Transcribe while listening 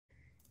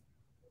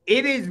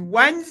It is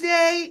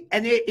Wednesday,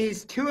 and it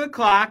is 2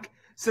 o'clock,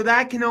 so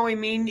that can only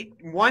mean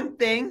one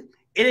thing.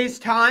 It is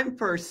time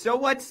for So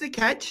What's the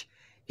Catch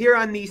here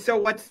on the So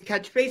What's the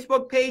Catch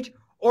Facebook page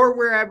or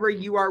wherever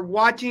you are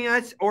watching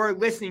us or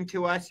listening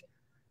to us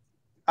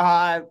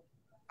on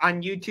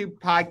YouTube,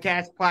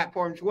 podcast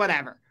platforms,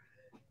 whatever.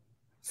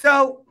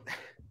 So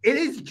it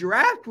is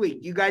draft week.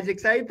 You guys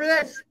excited for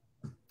this?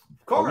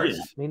 Of course.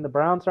 I mean, the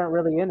Browns aren't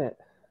really in it.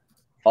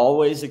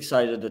 Always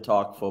excited to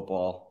talk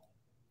football,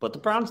 but the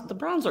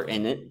Browns are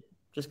in it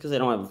just because they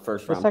don't have a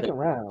first round. Second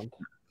round.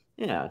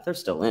 Yeah, they're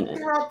still in it.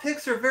 Second round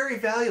picks are very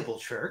valuable,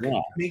 Churk. Yeah.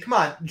 I mean, come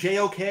on.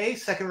 JOK,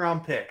 second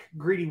round pick.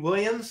 Greedy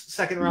Williams,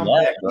 second round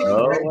pick.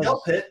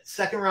 Pitt,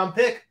 second round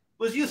pick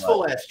was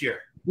useful last year.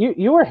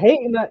 You were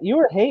hating that. You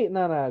were hating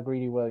on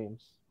Greedy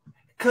Williams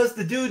because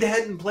the dude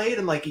hadn't played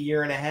in like a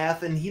year and a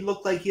half, and he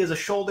looked like he has a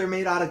shoulder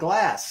made out of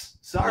glass.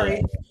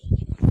 Sorry.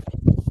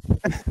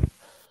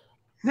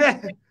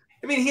 I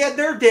mean, he had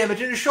nerve damage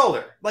in his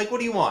shoulder. Like, what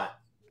do you want?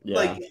 Yeah.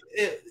 Like,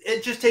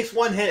 it just takes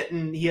one hit,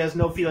 and he has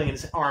no feeling in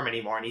his arm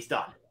anymore, and he's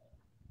done.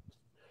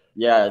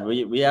 Yeah,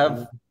 we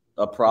have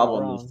a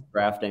problem with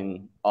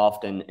drafting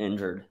often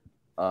injured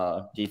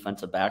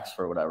defensive backs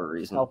for whatever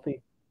reason.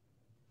 Healthy.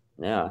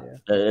 Yeah.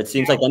 It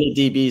seems like any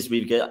DBs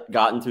we've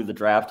gotten through the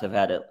draft have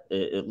had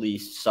at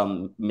least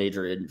some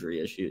major injury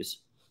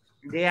issues.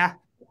 Yeah.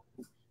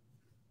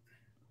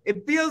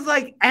 It feels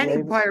like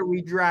any player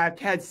we draft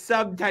has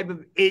some type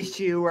of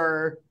issue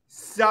or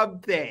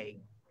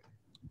something.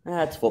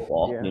 That's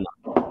football. Yeah. You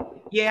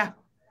know? Yeah.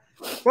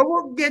 But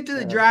we'll get to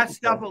the draft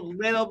stuff a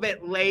little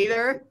bit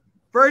later.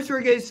 First,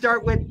 we're going to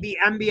start with the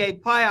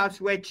NBA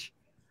playoffs, which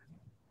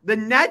the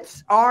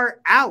Nets are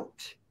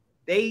out.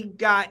 They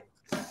got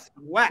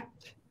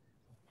swept.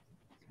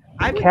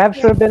 Cavs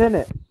should have been in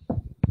it.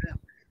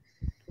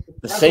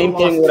 The same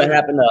thing would have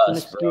happened to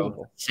us,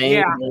 bro.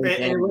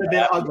 It would have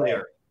been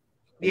uglier.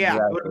 Yeah.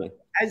 Exactly.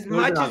 As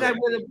much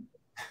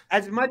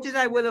as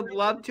I would have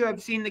loved to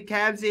have seen the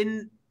Cavs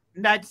in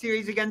that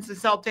series against the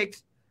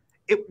Celtics,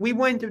 we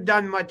wouldn't have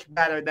done much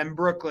better than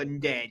Brooklyn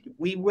did.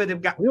 We would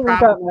have got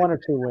one or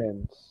two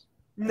wins.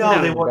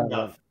 No, they wouldn't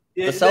have.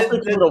 The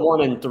Celtics would have won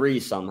in 3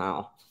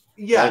 somehow.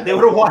 Yeah, they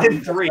would have won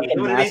in 3. They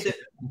would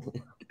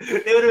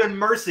have been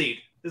mercied.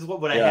 Is what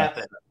would have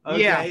happened.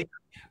 Okay? Yeah.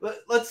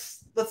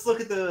 Let's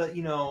look at the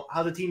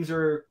how the teams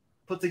are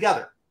put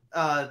together.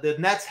 The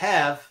Nets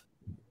have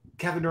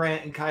Kevin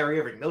Durant and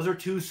Kyrie Irving. Those are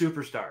 2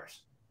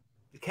 superstars.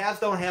 The Cavs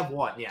don't have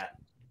one yet.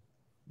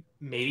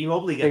 Maybe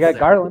Mobley gets there. They got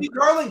Garland. Maybe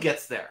Garland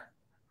gets there.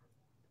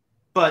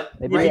 But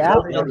but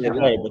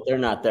they're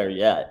not there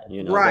yet. Right.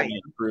 They're not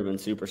proven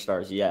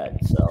superstars yet.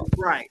 So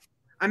right.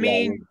 I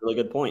mean, really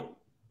good point.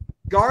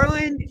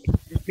 Garland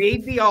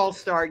made the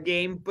All-Star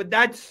game, but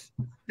that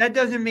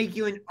doesn't make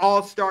you an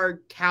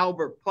All-Star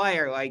caliber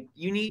player. Like,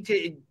 you need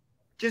to,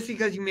 just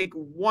because you make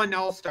one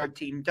All-Star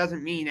team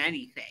doesn't mean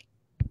anything.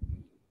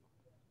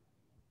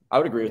 I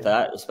would agree with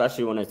that,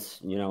 especially when it's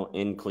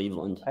in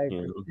Cleveland.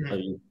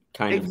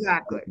 Kind of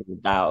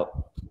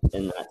doubt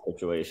in that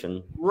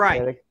situation,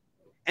 right?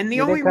 And the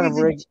only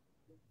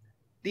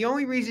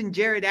reason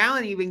Jared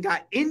Allen even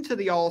got into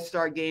the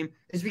All-Star game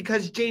is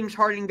because James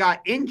Harden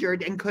got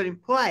injured and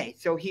couldn't play,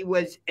 so he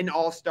was an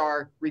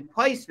All-Star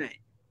replacement.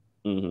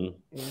 Mm-hmm.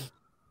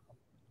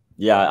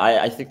 Yeah,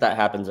 I think that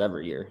happens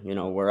every year.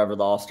 Wherever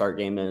the All-Star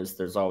game is,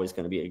 there's always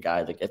going to be a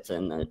guy that gets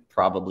in that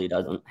probably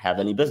doesn't have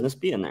any business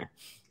being there.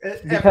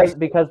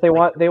 Because they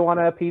want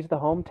to appease the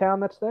hometown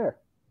that's there.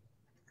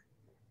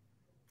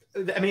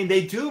 I mean,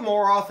 they do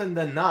more often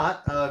than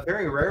not.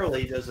 Very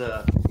rarely does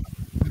the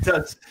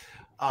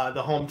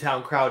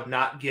hometown crowd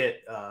not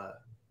get a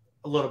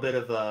little bit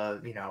of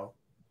a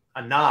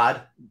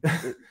nod,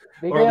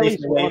 or at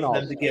least a way for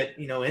them to get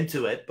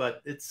into it.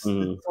 But it's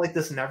like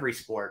this in every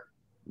sport.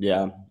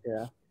 Yeah.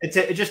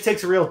 It just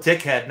takes a real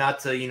dickhead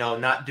not to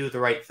not do the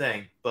right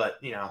thing. But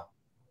it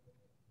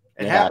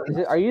happens.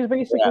 Are you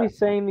basically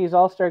saying these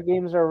All-Star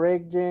games are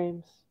rigged,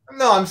 James?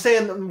 No, I'm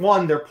saying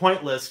 1, they're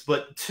pointless,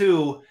 but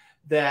 2,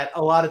 that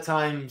a lot of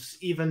times,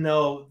 even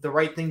though the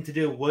right thing to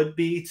do would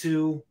be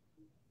to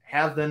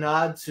have the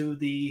nod to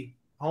the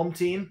home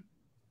team,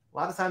 a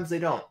lot of times they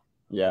don't.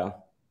 Yeah.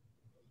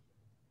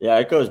 Yeah,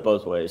 it goes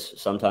both ways.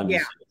 Sometimes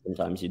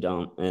sometimes you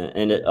don't.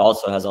 And it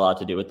also has a lot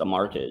to do with the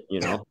market,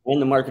 and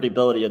the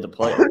marketability of the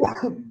player.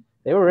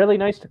 They were really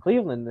nice to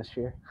Cleveland this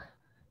year.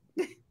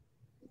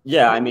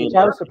 Yeah, I mean,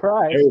 I was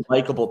surprised. Very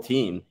likable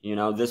team.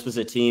 This was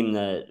a team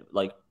that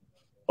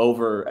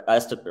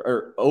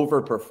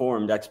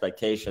overperformed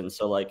expectations.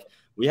 So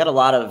we had a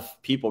lot of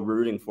people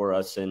rooting for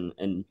us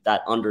in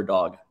that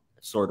underdog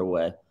sort of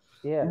way.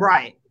 Yeah.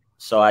 Right.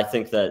 So I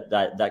think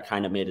that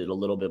kind of made it a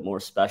little bit more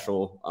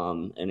special,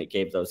 and it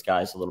gave those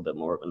guys a little bit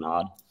more of a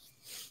nod.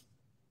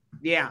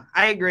 Yeah,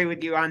 I agree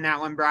with you on that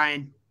one,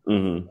 Brian.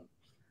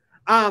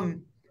 Mm-hmm.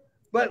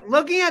 But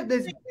looking at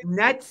this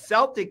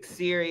Nets-Celtics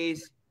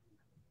series,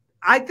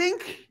 I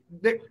think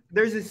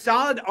there's a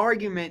solid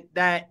argument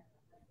that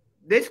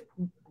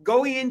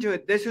going into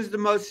it, this was the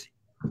most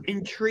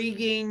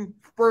intriguing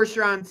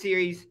first-round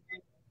series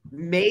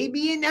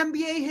maybe in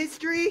NBA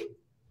history.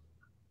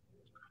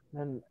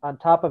 And on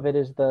top of it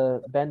is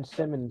the Ben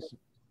Simmons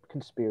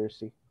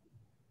conspiracy.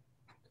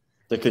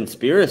 The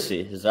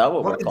conspiracy? Is that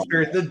what we're calling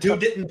it? The dude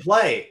didn't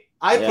play.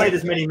 I played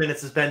as many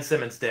minutes as Ben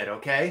Simmons did,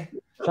 okay?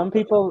 Some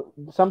people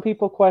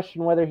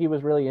question whether he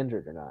was really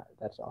injured or not.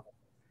 That's all.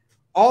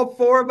 All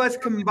four of us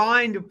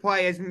combined have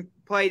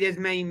played as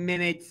many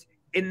minutes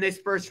in this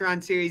first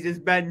round series as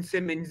Ben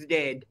Simmons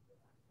did.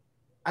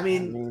 I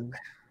mean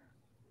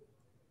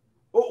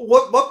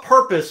what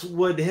purpose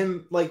would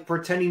him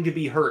pretending to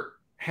be hurt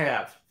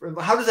have?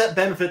 How does that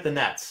benefit the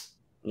Nets?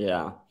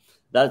 Yeah,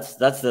 that's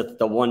the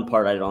one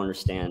part I don't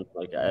understand.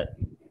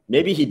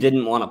 Maybe he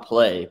didn't want to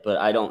play, but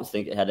I don't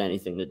think it had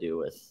anything to do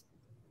with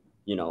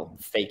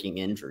faking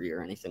injury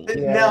or anything.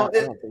 Now,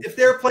 if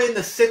they're playing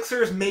the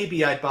Sixers,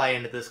 maybe I'd buy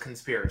into this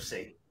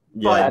conspiracy.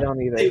 Yeah, but I don't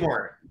either. They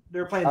weren't.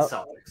 They're playing the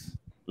Celtics.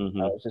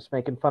 Mm-hmm. I was just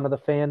making fun of the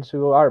fans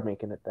who are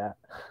making it that.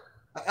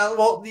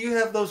 Well, you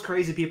have those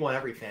crazy people in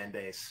every fan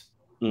base.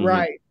 Mm-hmm.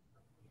 Right.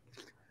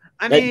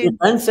 I mean, did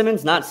Ben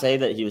Simmons not say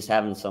that he was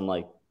having some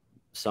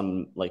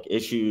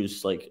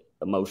issues,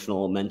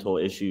 emotional, mental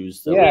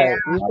issues? He's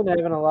been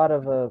having a lot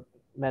of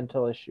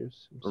mental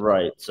issues.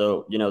 Right.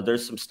 So,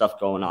 there's some stuff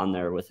going on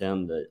there with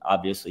him that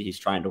obviously he's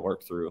trying to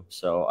work through.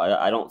 So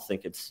I don't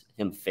think it's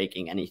him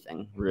faking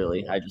anything,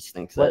 really. I just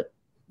think that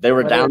they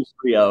were down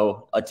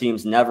 3-0. A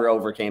team's never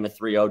overcame a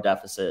 3-0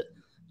 deficit.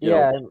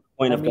 The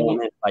point of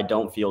going in, I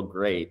don't feel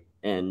great,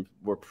 and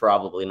we're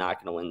probably not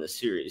going to win this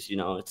series.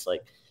 It's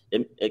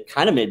it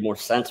kind of made more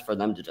sense for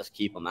them to just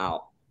keep him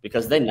out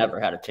because they never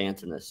had a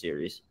chance in this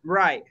series.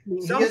 Right.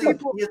 He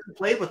hasn't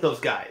played with those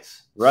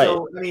guys. Right.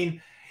 So, I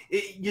mean,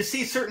 you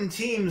see certain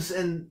teams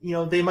and,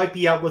 they might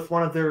be out with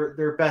one of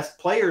their best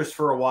players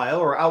for a while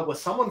or out with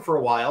someone for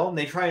a while, and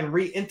they try and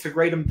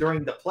reintegrate them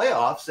during the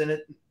playoffs, and a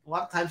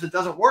lot of times it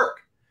doesn't work.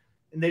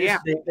 And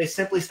they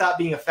simply stop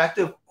being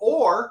effective.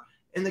 Or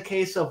in the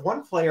case of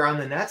one player on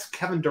the Nets,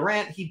 Kevin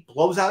Durant, he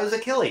blows out his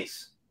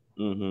Achilles.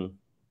 Mm-hmm.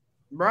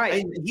 Right. I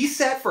mean, he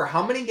sat for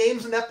how many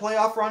games in that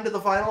playoff run to the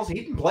finals? He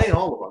didn't play in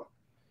all of them.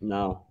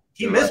 No.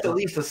 He missed at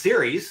least a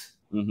series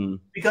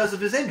because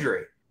of his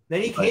injury.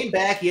 Then he came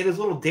back. He had his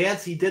little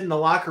dance he did in the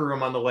locker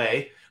room on the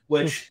way,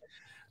 which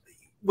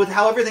with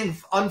how everything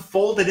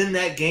unfolded in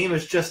that game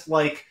is just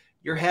like,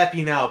 you're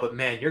happy now, but,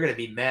 man, you're going to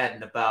be mad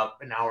in about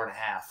an hour and a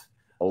half.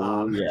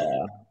 Oh,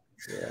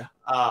 yeah.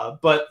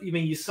 But, I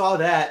mean, you saw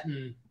that,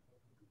 and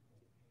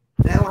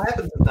that'll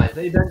happen sometimes.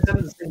 Ben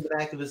Simmons in the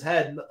back of his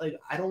head,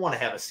 I don't want to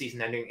have a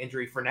season-ending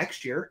injury for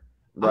next year.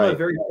 I'm at a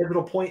very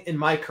pivotal point in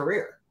my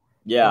career.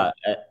 Yeah,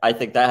 I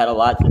think that had a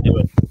lot to do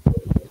with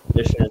the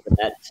position of the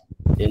Nets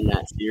in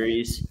that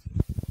series.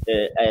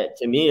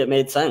 To me, it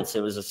made sense.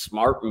 It was a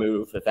smart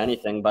move, if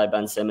anything, by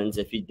Ben Simmons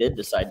if he did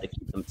decide to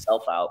keep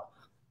himself out.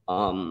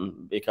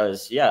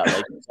 Because,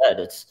 like you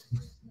said,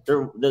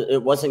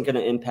 it wasn't going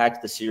to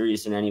impact the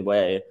series in any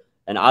way.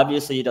 And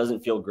obviously he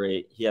doesn't feel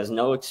great. He has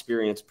no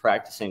experience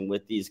practicing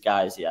with these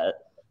guys yet.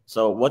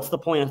 So what's the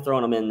point of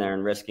throwing him in there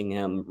and risking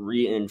him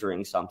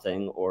re-injuring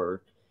something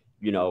or,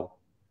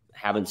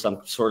 having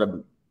some sort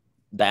of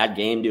bad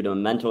game due to a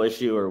mental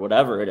issue or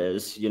whatever it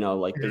is,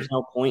 there's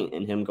no point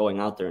in him going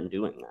out there and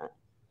doing that.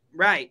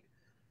 Right.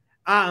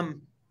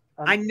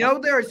 I know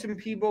there are some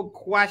people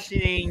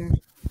questioning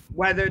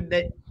whether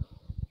the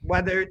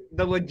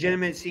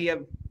legitimacy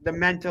of the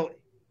mental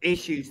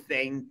issues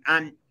thing.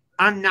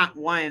 I'm not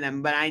one of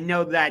them, but I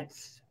know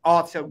that's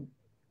also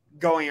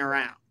going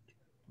around.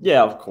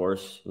 Yeah, of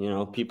course.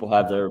 People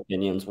have their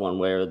opinions one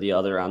way or the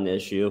other on the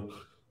issue.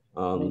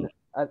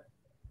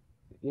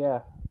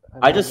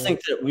 I just think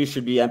that we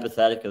should be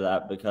empathetic of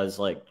that because,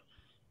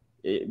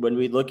 when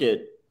we look at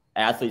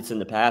athletes in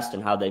the past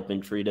and how they've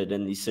been treated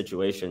in these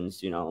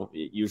situations,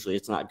 usually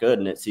it's not good.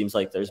 And it seems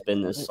like there's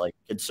been this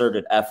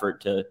concerted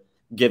effort to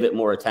give it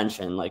more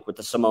attention, like with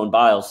the Simone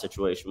Biles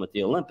situation with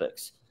the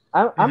Olympics.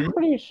 I'm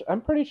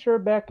pretty sure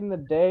back in the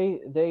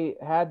day they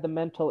had the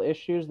mental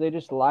issues. They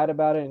just lied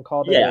about it and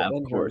called it an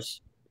injury. Of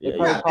course. They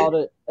probably called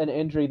it an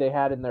injury they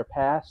had in their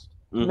past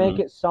to make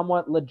it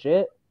somewhat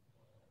legit.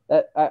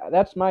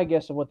 That's my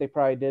guess of what they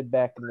probably did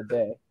back in the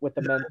day with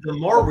the men.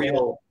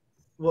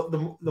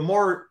 The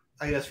more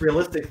I guess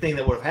realistic thing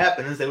that would have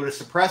happened is they would have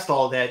suppressed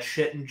all that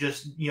shit and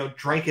just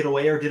drank it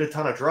away or did a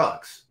ton of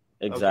drugs.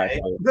 Exactly.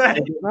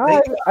 Okay?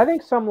 No, I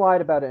think some lied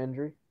about an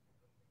injury.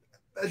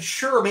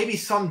 Sure, maybe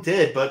some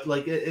did, but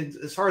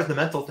as far as the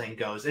mental thing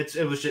goes, it's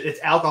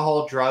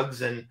alcohol,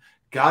 drugs, and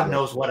God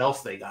knows what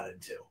else they got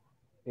into.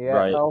 Yeah.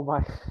 Right. Oh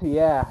my.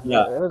 Yeah.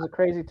 It was a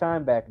crazy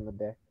time back in the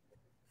day.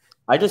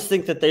 I just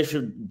think that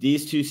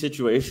these two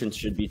situations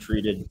should be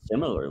treated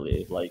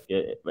similarly.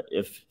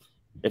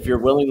 If you're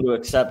willing to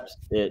accept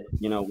it,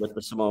 with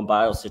the Simone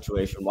Biles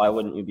situation, why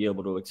wouldn't you be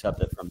able to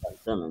accept it from Ben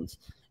Simmons?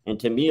 And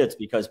to me, it's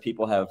because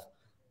people have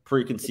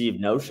preconceived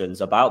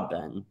notions about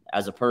Ben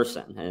as a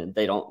person, and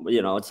they don't.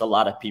 It's a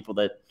lot of people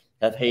that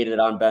have hated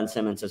on Ben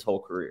Simmons his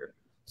whole career.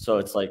 So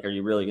it's are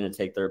you really going to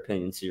take their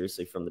opinion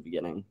seriously from the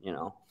beginning?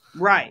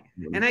 Right.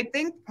 And I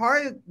think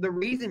part of the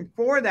reason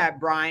for that,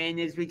 Bryan,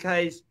 is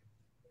because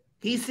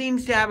he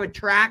seems to have a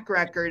track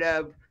record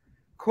of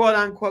quote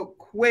unquote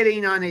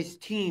quitting on his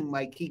team.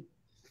 Like he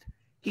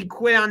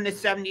quit on the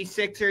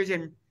 76ers,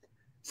 and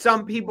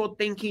some people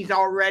think he's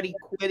already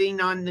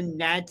quitting on the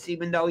Nets,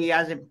 even though he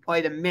hasn't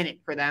played a minute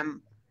for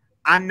them.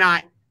 I'm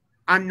not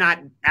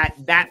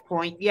at that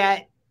point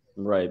yet.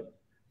 Right.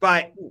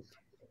 But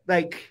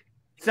like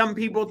some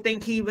people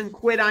think he even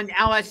quit on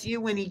LSU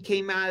when he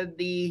came out of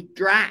the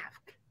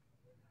draft,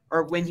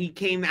 or when he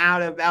came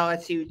out of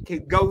LSU to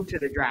go to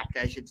the draft,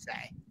 I should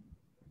say.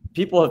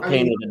 People have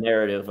painted a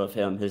narrative of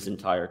him his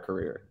entire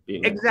career.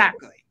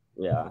 Exactly.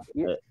 Yeah.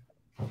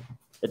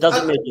 It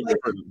doesn't make it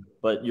different,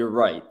 but you're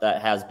right.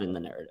 That has been the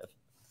narrative.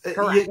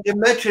 You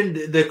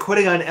mentioned the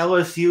quitting on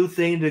LSU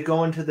thing to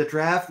go into the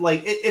draft.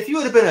 Like, if you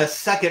would have been a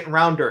second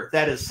rounder,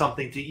 that is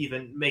something to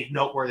even make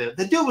noteworthy.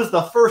 The dude was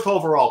the first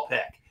overall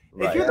pick.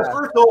 Right. If you're the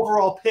first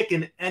overall pick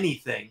in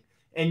anything,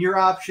 and your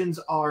options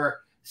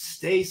are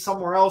stay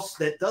somewhere else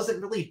that doesn't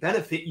really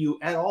benefit you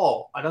at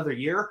all another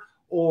year,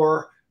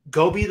 or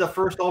go be the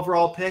first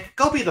overall pick,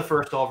 go be the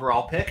first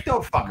overall pick.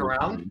 Don't fuck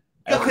around.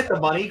 Go get the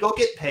money. Go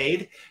get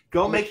paid.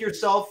 Go make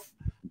yourself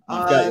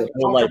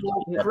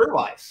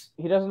career-wise.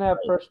 He doesn't have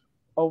first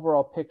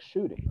overall pick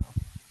shooting.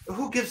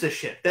 Who gives a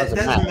shit? That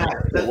doesn't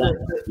matter.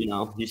 You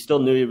know, he still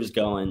knew he was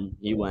going.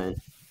 He went.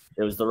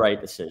 It was the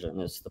right decision.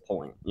 Is the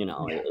point. You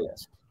know,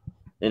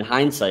 in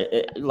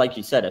hindsight, like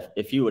you said,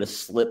 if you would have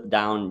slipped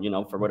down, you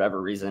know, for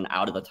whatever reason,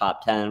 out of the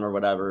top 10 or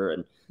whatever,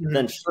 and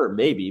then sure,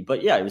 maybe.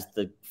 But yeah, it was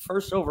the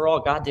first overall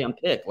goddamn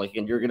pick. Like,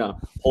 and you're gonna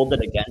hold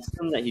it against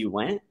him that he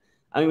went.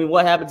 I mean,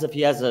 what happens if he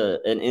has an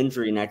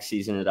injury next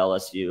season at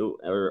LSU,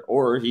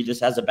 or he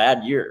just has a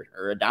bad year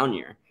or a down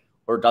year,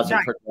 or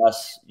doesn't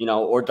progress, you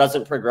know, or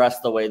doesn't progress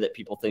the way that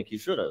people think he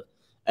should have,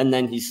 and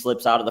then he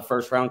slips out of the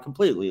first round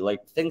completely?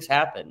 Like, things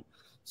happen.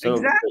 So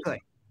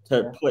exactly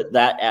to put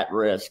that at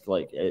risk,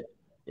 like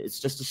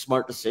it's just a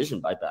smart decision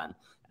by Ben.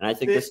 And I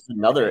think this is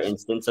another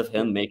instance of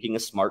him making a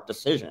smart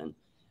decision.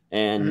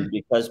 And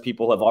because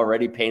people have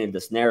already painted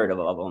this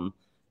narrative of him,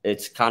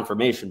 it's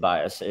confirmation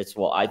bias. It's,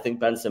 well, I think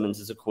Ben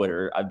Simmons is a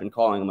quitter. I've been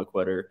calling him a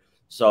quitter.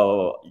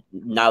 So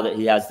now that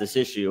he has this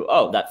issue,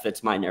 that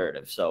fits my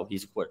narrative. So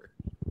he's a quitter.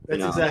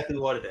 That's exactly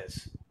what it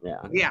is.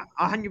 Yeah. Yeah,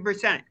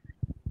 100%.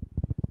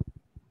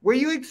 Were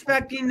you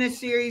expecting this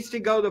series to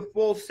go the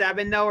full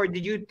 7, though, or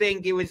did you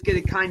think it was going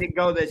to kind of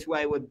go this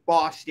way with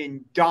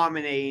Boston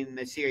dominating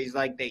the series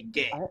like they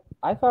did?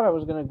 I thought it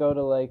was going to go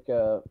to like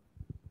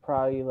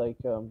probably like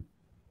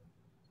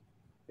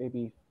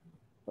maybe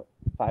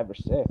 5 or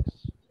 6.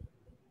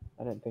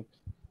 I didn't think so.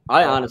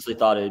 I honestly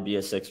thought it would be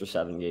a 6 or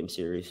 7 game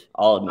series.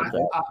 I'll admit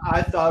that.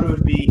 I thought it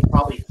would be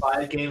probably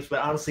 5 games, but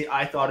honestly,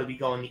 I thought it would be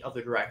going the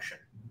other direction.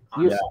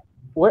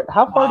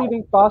 How far do you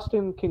think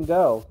Boston can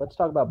go? Let's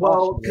talk about Boston.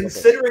 Well,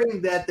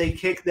 considering that they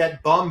kicked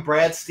that bum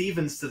Brad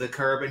Stevens to the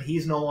curb and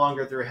he's no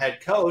longer their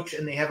head coach,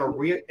 and they have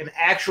an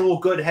actual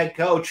good head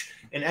coach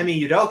in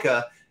Emi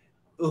Udoka,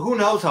 who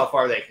knows how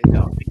far they can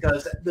go?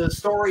 Because the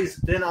story's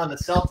been on the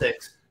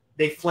Celtics,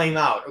 they flame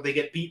out or they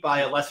get beat by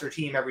a lesser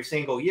team every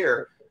single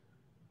year.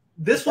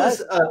 This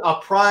was a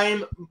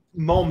prime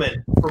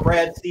moment for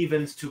Brad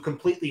Stevens to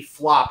completely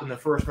flop in the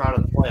first round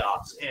of the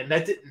playoffs, and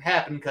that didn't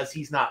happen because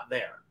he's not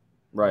there.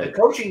 Right. The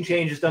coaching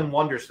change has done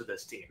wonders for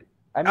this team.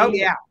 I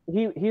mean,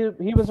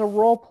 he was a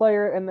role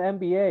player in the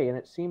NBA, and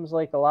it seems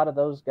like a lot of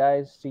those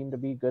guys seem to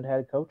be good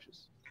head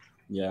coaches.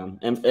 Yeah,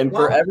 and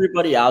for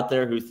everybody out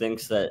there who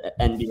thinks that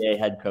NBA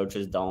head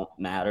coaches don't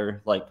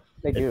matter, like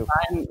they do.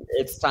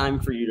 It's time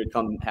for you to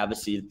come have a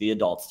seat at the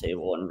adults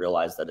table and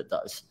realize that it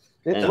does.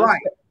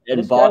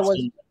 And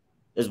Boston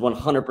is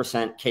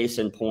 100% case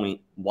in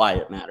point why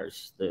it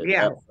matters.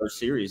 That first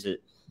series,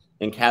 it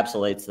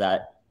encapsulates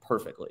that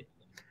perfectly.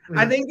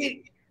 I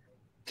think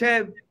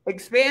to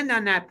expand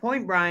on that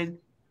point, Brian,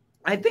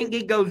 I think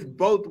it goes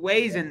both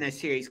ways in this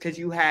series because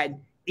you had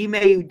Ime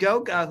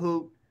Udoka,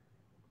 who,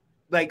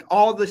 like,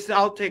 all the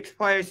Celtics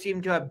players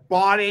seem to have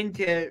bought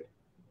into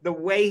the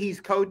way he's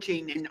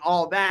coaching and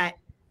all that,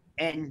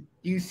 and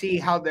you see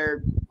how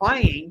they're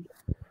playing.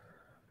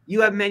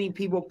 You have many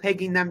people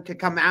picking them to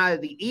come out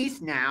of the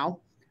East now,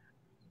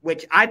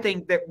 which I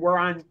think that we're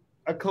on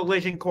a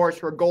collision course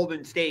for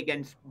Golden State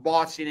against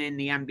Boston in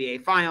the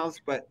NBA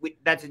Finals, but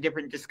that's a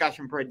different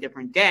discussion for a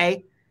different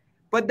day.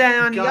 But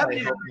then on the other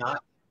hand,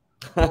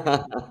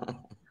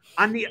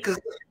 because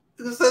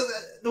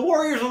the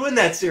Warriors will win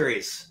that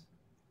series.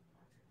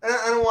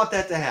 I don't want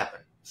that to happen.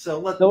 So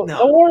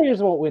the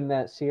Warriors won't win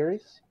that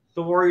series.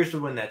 The Warriors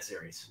will win that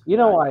series. You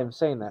know why I'm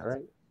saying that,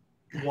 right?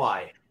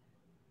 Why?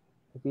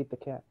 They beat the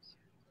Cavs.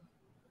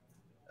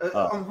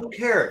 Who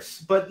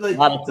cares? But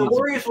the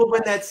Warriors will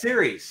win that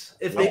series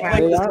if they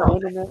play the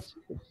Celtics.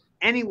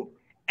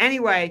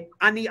 Anyway,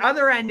 on the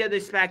other end of the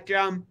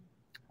spectrum,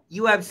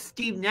 you have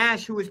Steve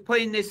Nash, who was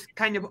put in this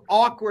kind of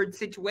awkward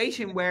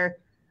situation where,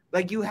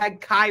 like, you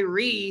had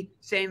Kyrie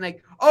saying,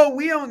 like, "Oh,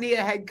 we don't need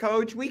a head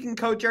coach; we can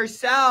coach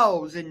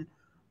ourselves." And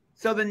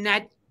so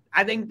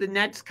I think the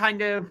Nets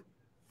kind of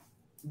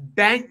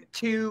bent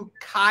to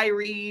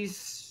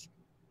Kyrie's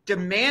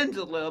demands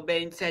a little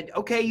bit and said,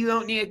 okay, you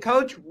don't need a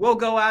coach. We'll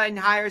go out and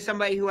hire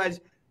somebody who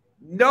has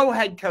no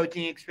head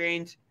coaching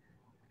experience.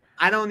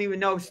 I don't even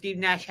know if Steve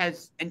Nash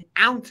has an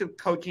ounce of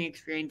coaching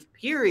experience,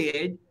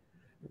 period.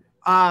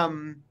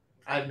 I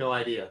have no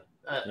idea.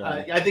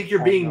 I think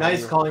you're being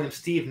nice calling him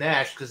Steve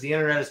Nash because the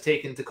internet has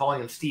taken to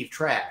calling him Steve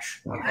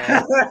Trash.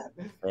 Okay?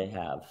 They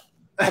have.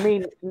 I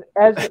mean,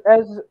 as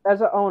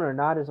an owner,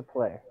 not as a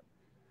player.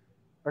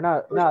 Or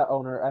not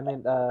owner. I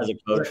mean, as a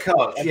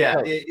coach.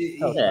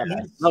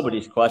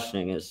 Nobody's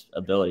questioning his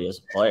ability as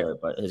a player,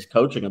 but his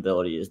coaching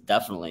ability is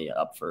definitely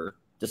up for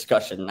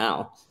discussion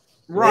now.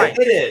 Right.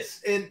 It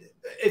is. And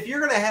if you're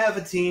going to have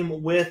a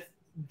team with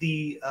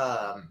the,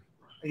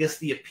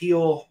 the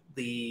appeal,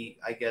 the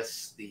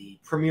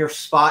premier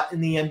spot in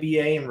the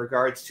NBA in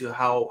regards to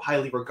how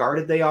highly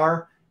regarded they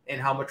are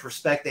and how much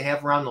respect they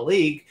have around the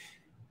league,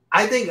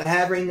 I think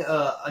having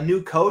a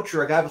new coach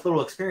or a guy with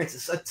little experience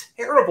is a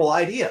terrible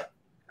idea.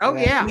 Oh,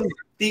 yeah. I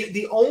mean,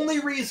 the only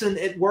reason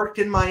it worked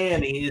in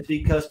Miami is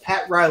because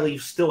Pat Riley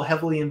is still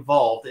heavily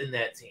involved in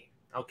that team.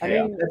 Okay,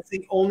 I mean, that's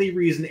the only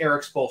reason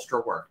Eric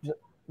Spoelstra worked.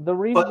 The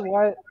reason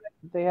why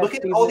they have look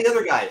at all the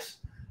other guys.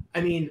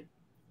 I mean,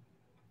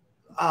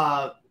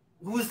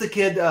 who was the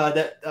kid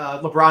that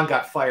LeBron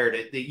got fired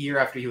the year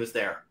after he was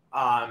there?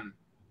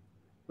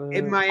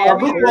 In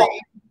Miami,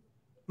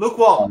 Luke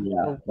Walton.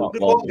 Yeah. Luke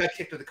Walton got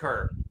kicked to the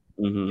curb.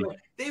 Mm-hmm. You know,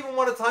 they even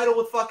won a title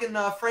with fucking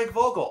Frank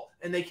Vogel,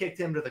 and they kicked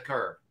him to the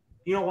curb.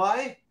 You know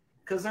why?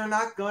 Because they're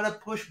not going to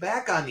push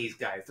back on these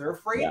guys. They're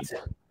afraid to.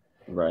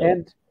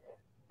 Right.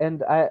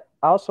 And I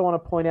also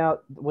want to point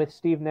out with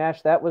Steve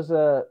Nash, that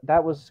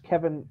was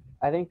Kevin.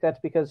 I think that's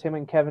because him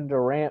and Kevin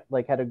Durant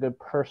had a good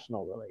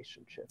personal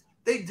relationship.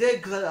 They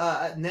did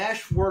because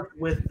Nash worked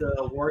with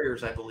the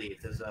Warriors, I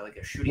believe, as a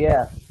shooting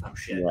some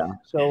shit. Yeah.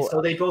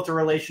 So they built a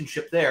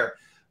relationship there.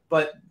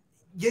 But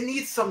you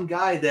need some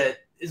guy that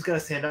is going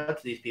to stand up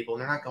to these people,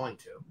 and they're not going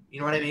to. You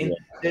know what I mean?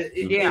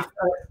 Yeah.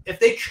 If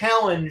they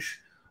challenge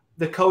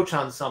the coach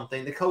on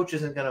something, the coach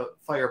isn't going to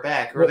fire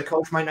back, or the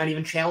coach might not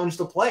even challenge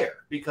the player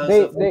because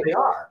of who they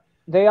are.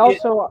 They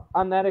also,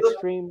 on that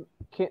extreme,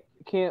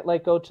 can't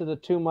go to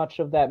too much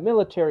of that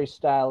military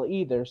style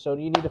either. So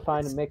you need to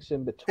find a mix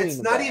in between. It's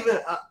not even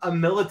a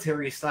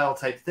military style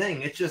type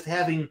thing. It's just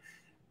having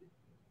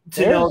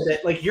to know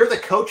that you're the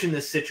coach in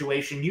this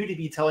situation. You need to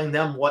be telling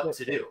them what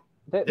to do.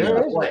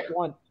 There is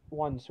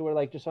ones who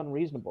are just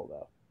unreasonable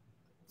though.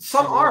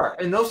 Some are,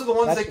 and those are the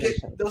ones that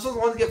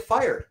get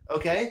fired.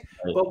 Okay,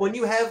 right. But when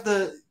you have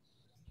the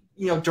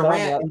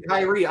Durant and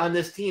Kyrie on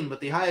this team with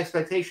the high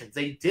expectations,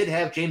 they did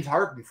have James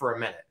Harden for a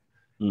minute,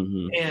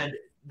 and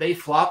they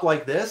flop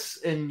like this.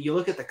 And you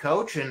look at the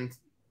coach, and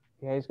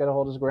he's got to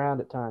hold his ground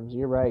at times.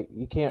 You're right.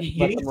 You can't.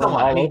 You need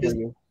someone. I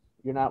mean,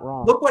 you're not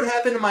wrong. Look what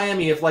happened in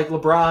Miami if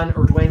LeBron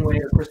or Dwayne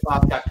Wade or Chris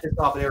Bosh got pissed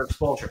off at Eric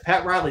Spoelstra.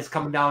 Pat Riley's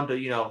coming down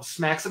to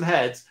smack some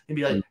heads and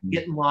be like,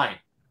 get in line.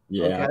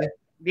 Yeah. Okay?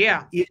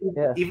 Yeah.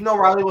 Even though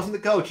Riley wasn't the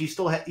coach, he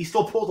still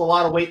pulled a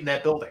lot of weight in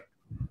that building.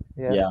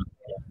 Yeah.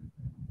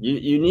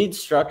 You need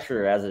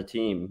structure as a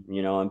team,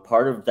 and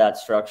part of that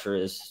structure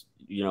is,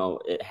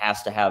 it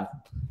has to have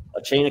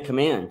a chain of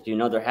command.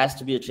 There has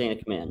to be a chain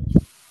of command.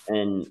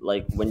 And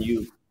when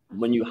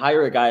you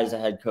hire a guy as a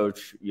head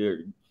coach,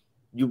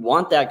 you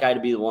want that guy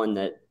to be the one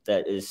that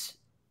is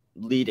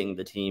leading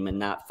the team and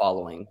not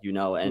following,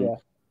 and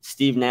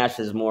Steve Nash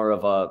is more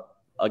of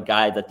a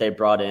guy that they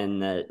brought in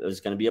that was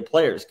going to be a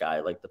player's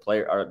guy. The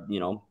players are going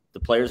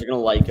to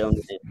like him.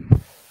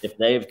 If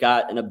they've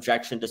got an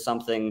objection to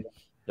something,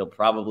 he'll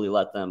probably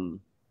let them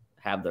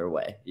have their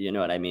way. You know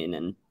what I mean?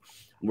 And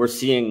we're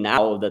seeing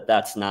now that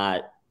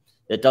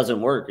it doesn't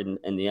work in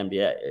the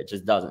NBA. It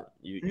just doesn't.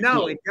 It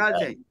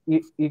doesn't.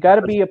 You got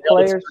to be a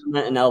player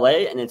in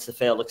LA, and it's a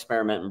failed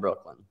experiment in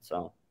Brooklyn.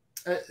 So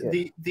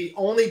the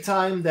only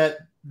time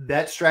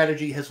that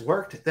strategy has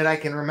worked that I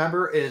can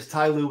remember is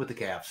Ty Lue with the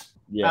Cavs.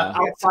 Yeah.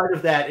 Outside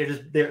of that,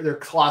 they're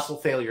colossal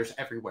failures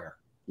everywhere.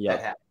 Yeah.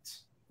 That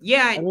happens.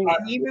 Yeah,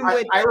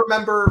 I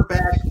remember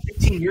back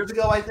 15 years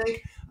ago, I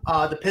think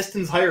the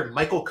Pistons hired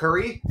Michael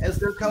Curry as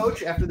their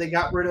coach after they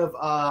got rid of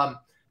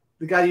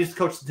the guy who used to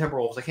coach the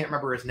Timberwolves. I can't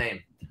remember his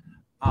name.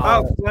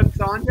 Flip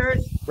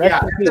Saunders? Yeah,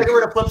 after they got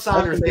rid of Flip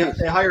Saunders,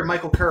 they hired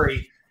Michael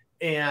Curry,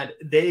 and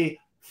they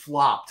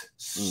flopped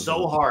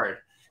so hard,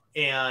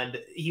 and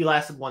he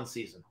lasted one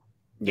season.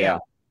 Yeah.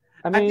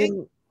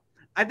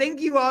 I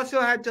think you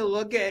also have to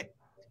look at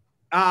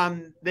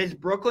this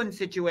Brooklyn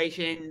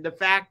situation, the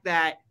fact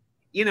that,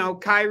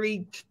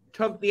 Kyrie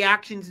took the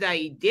actions that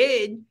he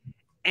did,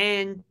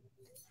 and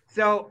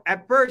so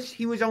at first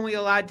he was only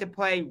allowed to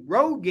play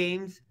road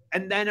games,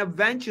 and then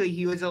eventually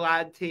he was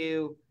allowed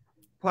to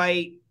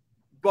play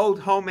both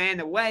home and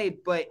away.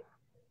 But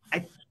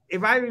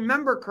if I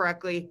remember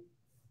correctly,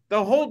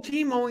 the whole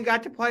team only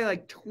got to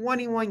play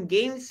 21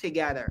 games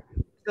together.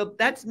 So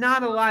that's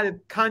not a lot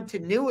of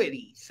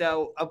continuity.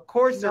 So, of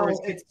course,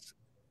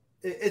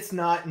 it's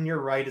not, and you're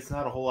right, it's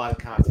not a whole lot of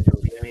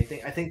continuity. I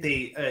mean, I think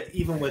they,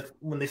 even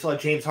when they saw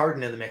James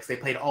Harden in the mix, they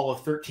played all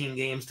of 13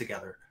 games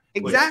together.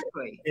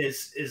 Exactly.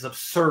 Is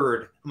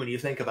absurd when you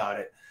think about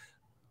it.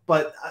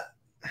 But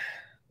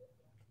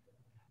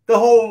the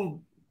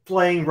whole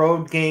playing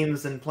road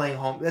games and playing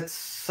home, that's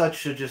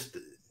such a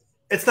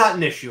it's not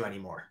an issue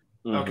anymore.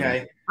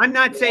 Okay? I'm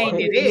not saying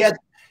it is.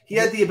 He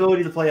had the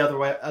ability to play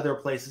other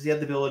places. He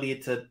had the ability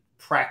to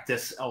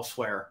practice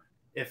elsewhere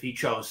if he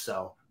chose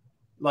so.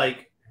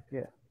 Like,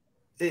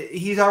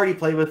 he's already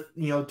played with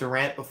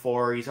Durant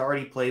before. He's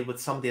already played with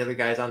some of the other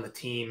guys on the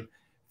team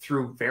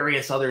through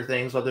various other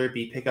things, whether it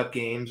be pickup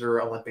games or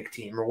Olympic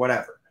team or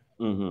whatever.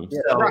 So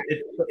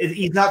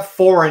he's not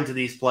foreign to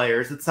these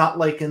players. It's not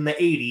like in the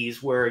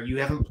 80s where you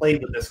haven't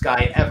played with this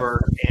guy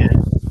ever and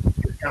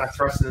you're kind of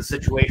thrust in a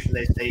situation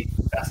they say,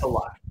 best of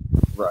luck.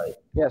 Right.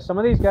 Yeah, some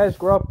of these guys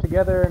grow up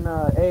together in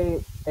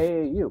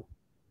AAU.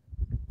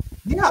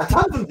 Yeah, a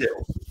ton of them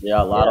do. Yeah,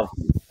 a lot of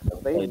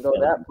they didn't go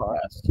that far.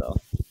 So.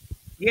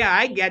 Yeah,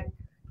 I get.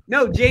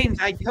 No, James,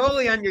 I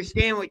totally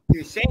understand what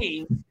you're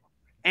saying,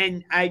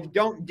 and I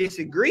don't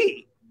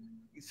disagree.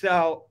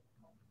 So,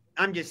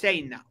 I'm just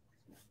saying no.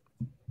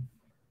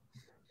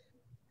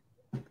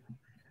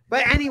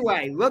 But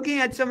anyway, looking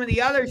at some of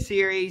the other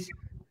series,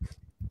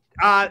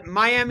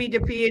 Miami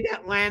defeated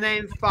Atlanta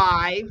in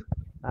 5.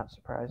 Not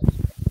surprising.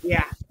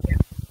 Yeah.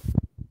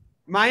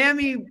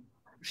 Miami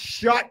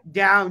shut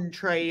down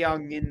Trae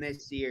Young in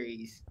this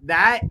series.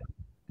 That,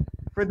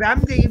 for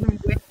them to even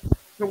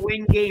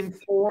win game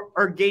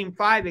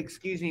 5,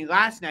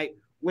 last night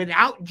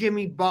without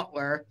Jimmy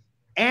Butler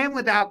and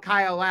without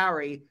Kyle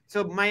Lowry.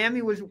 So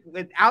Miami was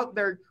without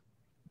their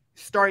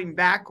starting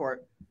backcourt.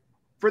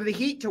 For the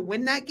Heat to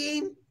win that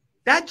game,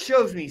 that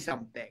shows me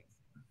something.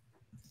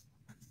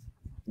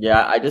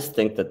 Yeah, I just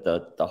think that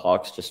the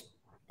Hawks just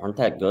aren't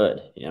that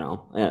good,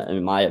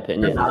 in my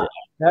opinion.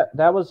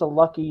 That was a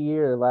lucky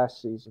year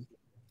last season.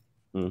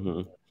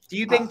 Mm-hmm. Do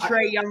you think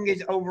Trae Young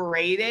is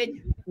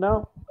overrated?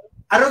 No.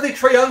 I don't think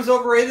Trae Young's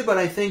overrated, but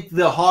I think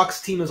the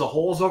Hawks team as a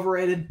whole is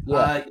overrated.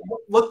 Yeah.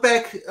 Look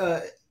back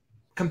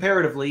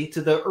comparatively to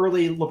the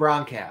early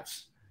LeBron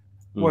Cavs,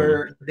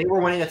 where they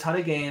were winning a ton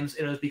of games,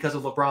 and it was because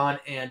of LeBron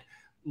and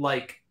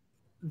like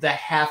the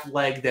half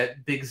leg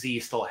that Big Z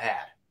still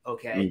had.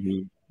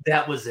 Okay,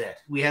 that was it.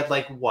 We had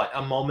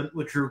a moment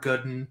with Drew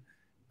Gooden.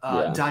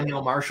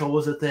 Daniel Marshall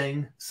was a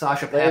thing.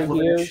 Sasha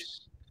Pavlovich.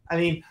 I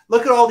mean,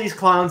 look at all these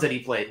clowns that he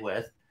played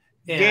with.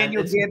 And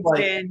Daniel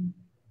Gibson.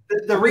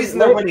 The reason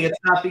they're winning, it's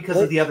not because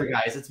of the other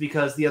guys. It's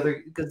because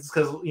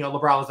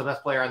LeBron was the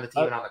best player on the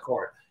team and on the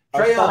court.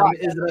 Trae Young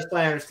is the best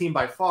player on his team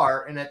by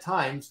far, and at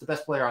times the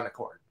best player on the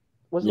court.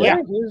 Was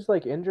Larry Hughes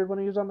injured when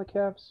he was on the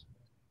Cavs?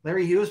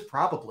 Larry Hughes,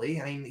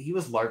 probably. I mean, he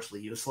was largely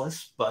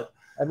useless, but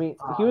I mean,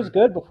 he was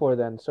good before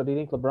then. So do you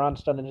think LeBron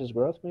stunted his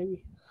growth?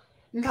 Maybe.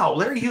 No,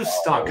 Larry Hughes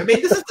stunk. I mean,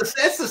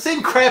 it's the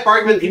same crap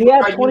argument. He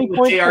had 20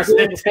 points per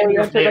game before he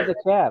entered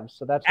the Cavs,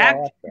 so that's why I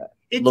asked that.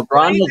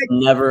 LeBron has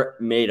never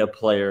made a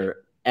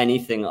player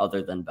anything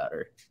other than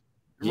better.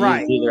 He's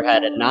either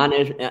had a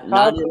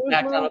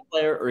non-impact on a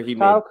player or he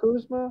Kyle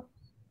Kuzma.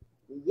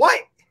 What?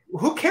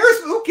 Who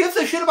cares? Who gives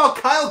a shit about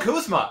Kyle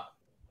Kuzma?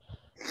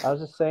 I was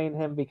just saying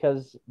him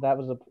because that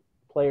was a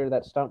player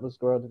that his growth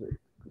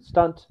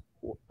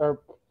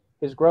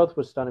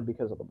was stunted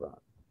because of LeBron.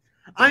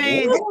 I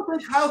mean, I don't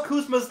think Kyle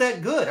Kuzma's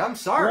that good. I'm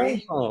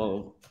sorry.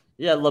 Oh,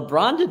 yeah,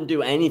 LeBron didn't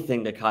do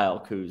anything to Kyle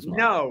Kuzma.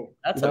 No,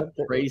 that's a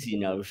crazy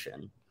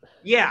notion.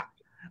 Yeah,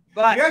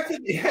 but you're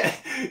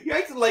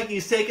acting like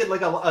he's taking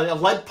like a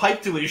lead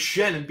pipe to his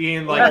shin and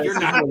being like, "You're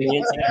not an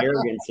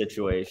anti-arrogant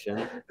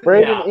situation."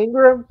 Brandon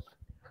Ingram.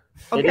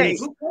 Okay,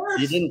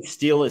 you didn't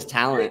steal his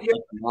talent.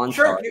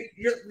 Sure,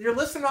 you're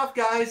listing off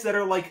guys that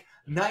are like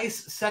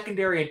nice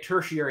secondary and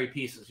tertiary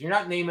pieces. You're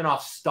not naming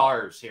off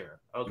stars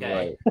here,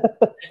 okay?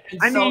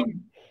 Right.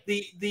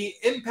 The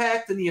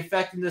impact and the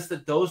effectiveness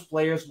that those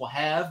players will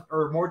have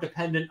are more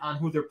dependent on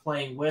who they're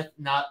playing with,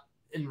 not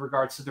in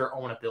regards to their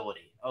own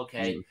ability,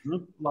 okay?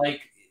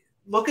 Like,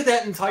 look at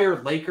that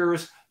entire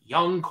Lakers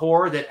young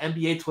core that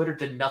NBA Twitter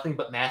did nothing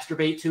but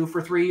masturbate to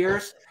for 3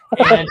 years.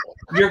 And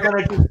you're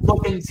going to just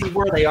look and see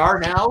where they are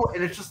now.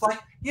 And it's just like,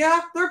 yeah,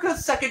 they're good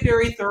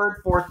secondary,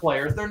 third, fourth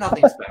players. They're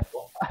nothing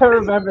special. I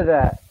remember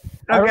that.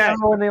 Okay. I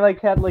remember when they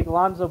had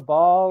Lonzo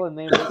Ball and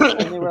they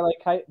were like,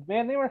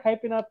 man, they were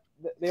hyping up.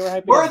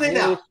 Where are they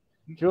now?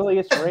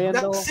 Julius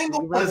Randle. That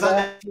single one is on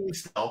that team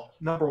still,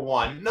 number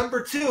one.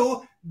 Number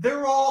two,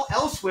 they're all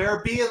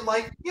elsewhere being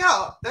like,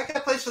 yeah, that guy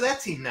plays for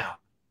that team now.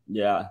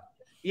 Yeah.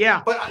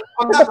 Yeah. But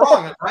I'm not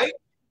wrong, right?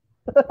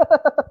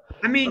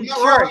 I mean,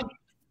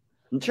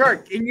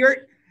 Churk,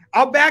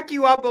 I'll back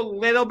you up a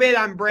little bit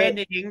on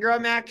Brandon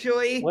Ingram,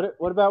 actually.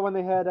 What about when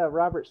they had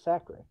Robert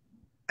Sacre?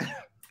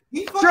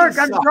 Churk,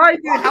 I'm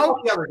trying to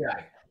help the other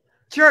guy.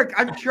 Churk,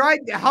 I'm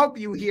trying to help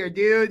you here,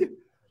 dude.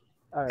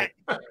 All right.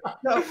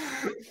 So,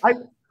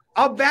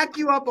 I'll back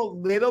you up a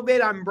little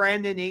bit on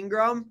Brandon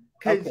Ingram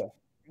because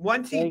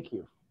Thank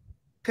you.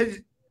 Because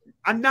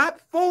I'm not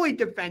fully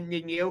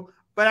defending you,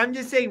 but I'm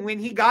just saying when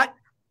he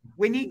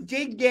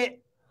did get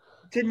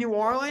to New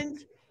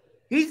Orleans,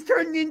 he's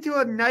turned into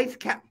a nice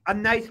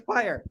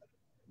player.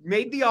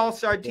 Made the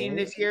All-Star team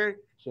this year.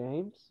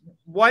 James.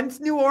 Once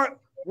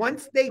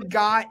they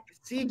got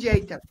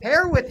CJ to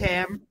pair with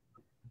him,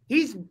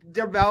 he's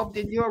developed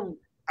into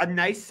a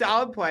nice,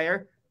 solid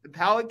player. The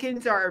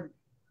Pelicans are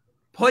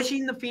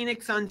pushing the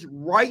Phoenix Suns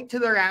right to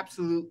their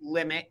absolute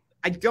limit.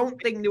 I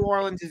don't think New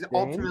Orleans is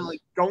ultimately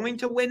going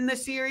to win the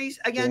series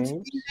against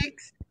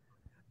Phoenix.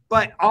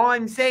 But all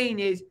I'm saying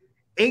is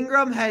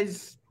Ingram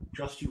has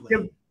just you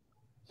wait.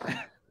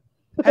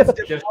 Has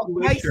just you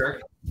wait,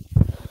 Churk.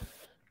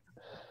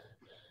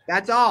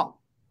 That's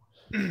all.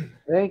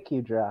 Thank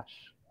you,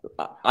 Josh.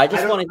 I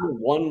just want to hear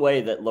one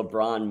way that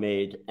LeBron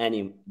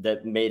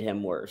made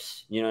him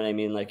worse. You know what I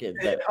mean? Like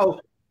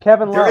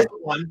Kevin Love. There is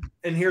one,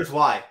 and here's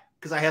why.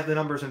 Because I have the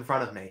numbers in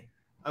front of me.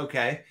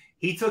 Okay.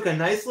 He took a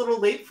nice little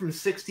leap from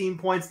 16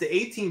 points to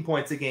 18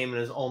 points a game in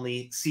his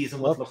only season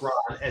with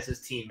LeBron as his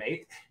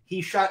teammate.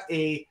 He shot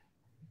a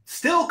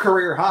still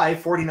career high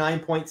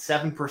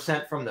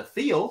 49.7% from the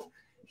field.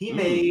 He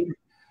made,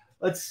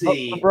 let's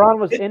see, LeBron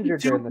was injured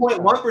during this time.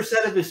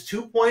 2.1% of his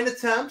 2-point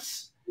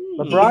attempts.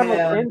 LeBron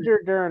was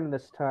injured during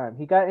this time.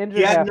 He got injured.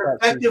 He had an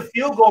effective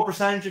field goal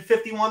percentage of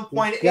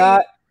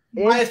 51.8.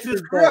 Minus to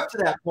his career up to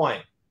that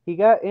point. He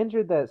got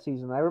injured that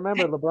season. I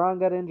remember LeBron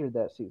got injured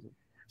that season.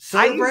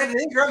 So Brandon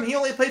Ingram, he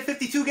only played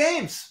 52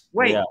 games.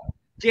 Wait,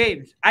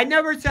 James, I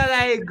never said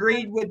I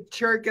agreed with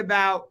Churk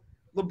about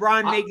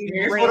LeBron making.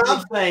 Here's what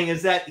I'm saying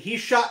is that he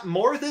shot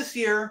more this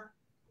year,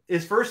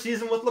 his first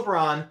season with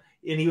LeBron,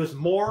 and he was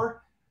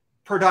more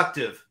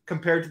productive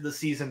compared to the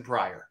season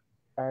prior.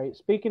 All right.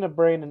 Speaking of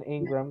Brandon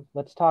Ingram,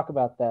 let's talk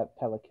about that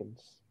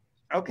Pelicans.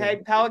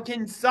 Okay,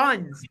 Pelicans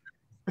Suns.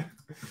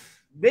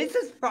 This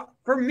is,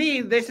 for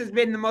me, this has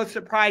been the most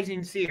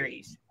surprising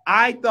series.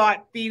 I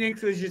thought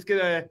Phoenix was just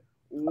going to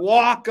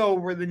walk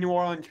over the New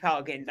Orleans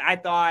Pelicans. I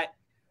thought,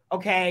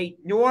 okay,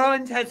 New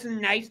Orleans has some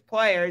nice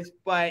players,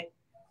 but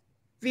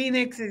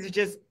Phoenix is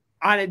just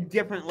on a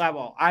different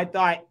level. I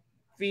thought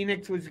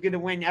Phoenix was going to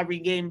win every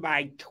game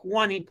by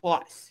 20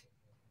 plus.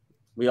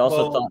 We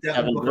also thought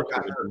Devin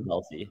Booker was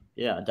healthy.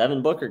 Yeah,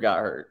 Devin Booker got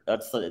hurt.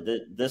 That's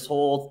this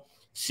whole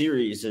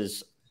series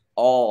is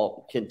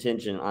all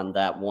contingent on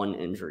that one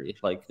injury.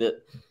 Like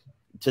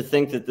to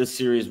think that this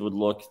series would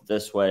look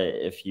this way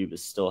if he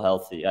was still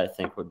healthy, I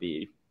think would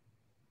be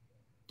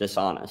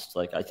dishonest.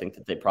 Like I think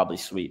that they probably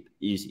sweep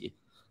easy.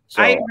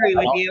 So I agree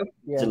with you.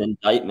 It's an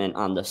indictment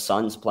on the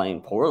Suns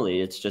playing poorly.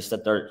 It's just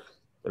that they're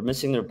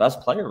missing their best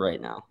player right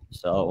now.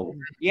 So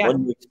what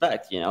do you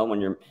expect? You know,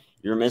 when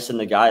you're missing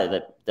the guy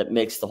that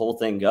makes the whole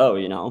thing go.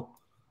 You know.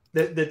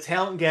 The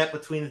talent gap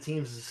between the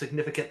teams is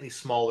significantly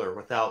smaller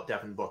without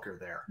Devin Booker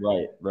there.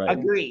 Right.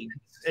 Agreed.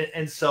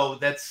 And so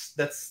that's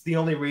the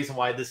only reason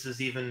why this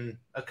is even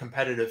a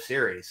competitive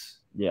series.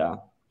 Yeah.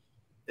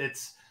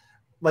 It's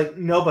like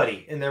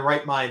nobody in their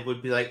right mind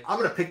would be like, I'm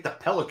going to pick the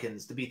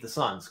Pelicans to beat the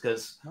Suns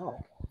because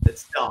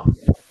it's dumb.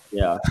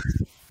 Yeah.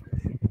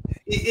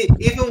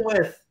 Even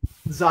with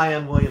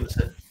Zion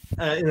Williamson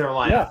in their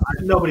lineup,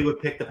 nobody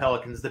would pick the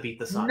Pelicans to beat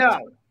the Suns. No.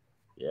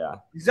 Yeah.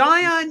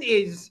 Zion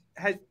is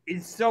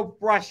so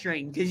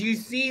frustrating because you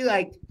see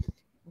like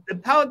the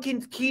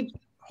Pelicans keep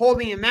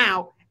holding him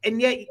out and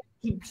yet he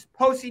keeps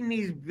posting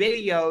these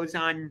videos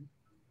on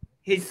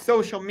his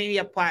social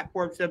media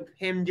platforms of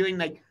him doing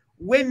like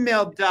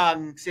windmill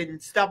dunks and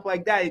stuff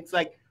like that. It's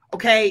like,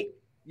 okay,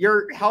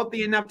 you're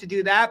healthy enough to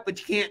do that, but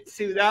you can't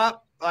suit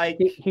up. Like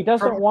he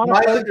doesn't want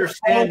to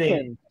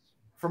play.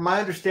 From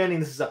my understanding,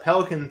 this is a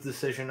Pelicans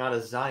decision, not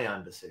a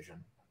Zion decision.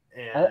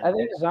 And I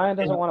think Zion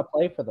doesn't want to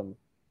play for them.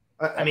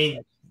 I mean,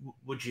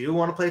 would you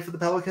want to play for the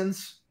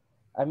Pelicans?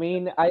 I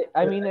mean,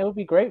 it would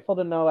be grateful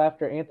to know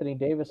after Anthony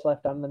Davis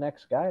left, I'm the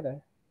next guy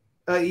there.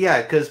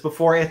 Yeah, because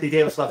before Anthony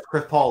Davis left,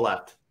 Chris Paul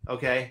left.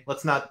 Okay,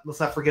 let's not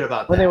forget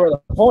about that. When they were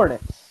the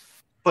Hornets,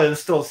 but it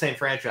was still the same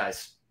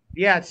franchise.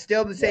 Yeah, it's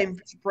still the same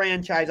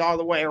franchise all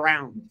the way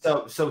around.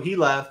 So he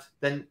left.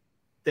 Then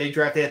they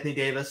draft Anthony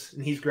Davis,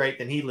 and he's great.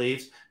 Then he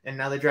leaves, and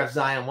now they draft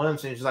Zion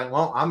Williamson. He's like,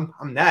 well, I'm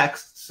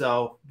next,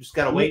 so just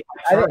gotta wait.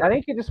 I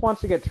think he just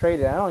wants to get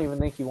traded. I don't even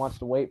think he wants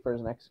to wait for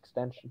his next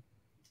extension.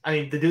 I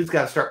mean, the dude's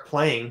got to start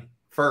playing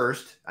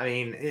first. I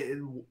mean,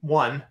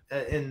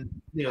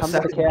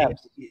 second,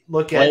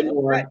 look at play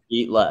more,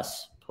 eat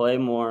less. Play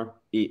more,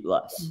 eat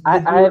less.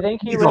 I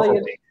think he really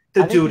is.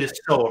 The dude is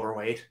so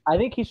overweight. I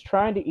think he's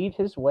trying to eat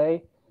his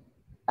way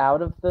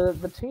out of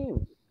the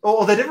team.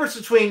 Well, the difference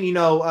between,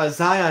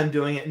 Zion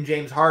doing it and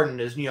James Harden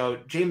is,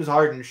 James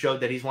Harden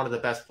showed that he's one of the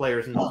best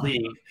players in the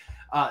league.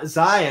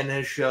 Zion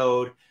has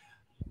showed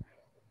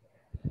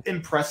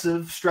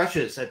impressive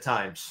stretches at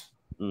times.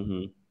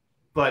 Mm-hmm.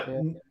 But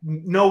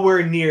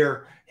nowhere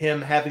near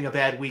him having a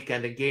bad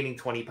weekend and gaining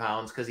 20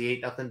 pounds because he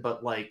ate nothing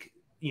but,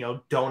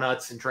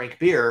 donuts and drank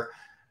beer.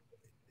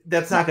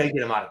 That's not going to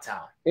get him out of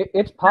town.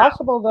 It's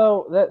possible,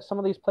 though, that some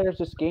of these players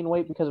just gain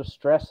weight because of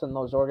stress in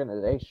those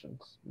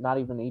organizations, not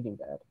even eating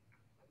bad.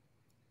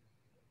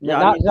 Yeah,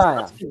 not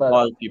Zion. A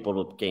lot of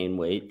people to gain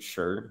weight,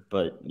 sure,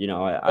 but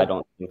I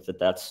don't think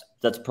that's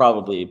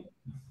probably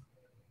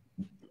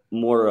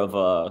more of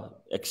a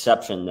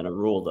exception than a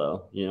rule,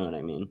 though. You know what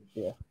I mean?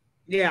 Yeah.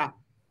 Yeah.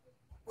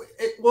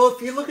 Well,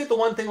 if you look at the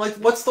one thing,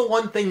 what's the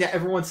one thing that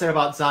everyone said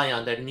about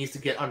Zion that he needs to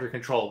get under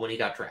control when he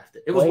got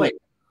drafted? It was weight.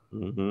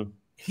 Mm-hmm.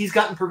 he's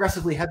gotten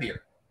progressively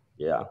heavier.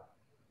 Yeah.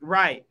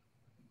 Right.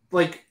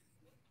 Like,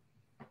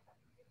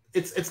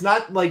 it's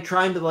not like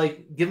trying to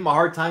like give him a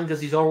hard time because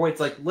he's overweight.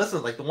 It's like,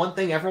 listen, like the one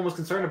thing everyone was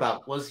concerned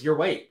about was your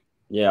weight.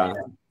 Yeah.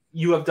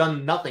 You have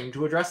done nothing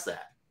to address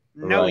that.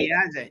 No, he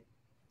hasn't.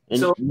 And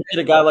so you get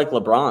a guy like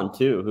LeBron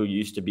too, who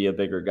used to be a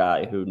bigger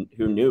guy, who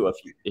knew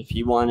if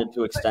he wanted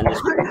to extend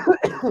his career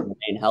and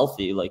remain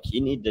healthy, like he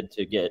needed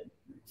to get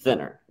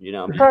thinner. You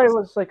know, he probably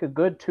was like a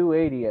good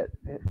 280 at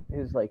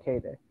his like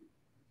heyday.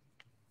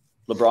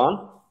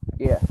 LeBron?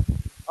 Yeah.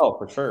 Oh,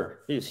 for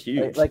sure. He's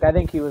huge. Like I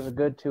think he was a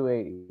good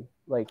 280.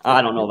 Like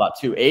I don't know about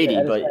 280,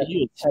 yeah, but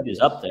he was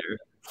up there.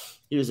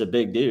 He was a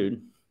big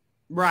dude.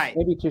 Right.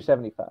 Maybe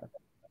 275.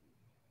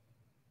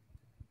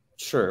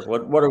 Sure.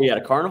 What are we at,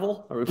 a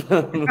carnival? Are we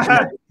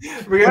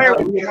we're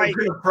gonna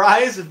get a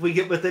prize if we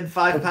get within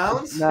 5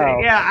 pounds? No.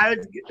 Yeah,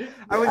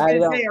 I was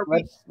gonna say.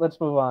 Let's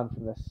move on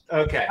from this.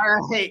 Okay.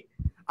 All right.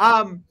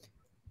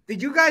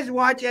 Did you guys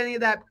watch any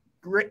of that?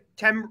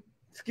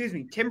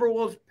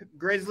 Timberwolves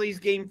Grizzlies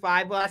game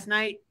 5 last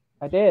night?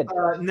 I did.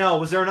 No.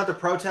 Was there another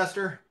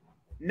protester?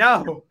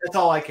 No. That's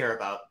all I care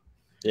about.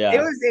 Yeah.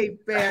 It was a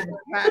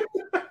fantastic.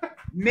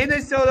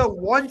 Minnesota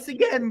once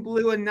again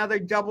blew another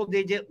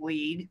double-digit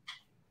lead.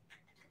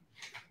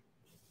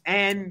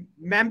 And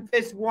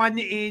Memphis won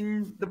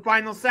in the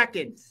final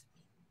seconds.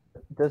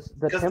 Does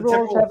the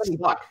Timberwolves have any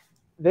suck?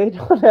 They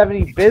don't have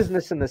any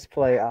business in this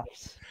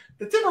playoffs.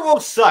 The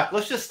Timberwolves suck.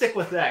 Let's just stick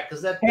with that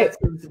because that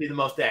seems to be the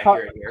most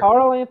accurate here.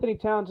 Karl Anthony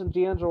Towns and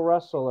D'Angelo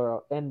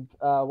Russell and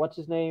what's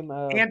his name?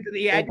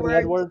 Anthony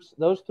Edwards.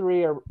 Those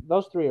three are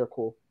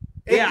cool.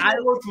 Yeah,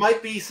 Edwards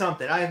might be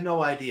something. I have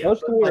no idea.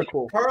 Those three are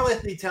cool. Karl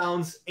Anthony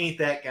Towns ain't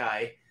that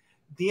guy.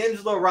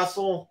 D'Angelo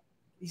Russell,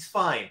 he's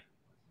fine,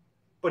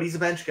 but he's a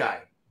bench guy.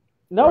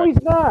 No, right.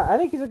 He's not. I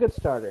think he's a good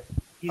starter.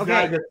 He's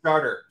not a good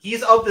starter.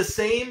 He's of the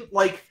same,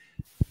 I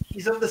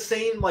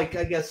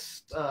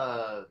guess,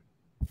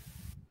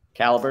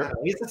 caliber.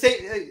 He's the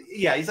same.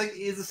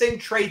 He's the same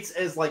traits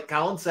as like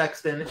Colin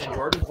Sexton and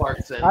Jordan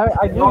Clarkson.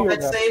 I knew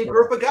that same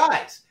group of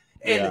guys,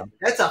 and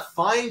that's a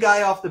fine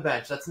guy off the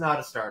bench. That's not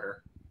a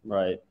starter.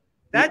 Right.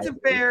 That's a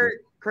fair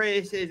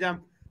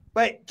criticism,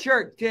 but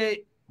Churk,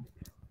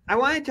 I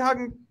want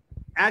to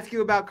ask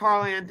you about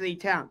Karl Anthony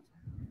Towns.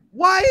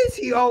 Why does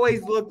he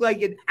always look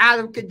like an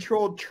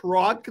out-of-control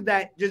truck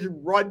that just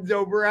runs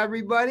over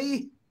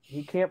everybody?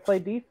 He can't play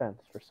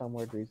defense for some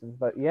weird reason,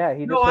 but yeah,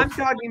 he. No, I'm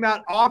talking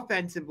about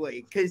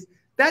offensively because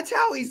that's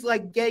how he's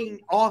like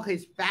getting all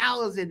his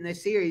fouls in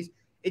this series.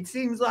 It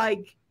seems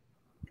like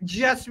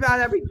just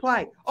about every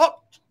play. Oh,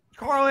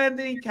 Karl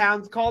Anthony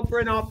Towns called for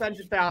an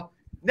offensive foul.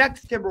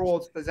 Next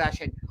Timberwolves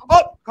possession.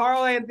 Oh,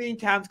 Karl Anthony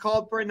Towns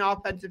called for an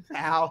offensive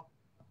foul.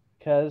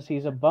 Because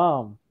he's a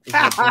bum.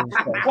 I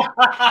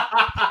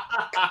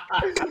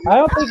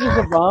don't think he's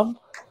a bum.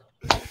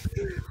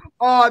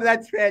 Oh,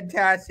 that's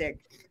fantastic.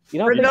 You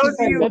don't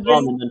think he's a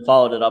bum and then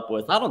followed it up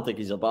with, I don't think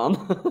he's a bum.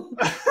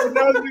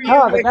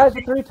 The guy's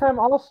a 3-time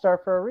All-Star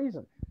for a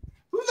reason.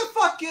 Who the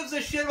fuck gives a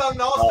shit about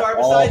an All-Star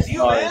besides you,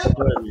 man?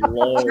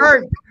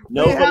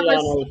 Nobody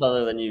on earth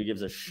other than you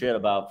gives a shit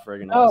about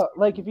friggin' All-Star. Oh,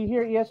 like if you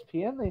hear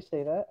ESPN, they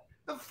say that.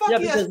 The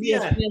fuck because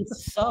ESPN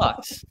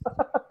sucks.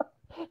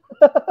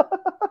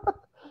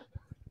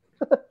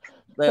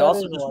 They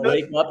also just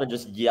wake up and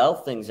just yell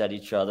things at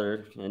each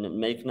other, and it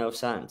makes no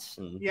sense.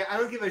 And yeah, I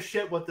don't give a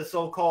shit what the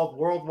so-called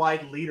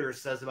worldwide leader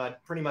says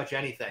about pretty much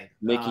anything.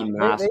 Mickey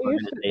Mouse.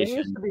 They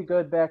used to be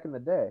good back in the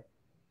day.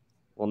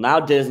 Well, now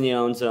Disney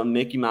owns them.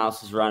 Mickey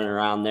Mouse is running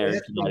around there in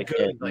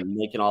Connecticut and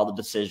making all the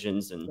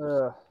decisions. And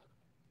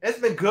it's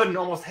been good in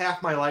almost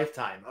half my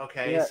lifetime.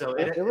 Okay, yeah, so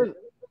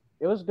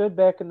it was good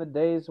back in the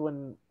days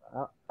when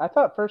I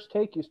thought First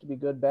Take used to be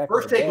good back.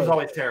 First Take was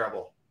always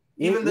terrible.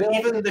 Even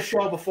the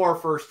show before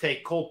First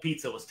Take, Cold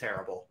Pizza was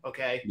terrible.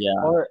 Okay. Yeah.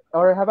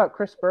 Or how about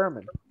Chris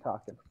Berman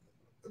talking?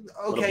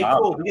 Okay,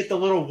 cool. We get the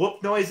little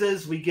whoop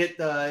noises. We get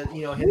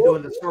him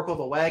doing the circle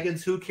the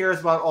wagons. Who cares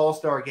about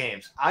All-Star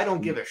games? I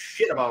don't give a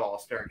shit about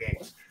All-Star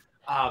games.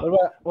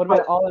 What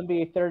about All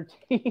NBA Third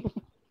Team?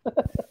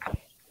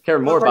 Care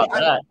more about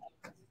that.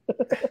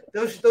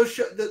 Those shows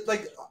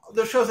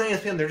on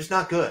ESPN, they're just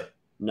not good.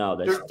 No,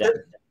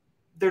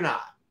 they're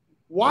not.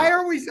 Why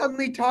are we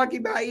suddenly talking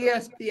about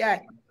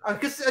ESPN?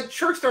 Because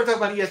Churk started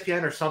talking about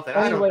ESPN or something.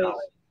 I don't know.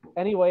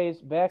 Anyways,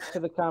 back to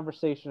the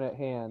conversation at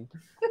hand.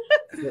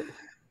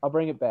 I'll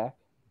bring it back.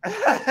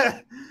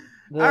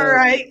 All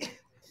right.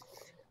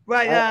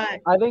 But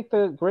I think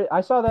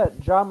I saw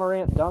that Ja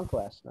Morant dunk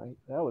last night.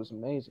 That was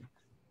amazing.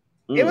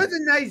 It was a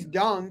nice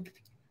dunk,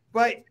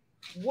 but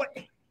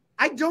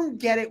I don't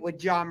get it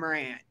with Ja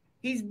Morant.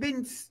 He's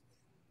been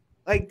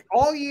like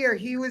all year.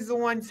 He was the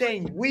one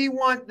saying we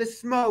want the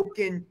smoke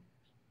and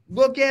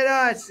look at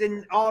us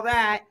and all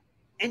that,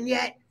 and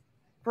yet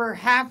for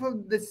half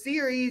of the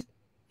series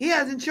he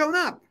hasn't shown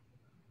up,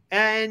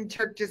 and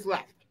Churk just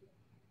left.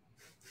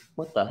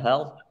 What the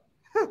hell?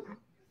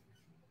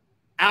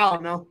 I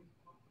don't know.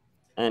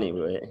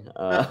 Anyway,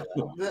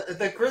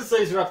 the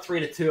Grizzlies are up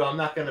 3-2. I'm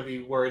not going to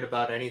be worried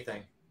about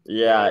anything.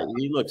 Yeah,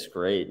 he looks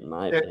great in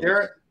my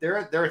opinion.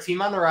 They're a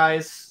team on the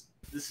rise.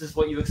 This is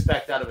what you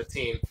expect out of a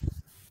team.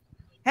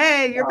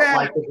 Hey, you're back.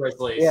 Like the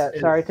Grizzlies. Yeah,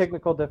 sorry,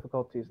 technical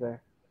difficulties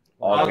there.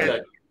 All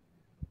good.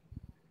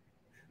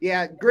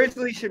 Yeah,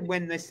 Grizzlies should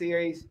win this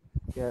series.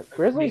 Yeah,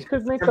 Grizzlies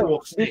could make a dark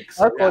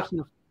horse.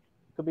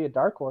 Could be a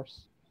dark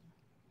horse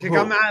to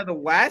come out of the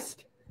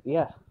West.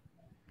 Yeah.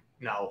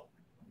 No.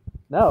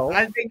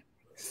 I think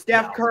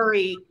Steph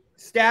Curry,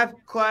 Steph,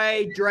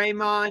 Clay,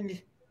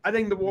 Draymond. I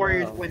think the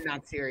Warriors win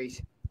that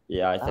series.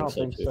 Yeah, I think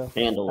so too.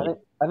 Handily.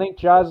 I think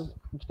Ja's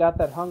got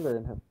that hunger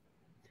in him.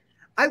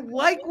 I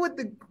like what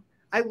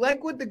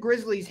the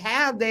Grizzlies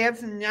have. They have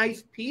some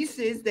nice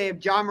pieces. They have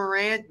John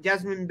Morant,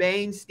 Desmond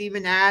Bain,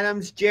 Steven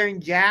Adams, Jaren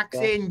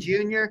Jackson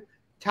Jr.,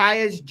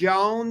 Tyus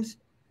Jones,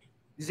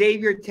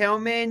 Xavier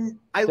Tillman.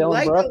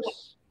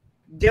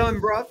 Dylan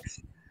Brooks.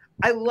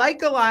 I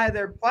like a lot of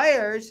their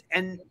players,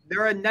 and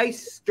they're a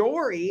nice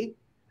story.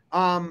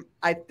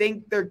 I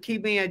think they're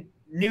keeping a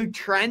new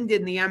trend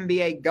in the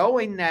NBA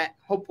going that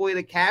hopefully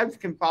the Cavs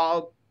can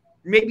follow.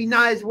 Maybe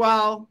not as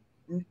well,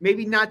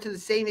 maybe not to the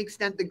same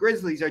extent the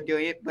Grizzlies are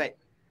doing it, but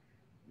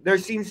there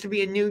seems to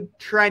be a new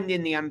trend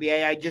in the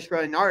NBA. I just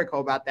wrote an article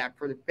about that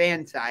for the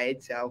fan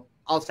side, so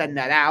I'll send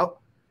that out.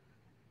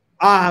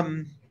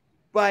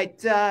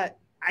 But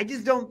I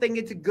just don't think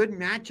it's a good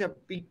matchup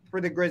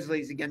for the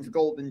Grizzlies against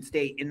Golden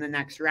State in the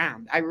next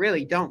round. I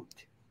really don't.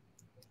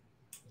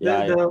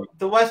 Yeah,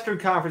 the Western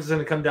Conference is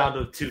going to come down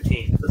to 2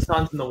 teams: the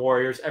Suns and the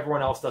Warriors.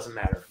 Everyone else doesn't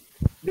matter.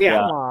 Yeah.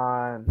 Come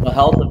on. The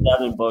health of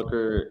Devin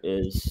Booker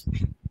is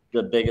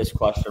the biggest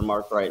question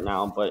mark right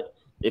now. But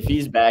if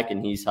he's back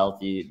and he's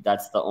healthy,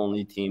 that's the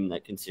only team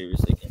that can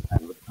seriously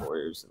contend with the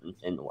Warriors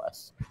in the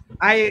West.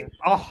 I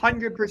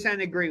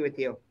 100% agree with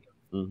you.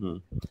 Mm-hmm.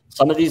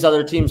 Some of these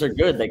other teams are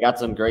good. They got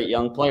some great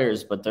young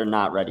players, but they're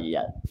not ready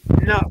yet.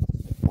 No.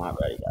 Not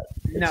ready yet.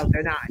 No,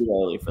 they're not. Too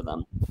early for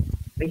them.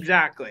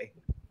 Exactly.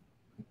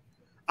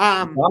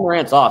 John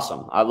Morant's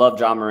awesome. I love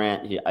John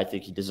Morant. I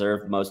think he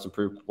deserved Most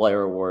Improved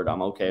Player award.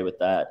 I'm okay with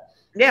that.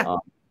 Yeah.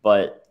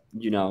 But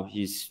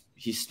he's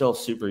still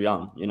super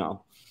young.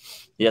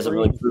 He hasn't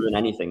really proven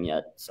anything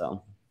yet.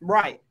 So.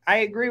 Right. I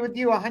agree with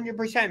you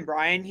 100%,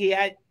 Brian.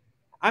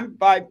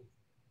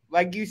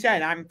 Like you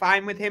said, I'm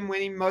fine with him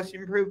winning Most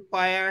Improved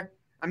Player.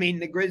 I mean,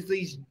 the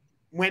Grizzlies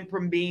went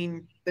from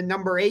being the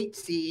number 8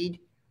 seed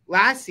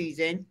last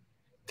season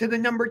to the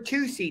number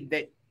 2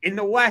 seed in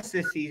the West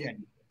this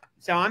season.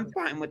 So I'm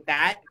fine with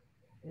that.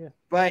 Yeah.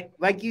 But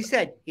like you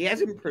said, he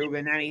hasn't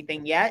proven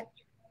anything yet.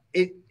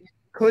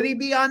 Could he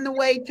be on the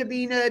way to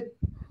being a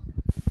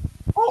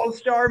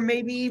all-star,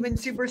 maybe even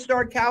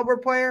superstar caliber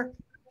player?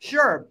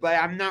 Sure, but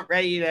I'm not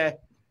ready to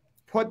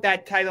put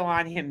that title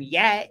on him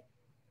yet.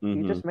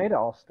 You just made an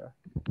all-star.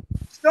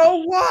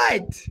 So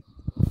what?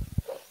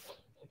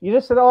 You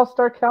just said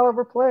all-star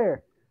caliber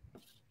player.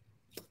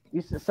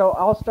 So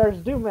all-stars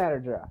do matter,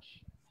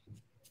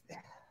 Josh.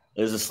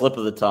 There's a slip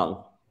of the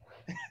tongue.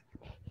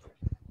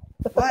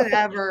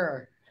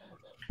 Whatever.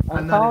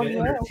 I'm not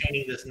even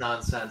entertaining this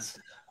nonsense.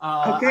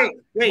 Okay,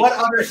 wait. What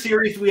other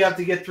series do we have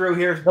to get through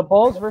here? The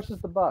Bulls versus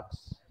the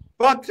Bucks.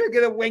 Bucks are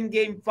going to win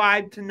Game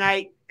 5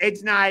 tonight.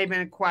 It's not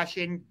even a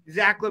question.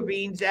 Zach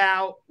LaVine's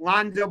out.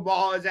 Lonzo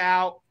Ball is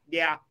out.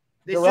 Yeah.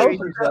 Put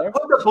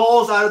the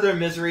Bulls out of their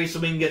misery so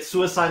we can get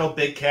suicidal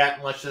Big Cat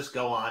and let's just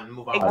go on and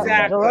move on.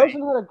 Exactly.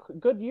 DeRozan had a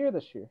good year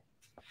this year.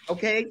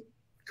 Okay,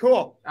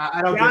 cool.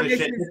 I don't give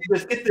a shit.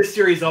 Just get this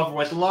series over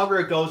with. The longer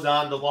it goes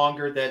on, the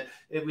longer that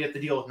we have to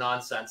deal with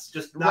nonsense.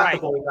 Just knock the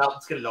Bulls out.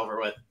 Let's get it over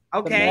with.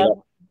 Okay.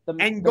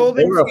 And Golden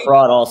State. They were a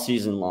fraud all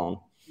season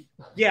long.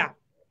 Yeah.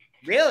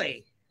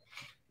 Really?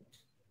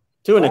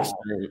 To an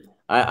extent.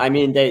 I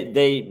mean,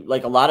 they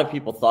like a lot of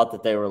people thought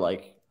that they were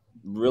like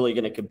really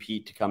going to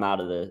compete to come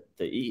out of the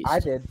East. I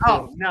did.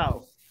 Oh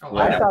no. Yeah.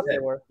 I thought they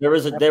were. They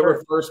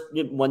were first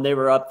when they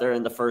were up there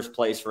in the first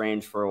place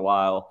range for a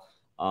while.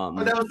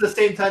 But that was the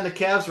same time the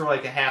Cavs were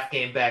like a half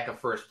game back of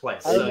first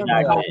place. So during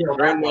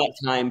that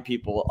time,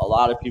 a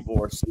lot of people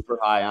were super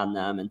high on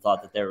them and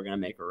thought that they were going to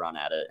make a run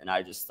at it, and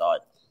I just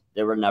thought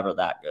they were never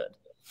that good.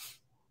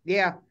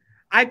 Yeah.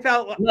 I'm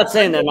not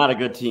saying they're not a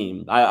good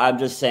team. I'm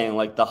just saying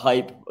like the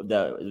hype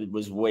that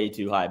was way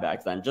too high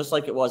back then, just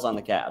like it was on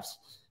the Cavs.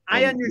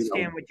 I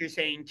understand what you're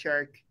saying,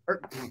 Churk.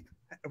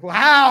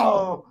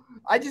 Wow.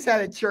 I just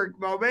had a Churk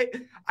moment.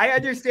 I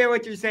understand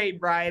what you're saying,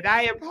 Brian.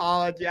 I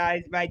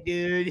apologize, my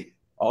dude.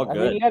 All good. I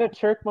mean, you had a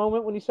Churk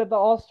moment when you said the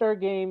All-Star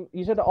game.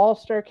 You said the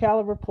All-Star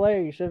caliber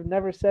player. You should have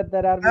never said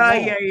that out of your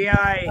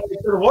mouth.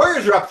 The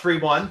Warriors are up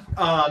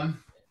 3-1.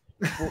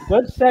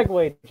 Good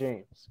segue,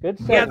 James. Good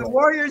segue. Yeah, the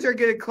Warriors are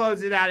going to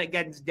close it out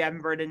against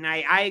Denver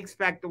tonight. I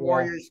expect the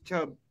Warriors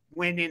to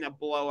win in a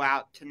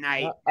blowout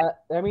tonight.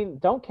 I mean,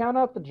 don't count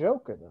out the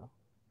Joker,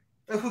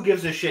 though. Who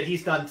gives a shit?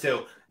 He's done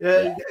too.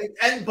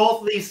 And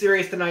both of these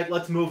series tonight.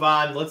 Let's move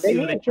on. Let's see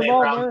who they play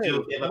round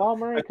 2. Jamal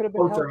Murray could have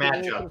been closer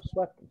matchup.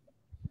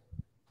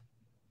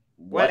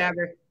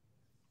 Whatever.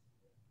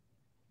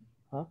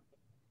 Huh?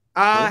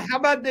 How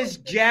about this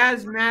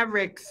Jazz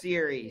Mavericks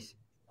series?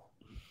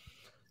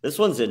 This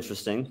one's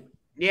interesting.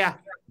 Yeah.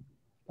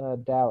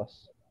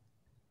 Dallas.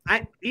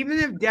 Even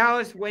if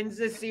Dallas wins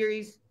this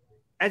series,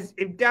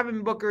 if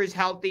Devin Booker is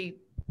healthy,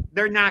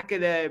 they're not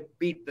going to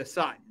beat the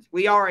Suns.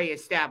 We already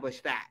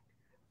established that.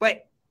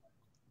 But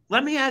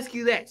let me ask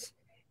you this.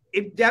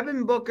 If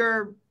Devin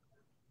Booker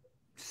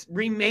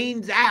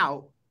remains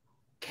out,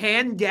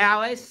 can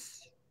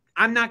Dallas,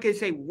 I'm not going to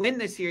say win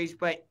the series,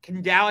 but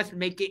can Dallas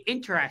make it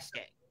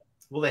interesting?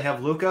 Will they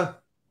have Luka?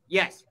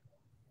 Yes.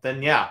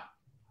 Then yeah.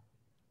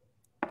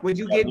 Would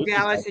you give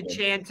Dallas a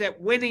chance at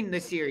winning the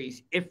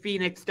series if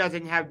Phoenix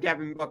doesn't have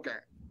Devin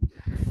Booker?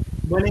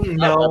 Winning,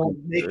 no.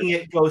 Making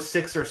it go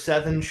 6 or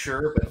 7,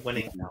 sure, but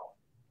winning, no.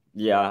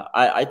 Yeah,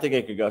 I think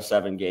it could go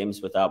 7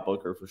 games without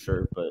Booker for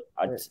sure, but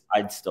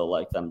I'd still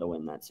like them to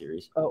win that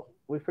series. Oh,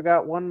 we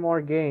forgot one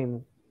more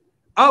game.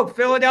 Oh,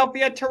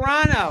 Philadelphia,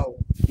 Toronto.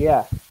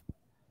 Yeah.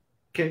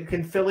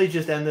 Can Philly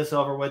just end this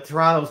over with?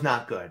 Toronto's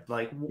not good.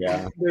 Like,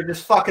 they're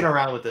just fucking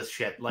around with this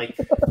shit. Like,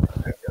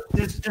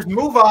 just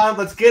move on.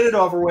 Let's get it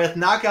over with.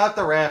 Knock out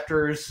the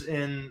Raptors,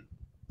 and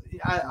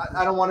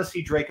I don't want to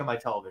see Drake on my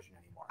television anymore.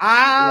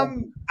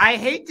 I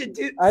hate to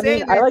say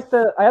this. I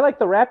like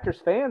the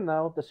Raptors fan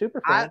though, the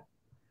super fan.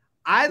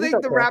 I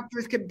think the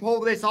Raptors can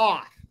pull this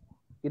off.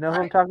 You know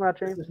who I'm talking about,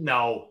 James?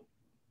 No,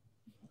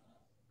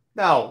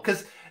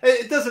 because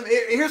it doesn't.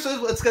 Here's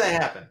what's going to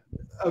happen.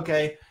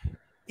 Okay,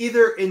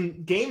 either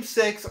in Game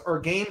 6 or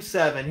Game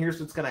 7.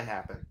 Here's what's going to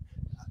happen.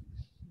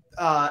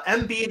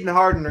 Embiid and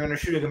Harden are going to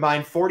shoot a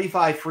combined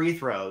 45 free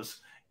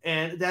throws,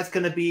 and that's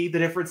going to be the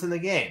difference in the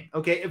game.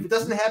 Okay, if it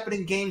doesn't happen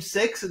in Game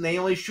 6 and they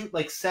only shoot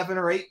like 7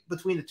 or 8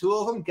 between the two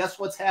of them, guess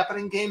what's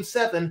happening in Game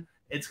 7?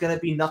 It's going to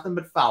be nothing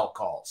but foul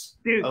calls.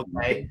 Dude,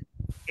 okay.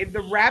 If the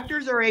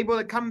Raptors are able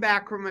to come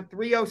back from a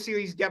 3-0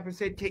 series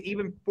deficit to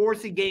even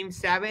force a Game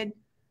 7,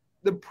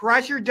 the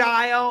pressure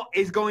dial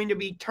is going to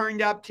be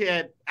turned up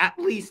to at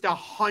least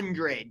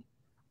 100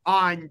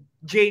 on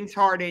James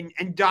Harden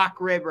and Doc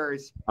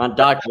Rivers. On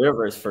Doc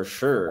Rivers, for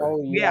sure.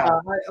 Oh, yeah.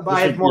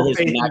 I have more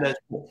faith in this.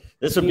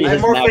 This would be I have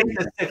his more faith in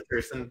the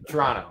Sixers than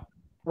Toronto.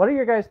 What are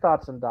your guys'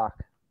 thoughts on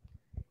Doc?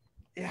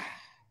 Yeah.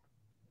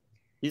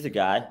 He's a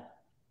guy.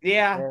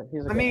 Yeah.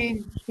 He's a guy. I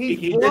mean, he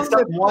did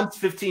something once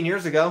 15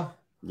 years ago.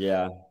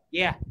 Yeah.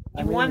 Yeah.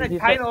 He won a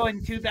title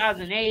in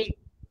 2008.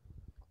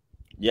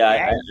 Yeah,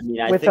 I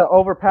mean, I with think an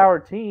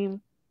overpowered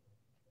team.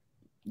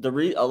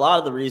 a lot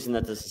of the reason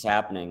that this is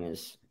happening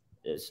is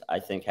I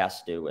think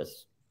has to do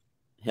with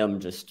him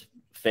just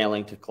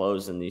failing to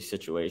close in these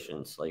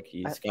situations. Like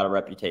he's got a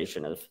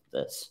reputation of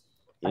this.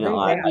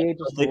 I think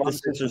the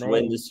Sixers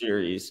win the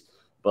series,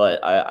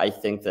 but I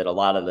think that a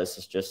lot of this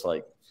is just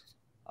like,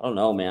 I don't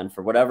know, man.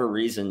 For whatever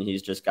reason,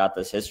 he's just got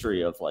this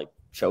history of like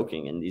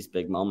choking in these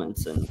big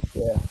moments. And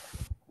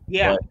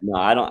yeah. No,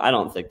 I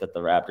don't think that the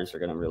Raptors are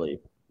going to really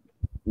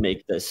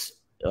make this.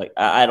 Like,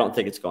 I don't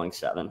think it's going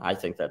 7. I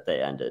think that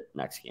they end it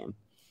next game.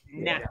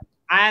 Nah,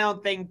 I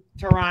don't think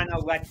Toronto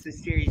lets the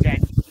series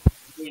end.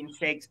 Game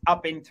 6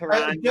 up in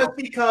Toronto. Just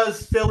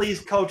because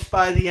Philly's coached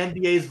by the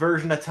NBA's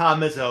version of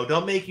Tom Izzo,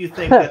 don't make you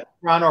think that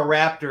Toronto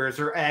Raptors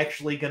are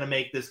actually going to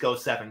make this go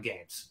 7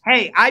 games.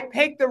 Hey, I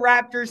picked the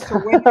Raptors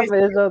to win this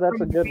Izzo, that's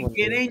from a good the one.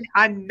 beginning.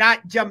 I'm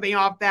not jumping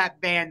off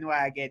that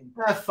bandwagon.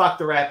 Fuck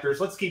the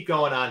Raptors. Let's keep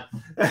going on.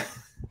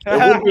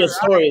 It would be a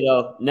story,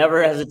 though.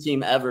 Never has a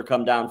team ever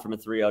come down from a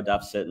 3-0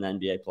 deficit in the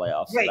NBA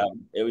playoffs. Right. So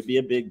it would be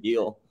a big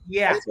deal.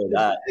 Yeah.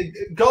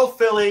 Go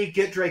Philly.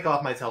 Get Drake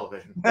off my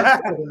television.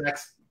 Let's go to the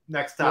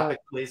next topic,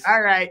 please.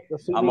 All right.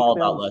 I'm all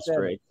about Les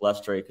Drake. Les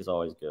Drake is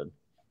always good.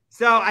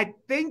 So I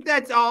think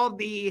that's all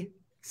the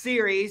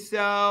series.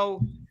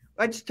 So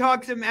let's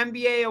talk some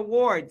NBA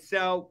awards.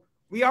 So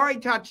we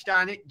already touched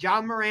on it.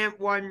 John Morant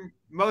won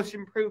Most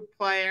Improved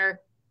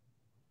Player.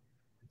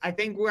 I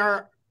think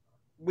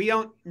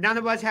none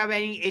of us have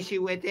any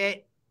issue with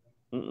it.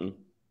 I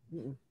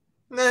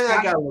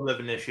got a little bit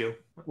of an issue.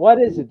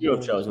 What is it? You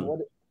have chosen.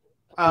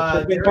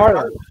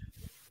 Garland.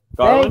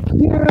 Garland?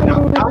 Thank you.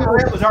 John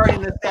Morant was already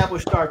an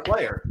established star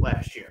player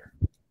last year.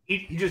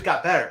 He just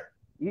got better.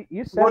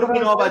 You said what do we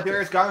know about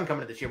Darius Garland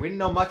coming this year? We didn't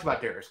know much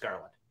about Darius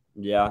Garland.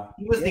 Yeah.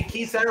 He was the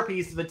key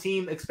centerpiece of a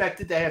team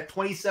expected to have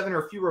 27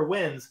 or fewer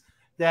wins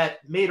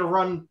that made a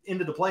run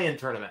into the play-in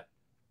tournament.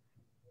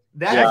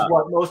 That is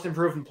what Most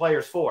Improved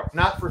Players for,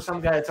 not for some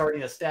guy that's already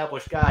an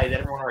established guy that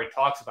everyone already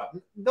talks about.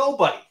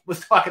 Nobody was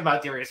talking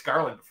about Darius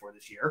Garland before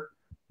this year.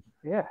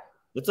 Yeah.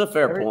 That's a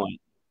fair point.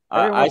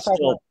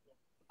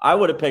 I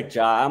would have picked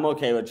Ja. I'm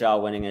okay with Ja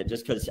winning it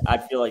just because I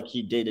feel like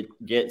he did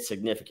get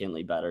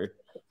significantly better.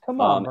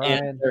 Come on,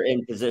 Bryan. And they're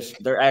in position.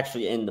 They're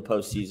actually in the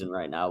postseason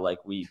right now. Like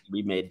we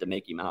made the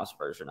Mickey Mouse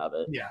version of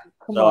it. Yeah.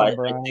 I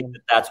think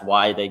that's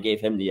why they gave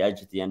him the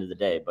edge at the end of the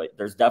day. But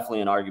there's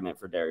definitely an argument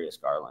for Darius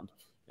Garland.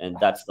 And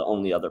that's the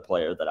only other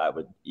player that I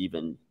would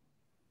even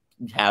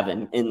have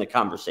in the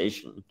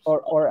conversation.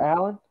 Or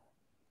Allen?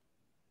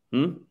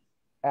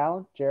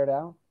 Allen? Jared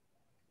Allen?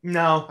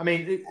 No. I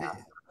mean,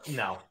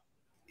 no.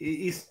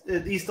 He's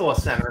still a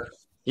center.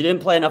 He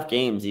didn't play enough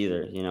games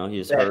either. You know, he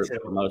was hurt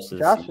for most of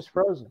the season. Josh is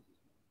frozen.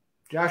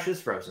 Josh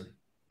is frozen.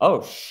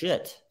 Oh,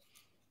 shit.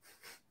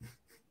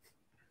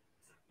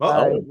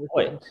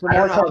 boy.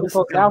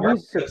 Now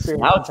he's experienced.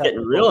 Now it's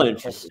getting real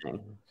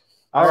interesting.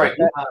 All right.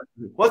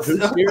 What's the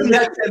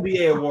next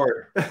NBA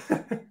award?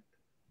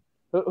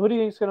 Who do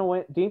you think is going to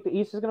win? Do you think the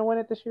East is going to win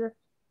it this year?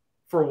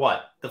 For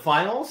what? The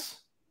finals?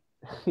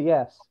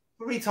 Yes.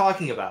 What are we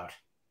talking about?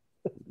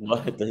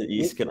 What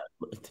the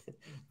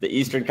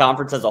Eastern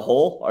Conference as a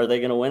whole? Are they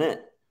going to win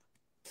it?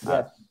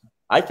 Yes.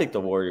 I think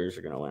the Warriors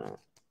are going to win it,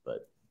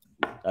 but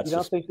you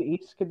don't think the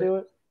East could do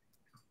it?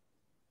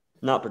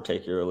 Not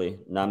particularly.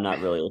 I'm not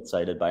really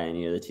excited by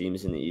any of the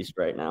teams in the East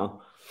right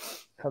now.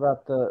 How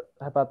about the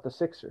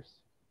Sixers?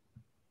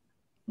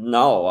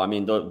 No, I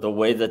mean the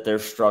way that they're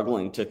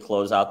struggling to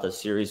close out the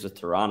series with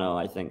Toronto,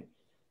 I think,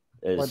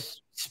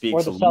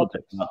 speaks a little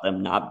bit about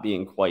them not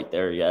being quite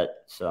there yet.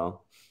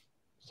 So,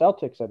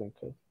 Celtics, I think,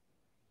 could.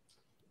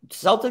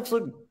 Celtics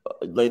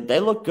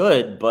look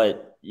good,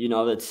 but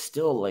it's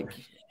still like,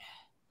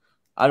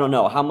 I don't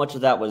know how much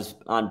of that was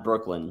on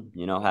Brooklyn.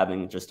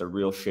 Having just a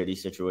real shitty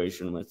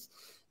situation with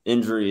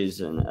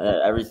injuries and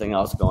everything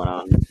else going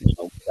on.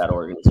 With that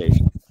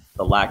organization,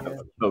 the lack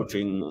of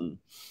coaching and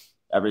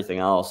everything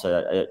else.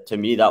 To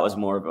me, that was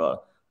more of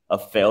a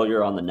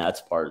failure on the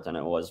Nets' part than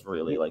it was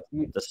really like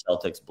the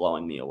Celtics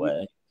blowing me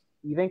away.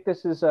 You think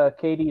this is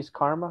KD's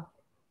karma?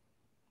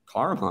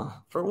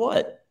 Karma? For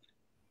what?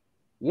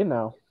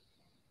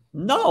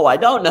 No, I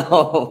don't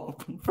know.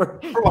 For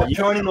what?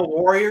 Joining the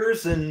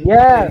Warriors and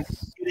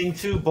getting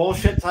 2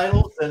 bullshit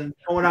titles and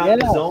going out in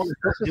the zone and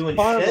doing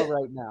karma shit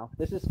right now.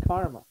 This is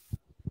karma.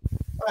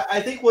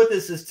 I think what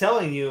this is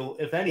telling you,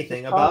 if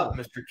anything, about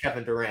Mr.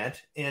 Kevin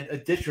Durant and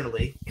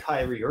additionally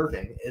Kyrie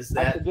Irving is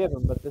that I forgive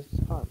him, but this is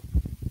karma.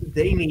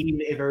 They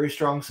need a very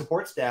strong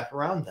support staff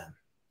around them.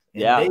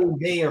 And they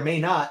may or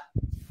may not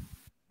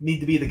need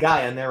to be the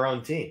guy on their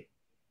own team.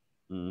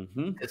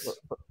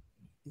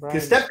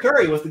 Because Steph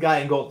Curry was the guy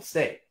in Golden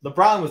State.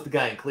 LeBron was the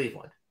guy in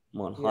Cleveland.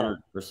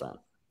 100%.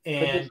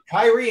 And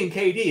Kyrie and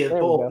KD have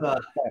both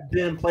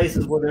been in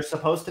places where they're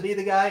supposed to be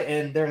the guy,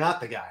 and they're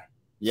not the guy.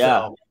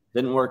 Yeah. So,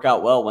 didn't work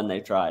out well when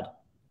they tried.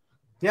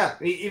 Yeah,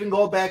 even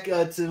going back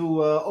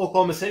to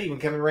Oklahoma City when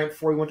Kevin Durant,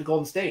 before he went to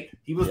Golden State,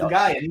 he was the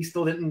guy, and he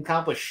still didn't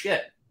accomplish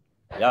shit.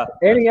 Yeah,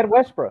 and he had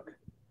Westbrook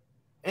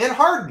and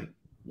Harden.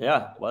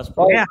 Yeah,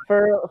 Westbrook.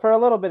 For a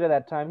little bit of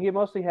that time, he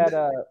mostly had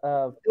it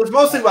was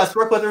mostly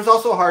Westbrook, but there was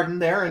also Harden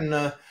there,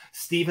 and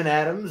Steven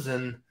Adams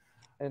and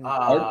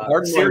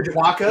Serge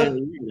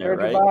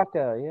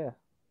Ibaka. Yeah.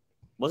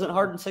 Wasn't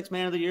Harden 6th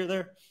man of the year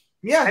there?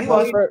 Yeah, he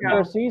was for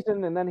a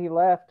season, and then he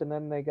left, and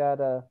then they got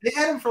They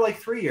had him for like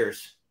 3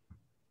 years.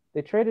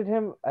 They traded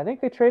him. I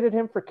think they traded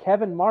him for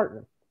Kevin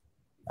Martin.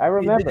 I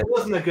remember. It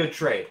wasn't a good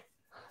trade.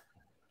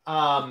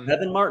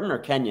 Kevin Martin or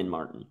Kenyon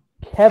Martin?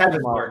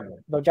 Kevin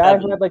Martin. The guy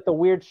who had like the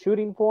weird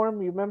shooting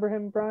form. You remember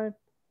him, Brian?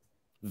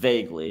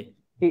 Vaguely.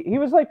 He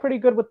was like pretty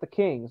good with the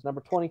Kings,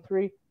 number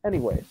 23.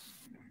 Anyways.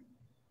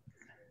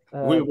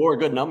 We wore a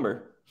good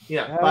number.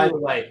 Yeah, by the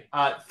way,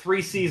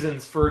 3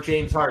 seasons for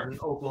James Harden,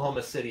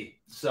 Oklahoma City.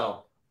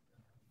 So,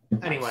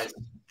 anyways,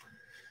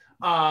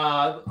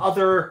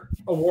 other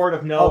award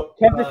of note.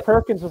 Kendrick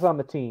Perkins was on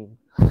the team.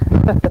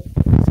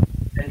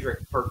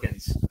 Kendrick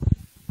Perkins.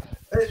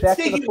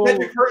 Speaking of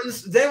Kendrick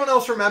Perkins, does anyone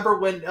else remember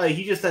when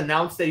he just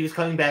announced that he was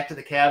coming back to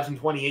the Cavs in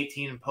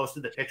 2018 and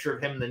posted the picture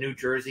of him in the New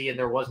Jersey and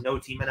there was no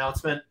team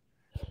announcement?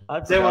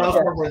 Does anyone else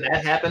remember when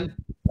that happened?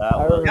 No,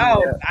 I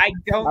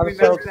don't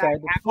remember that.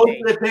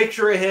 Posted a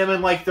picture of him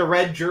in like the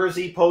red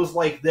jersey, posed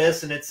like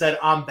this, and it said,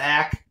 "I'm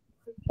back."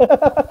 They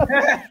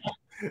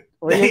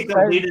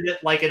deleted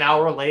it like an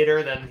hour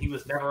later. Then he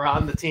was never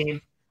on the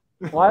team.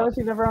 Why was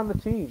he never on the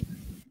team?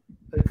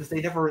 Because they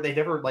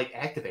never like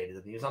activated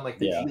him. He was on like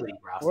the G League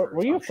roster.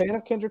 Were you a fan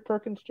of Kendrick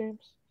Perkins,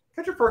 James?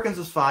 Kendrick Perkins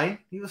was fine.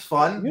 He was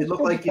fun. It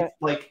looked like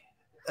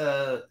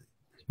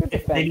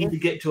if they need to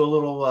get to a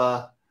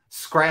little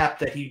scrap,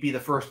 that he'd be the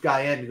first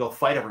guy in to go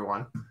fight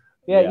everyone.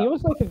 Yeah, he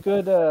was like a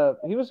good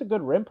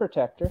rim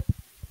protector.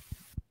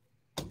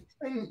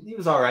 I mean, he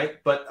was all right.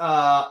 But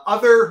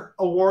other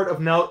award of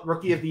note,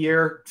 Rookie of the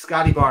Year,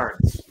 Scotty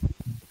Barnes.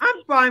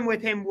 I'm fine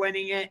with him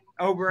winning it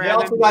over. They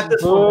also got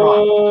this one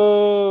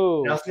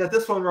wrong. They also got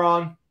this one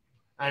wrong.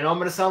 I know I'm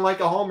going to sound like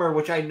a homer,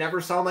 which I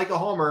never sound like a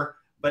homer,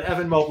 but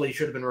Evan Mobley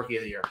should have been Rookie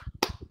of the Year.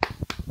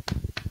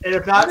 And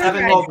if not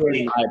Evan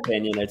Mobley, in my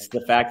opinion, it's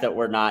the fact that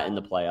we're not in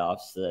the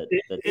playoffs.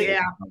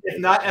 If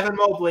not Evan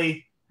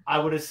Mobley, I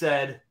would have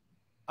said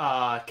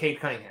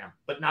Cade Cunningham,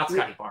 but not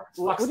Scotty Barnes.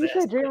 What did you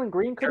say? Jalen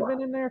Green could have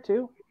been in there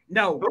too?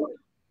 No.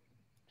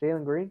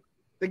 Jalen Green?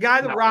 The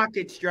guy the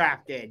Rockets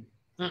drafted.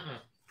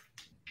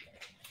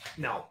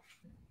 No.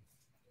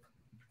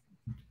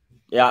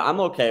 Yeah, I'm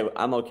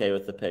okay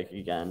with the pick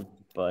again,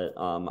 but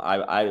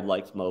I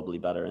liked Mobley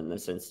better in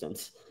this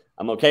instance.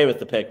 I'm okay with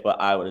the pick, but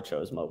I would have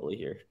chose Mobley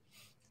here.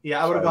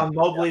 Yeah, I would have gone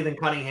Mobley, then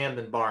Cunningham,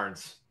 then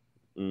Barnes.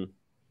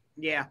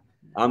 Yeah.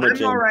 I'm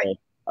all right.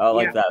 I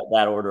like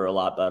that order a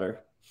lot better.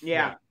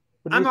 Yeah.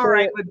 I'm all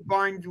right with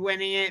Barnes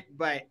winning it,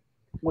 but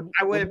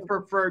I would have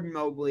preferred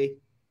Mobley.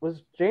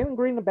 Was Jalen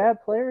Green a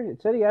bad player?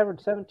 It said he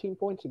averaged 17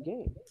 points a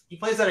game. He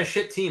plays on a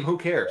shit team. Who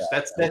cares?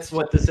 That's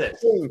what this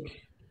is.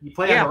 You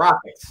play on the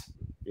Rockets.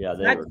 Yeah,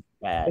 they were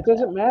bad. It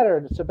doesn't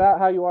matter. It's about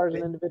how you are as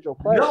an individual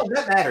player. No,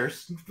 that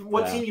matters.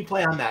 What team you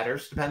play on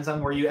matters. Depends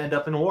on where you end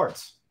up in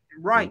awards.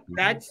 Right.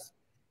 That's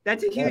a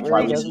huge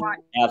reason why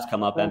Cavs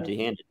come up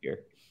empty-handed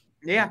here.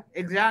 Yeah,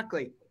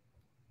 exactly.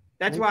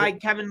 That's why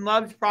Kevin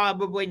Love's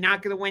probably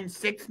not going to win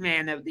Sixth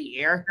Man of the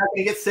Year. Not going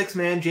to get Sixth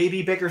Man.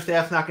 JB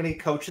Bickerstaff's not going to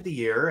get Coach of the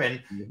Year, and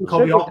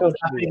Kobe Altman's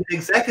not going to get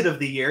Executive of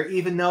the Year.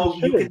 Even though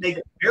you can make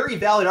very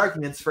valid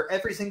arguments for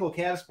every single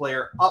Cavs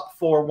player up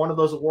for one of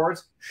those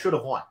awards, should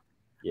have won.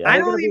 Yeah,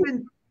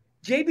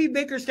 JB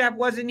Bickerstaff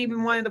wasn't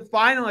even one of the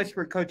finalists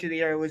for Coach of the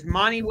Year. It was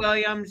Monty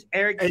Williams,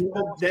 Eric.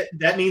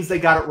 That means they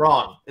got it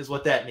wrong, is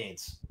what that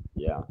means.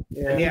 Yeah.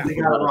 They got it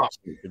wrong.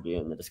 Could be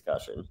in the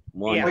discussion.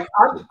 Like,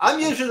 I'm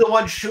usually the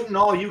one shooting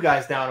all you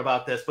guys down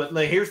about this, but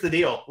like, here's the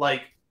deal: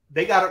 like,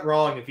 they got it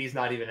wrong if he's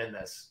not even in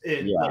this.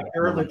 Like,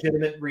 there are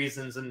legitimate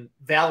reasons and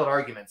valid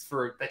arguments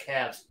for the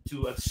Cavs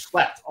to have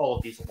swept all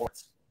of these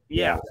awards.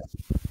 Yeah,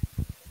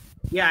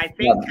 I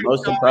think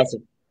most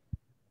impressive.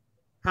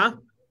 Huh?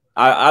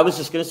 I was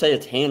just going to say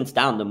it's hands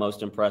down the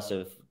most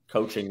impressive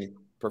coaching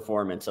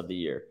performance of the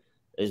year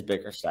is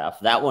Bickerstaff.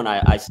 That one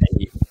I say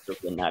he's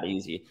been that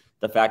easy.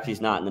 The fact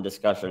he's not in the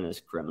discussion is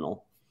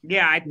criminal.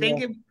 Yeah, I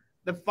think if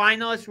the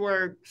finalists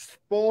were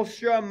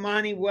Spoelstra,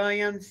 Monty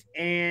Williams,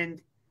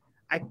 and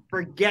I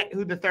forget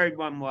who the third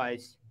one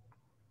was.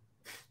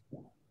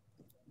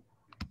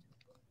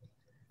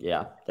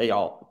 Yeah, they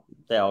all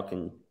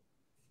can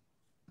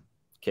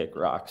kick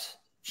rocks.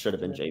 Should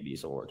have been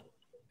JB's award.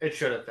 It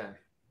should have been.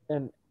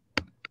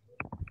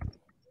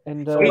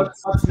 And so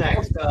what's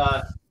next?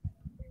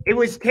 It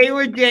was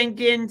Taylor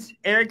Jenkins,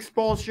 Eric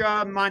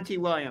Spoelstra, Monty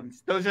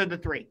Williams. Those are the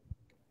three.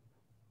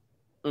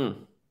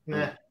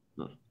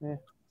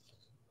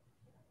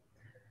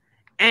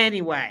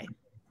 Anyway,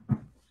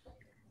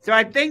 so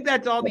I think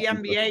that's all the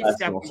NBA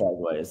stuff.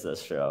 Segues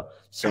this show.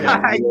 So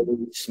many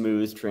really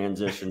smooth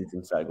transitions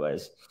and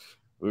segues.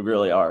 We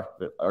really are.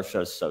 Our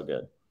show's so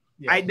good.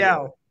 Yeah, I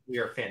know. We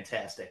are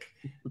fantastic.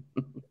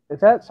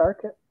 Is that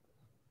sarcasm?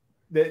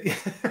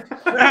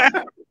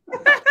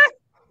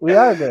 We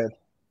are good.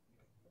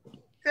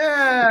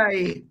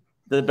 Hey.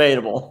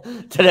 Debatable.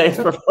 Today's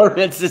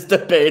performance is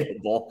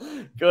debatable.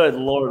 Good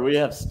Lord, we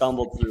have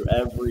stumbled through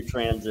every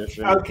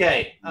transition.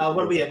 Okay, what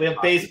do we have? We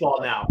have baseball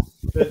now.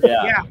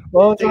 Yeah.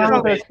 Well, it's one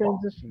of those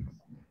transitions.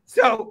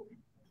 So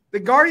the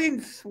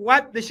Guardians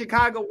swept the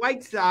Chicago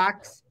White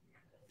Sox,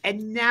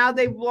 and now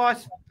they've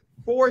lost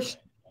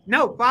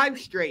 5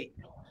 straight.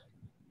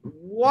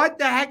 What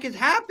the heck has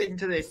happened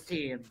to this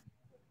team?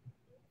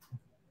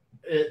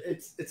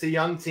 It's a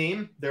young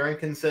team. They're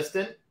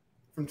inconsistent.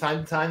 From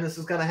time to time, this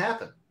is going to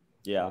happen.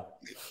 Yeah.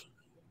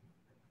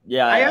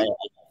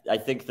 I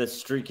think the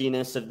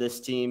streakiness of this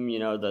team,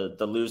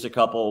 the lose a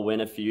couple,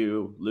 win a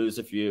few, lose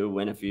a few,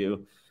 win a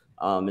few,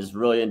 is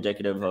really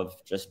indicative of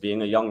just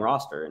being a young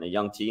roster and a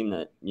young team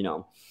that,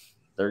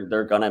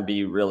 they're going to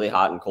be really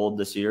hot and cold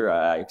this year.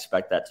 I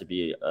expect that to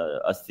be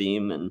a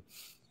theme. And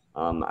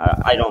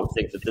I don't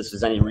think that this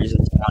is any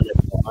reason to sound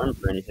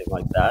alarmed or anything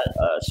like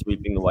that.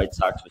 Sweeping the White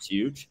Sox was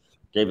huge.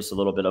 Gave us a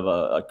little bit of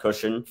a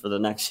cushion for the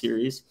next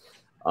series.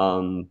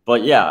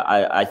 But yeah,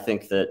 I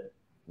think that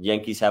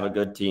Yankees have a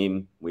good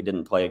team. We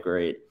didn't play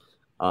great.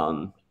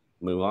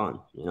 Move on,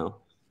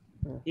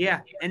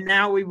 Yeah, and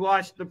now we've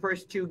watched the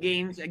first 2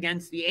 games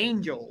against the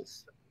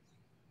Angels.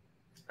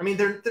 I mean,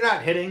 they're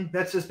not hitting.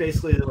 That's just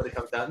basically what it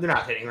comes down. They're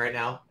not hitting right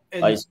now.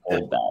 And ice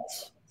cold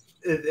bats.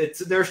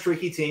 They're a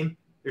streaky team.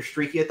 They're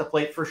streaky at the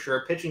plate for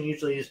sure. Pitching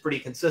usually is pretty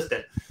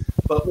consistent,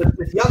 but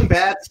with young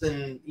bats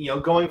and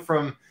going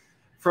from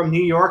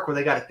New York where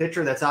they got a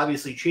pitcher that's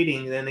obviously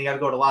cheating, then they got to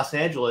go to Los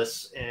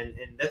Angeles, and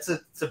it's a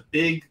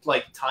big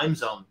time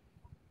zone.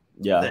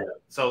 Yeah. Thing.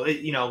 So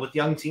with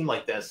young team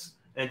like this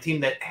and a team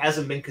that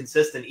hasn't been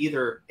consistent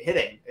either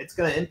hitting, it's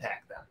going to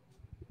impact them.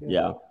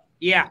 Yeah.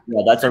 Yeah,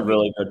 that's a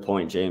really good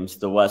point, James.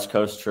 The West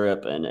Coast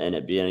trip and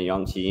it being a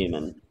young team,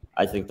 and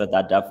I think that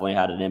definitely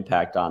had an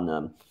impact on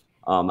them.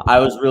 I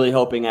was really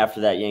hoping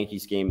after that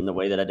Yankees game and the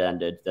way that it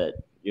ended that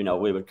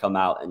we would come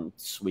out and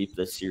sweep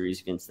this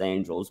series against the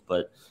Angels,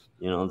 but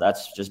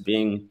that's just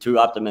being too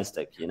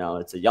optimistic.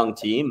 It's a young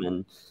team,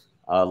 and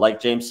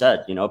like James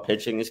said,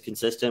 pitching is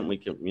consistent. We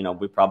can,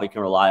 we probably can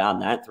rely on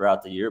that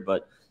throughout the year,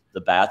 but the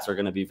bats are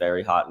going to be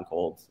very hot and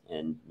cold,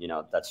 and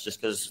that's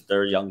just because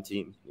they're a young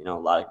team. A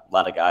lot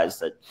of guys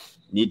that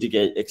need to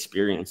get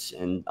experience,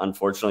 and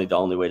unfortunately, the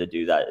only way to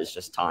do that is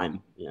just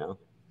time. Yeah.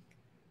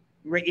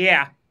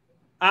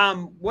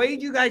 What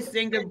did you guys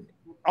think of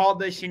all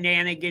the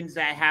shenanigans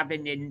that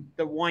happened in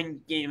the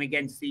one game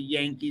against the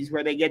Yankees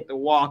where they get the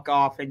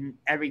walk-off and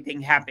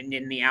everything happened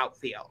in the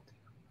outfield?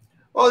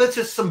 Well, that's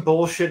just some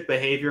bullshit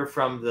behavior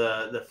from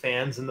the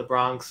fans in the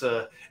Bronx.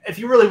 If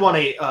you really want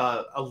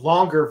a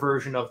longer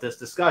version of this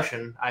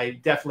discussion, I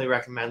definitely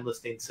recommend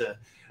listening to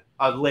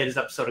the latest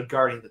episode of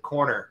Guarding the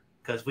Corner,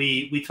 because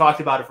we talked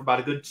about it for about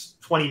a good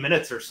 20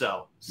 minutes or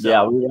so.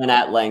 Yeah, we went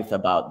at length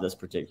about this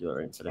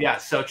particular incident. Yeah,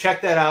 so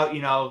check that out.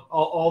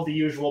 All the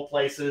usual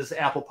places: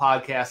 Apple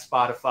Podcasts,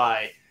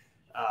 Spotify,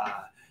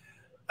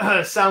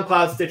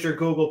 SoundCloud, Stitcher,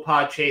 Google,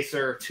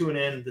 Podchaser,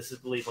 TuneIn,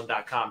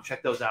 thisisbelieveone.com.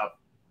 Check those out.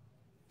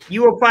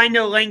 You will find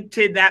a link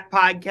to that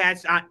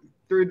podcast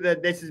through the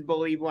This Is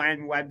Believe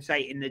One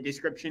website in the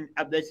description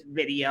of this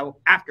video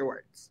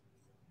afterwards.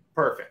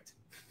 Perfect.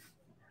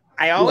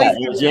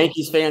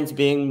 Yankees fans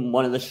being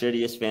one of the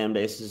shittiest fan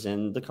bases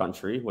in the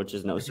country, which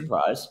is no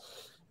surprise.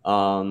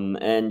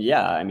 And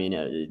yeah, I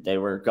mean, they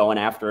were going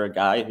after a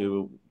guy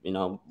who,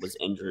 was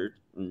injured,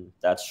 and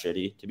that's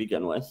shitty to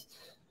begin with.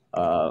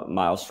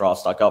 Miles Straw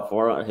stuck up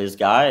for his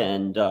guy,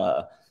 and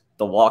the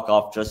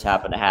walk-off just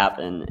happened to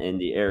happen in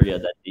the area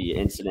that the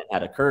incident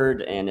had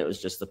occurred, and it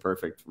was just the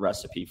perfect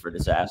recipe for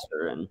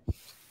disaster. And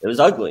it was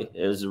ugly.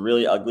 It was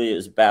really ugly. It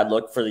was a bad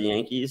look for the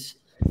Yankees.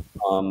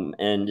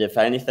 And if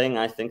anything,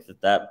 I think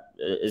that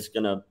is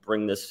going to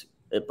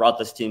it brought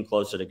this team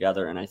closer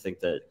together. And I think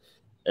that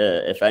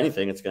if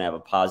anything, it's going to have a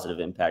positive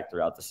impact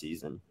throughout the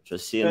season.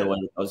 Just seeing the way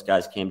that those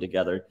guys came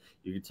together,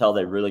 you can tell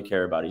they really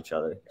care about each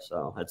other.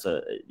 So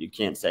you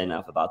can't say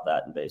enough about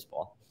that in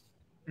baseball.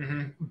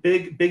 Mm-hmm.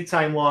 Big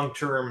time,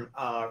 long-term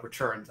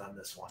returns on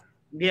this one.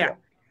 Yeah.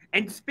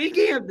 And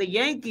speaking of the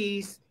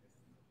Yankees,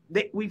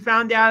 we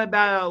found out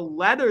about a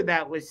letter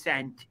that was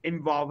sent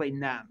involving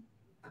them.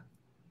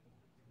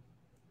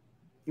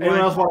 Anyone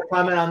else want to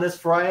comment on this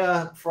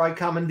before I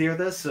commandeer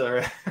this?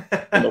 Or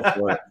Go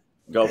for it.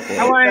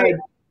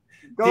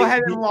 Go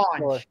ahead and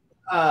launch.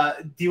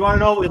 Do you want to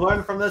know what we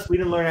learned from this? We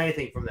didn't learn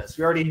anything from this.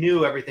 We already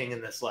knew everything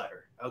in this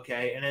letter,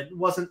 okay? And it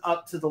wasn't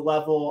up to the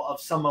level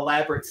of some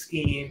elaborate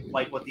scheme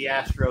like what the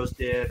Astros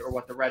did or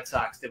what the Red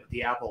Sox did with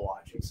the Apple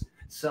Watches.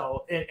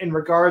 So in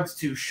regards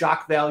to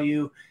shock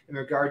value, in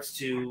regards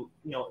to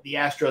the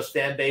Astros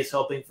fan base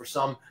hoping for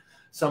some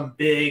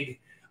big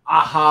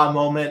aha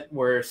moment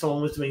where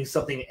someone was doing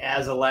something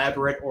as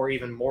elaborate or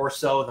even more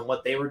so than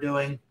what they were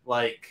doing,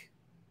 like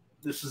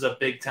this was a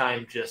big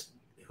time just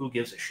who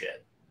gives a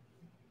shit.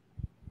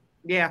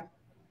 Yeah,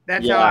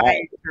 that's how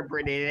I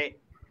interpreted it.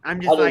 I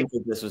didn't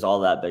think this was all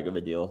that big of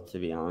a deal, to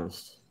be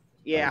honest.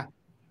 Yeah.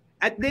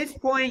 At this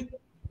point,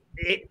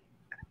 it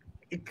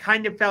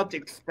kind of felt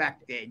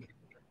expected.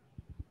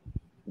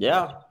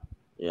 Yeah.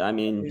 I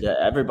mean,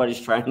 everybody's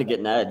trying to get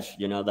an edge.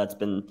 That's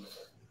been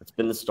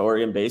the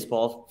story in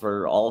baseball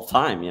for all of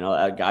time.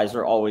 Guys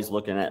are always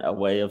looking at a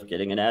way of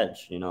getting an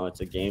edge.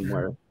 It's a game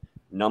where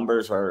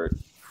numbers are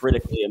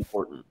critically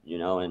important,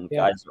 and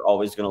guys are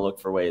always going to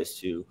look for ways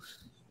to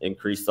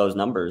increase those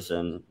numbers.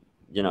 And,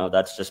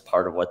 that's just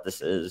part of what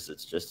this is.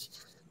 It's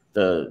just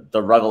the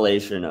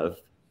revelation of,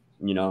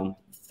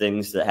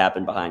 things that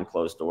happen behind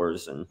closed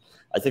doors. And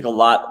I think a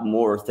lot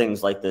more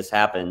things like this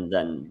happen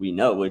than we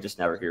know. We just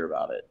never hear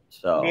about it.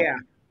 So,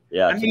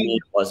 to me,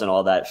 it wasn't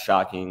all that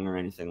shocking or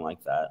anything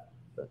like that.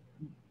 But.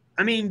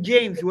 I mean,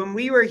 James, when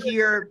we were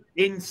here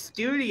in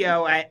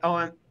studio at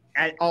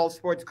All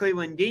Sports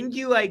Cleveland, didn't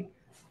you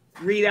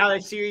read out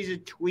a series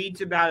of tweets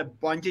about a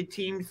bunch of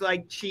teams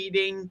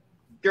cheating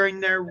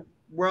during their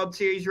World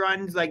Series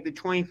runs, like the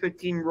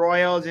 2015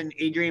 Royals and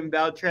Adrian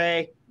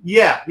Beltre?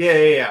 Yeah.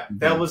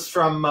 That was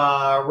from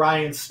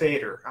Ryan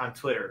Spader on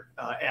Twitter,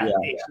 at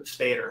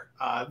Spader.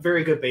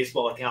 Very good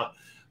baseball account.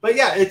 But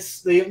yeah,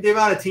 it's the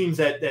amount of teams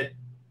that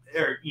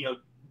or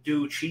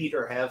do cheat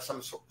or have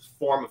some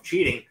form of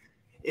cheating.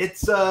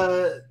 It's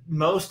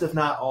most, if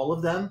not all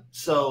of them.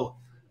 So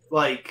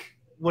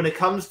when it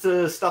comes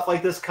to stuff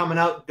like this coming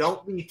out,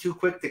 don't be too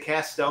quick to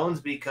cast stones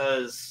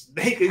because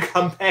they could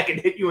come back and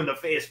hit you in the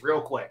face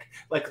real quick,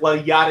 like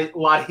a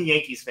lot of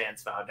Yankees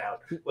fans found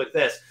out with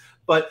this.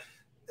 But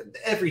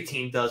every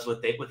team does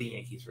what the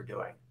Yankees were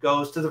doing.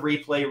 Goes to the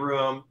replay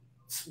room,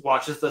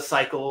 watches the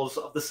cycles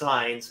of the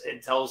signs,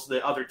 and tells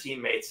the other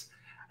teammates,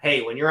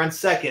 hey, when you're on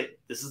second,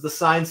 this is the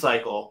sign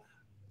cycle.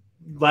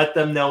 Let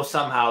them know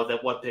somehow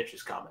that what pitch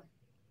is coming.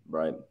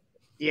 Right.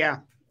 Yeah.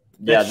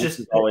 Yeah, this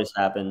has always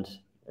happened.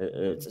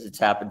 It's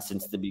happened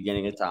since the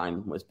beginning of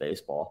time with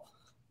baseball.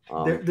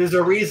 There's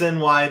a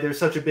reason why there's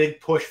such a big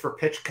push for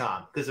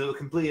PitchCom, because it will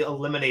completely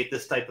eliminate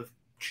this type of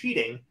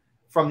cheating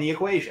from the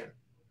equation.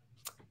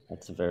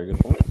 That's a very good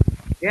point.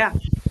 Yeah.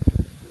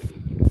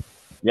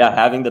 Yeah,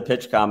 having the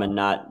PitchCom and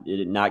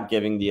not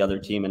giving the other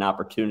team an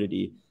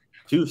opportunity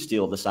to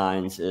steal the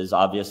signs is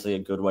obviously a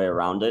good way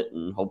around it,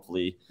 and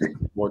hopefully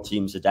more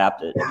teams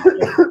adapt it.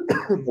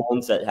 The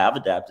ones that have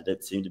adapted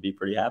it seem to be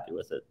pretty happy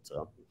with it.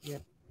 So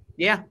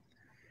yeah.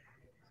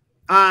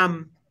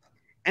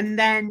 And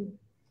then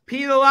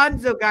Pete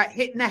Alonso got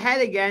hit in the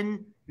head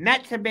again.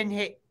 Mets have been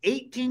hit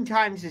 18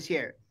 times this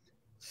year,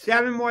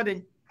 7 more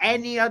than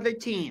any other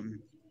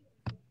team.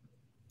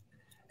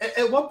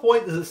 At what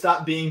point does it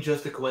stop being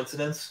just a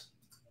coincidence?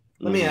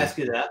 Let me ask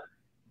you that.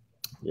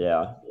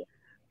 Yeah.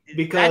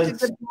 Because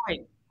that's a good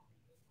point.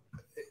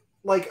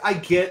 I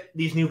get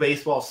these new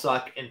baseballs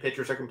suck and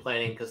pitchers are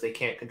complaining because they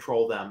can't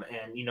control them,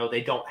 and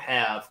they don't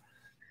have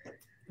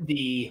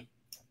the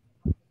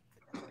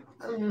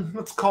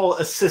let's call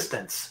it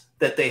assistance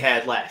that they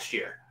had last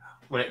year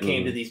when it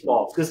came to these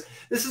balls, because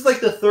this is the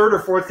 3rd or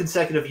 4th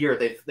consecutive year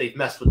they've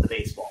messed with the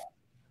baseball.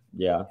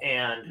 Yeah.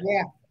 And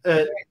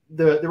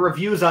the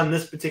reviews on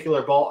this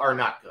particular ball are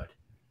not good.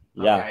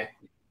 Yeah. Okay?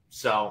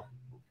 So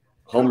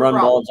home run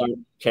balls aren't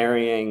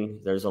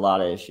carrying. There's a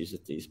lot of issues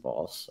with these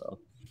balls. So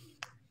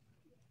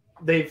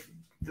they're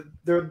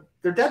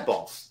dead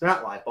balls. They're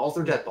not live balls.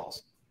 They're dead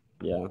balls.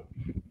 Yeah.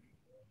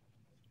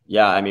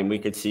 Yeah, I mean, we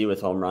could see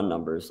with home run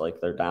numbers, like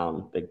they're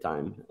down big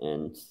time.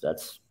 And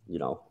that's,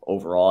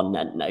 overall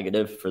net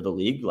negative for the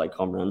league. Like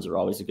home runs are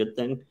always a good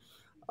thing.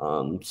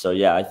 So,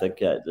 yeah, I think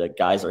that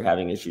guys are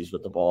having issues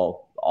with the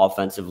ball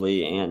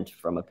offensively and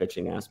from a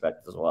pitching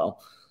aspect as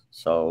well.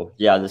 So,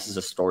 yeah, this is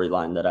a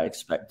storyline that I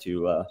expect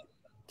to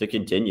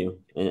continue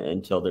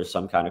until there's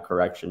some kind of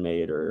correction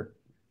made or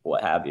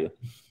what have you.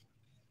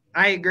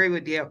 I agree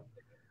with you.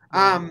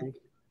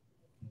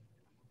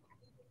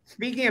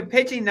 Speaking of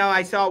pitching, though,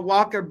 I saw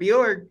Walker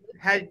Buehler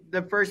had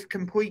the first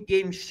complete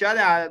game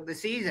shutout of the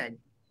season.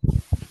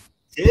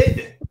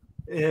 Did.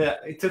 Yeah,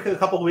 it took a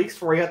couple of weeks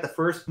before he got the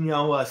first,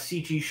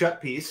 CG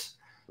shut piece.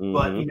 Mm-hmm.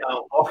 But,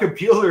 Walker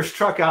Buehler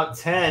struck out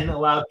 10,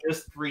 allowed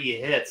just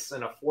 3 hits,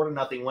 and a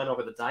 4-0 win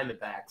over the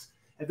Diamondbacks.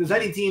 If there's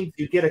any team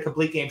to get a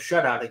complete game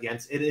shutout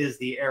against, it is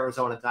the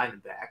Arizona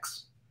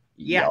Diamondbacks.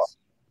 Yes.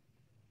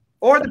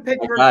 Or the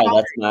Pittsburgh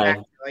Pirates,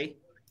 actually.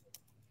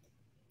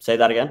 Say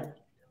that again?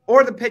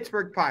 Or the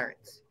Pittsburgh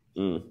Pirates.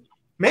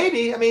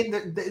 Maybe. I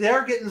mean,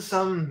 they're getting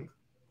some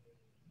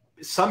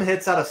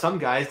hits out of some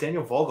guys.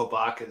 Daniel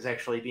Vogelbach is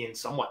actually being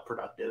somewhat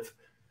productive.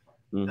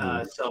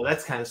 Mm-hmm. So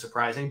that's kind of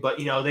surprising. But,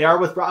 they are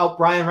without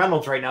Bryan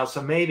Reynolds right now,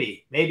 so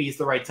maybe it's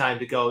the right time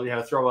to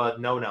go, throw a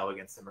no-no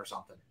against them or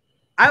something.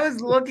 I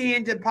was looking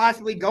into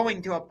possibly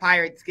going to a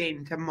Pirates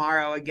game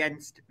tomorrow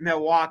against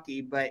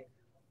Milwaukee, but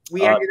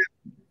we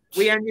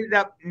ended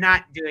up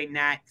not doing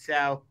that,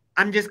 so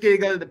I'm just going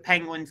to go to the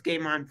Penguins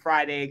game on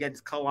Friday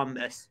against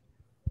Columbus.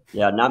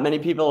 Yeah, not many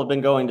people have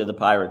been going to the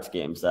Pirates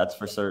games, that's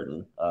for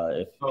certain.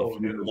 If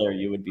you were there,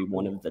 you would be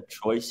one of the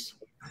choice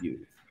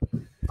few.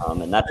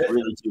 And that's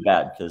really too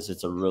bad because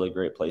it's a really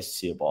great place to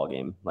see a ball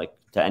game. Like,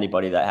 to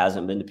anybody that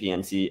hasn't been to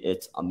PNC,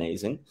 it's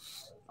amazing.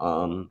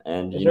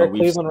 And is there a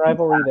Cleveland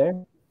rivalry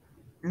there?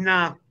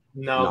 No,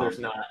 there's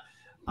not.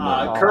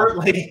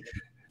 Currently,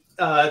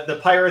 the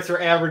Pirates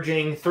are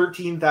averaging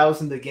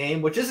 13,000 a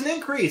game, which is an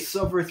increase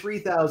over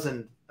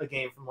 3,000 a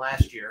game from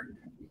last year.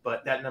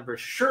 But that number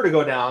is sure to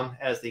go down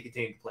as they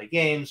continue to play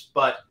games.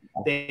 But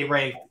they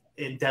rank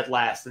in dead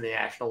last in the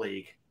National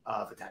League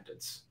of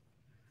attendance.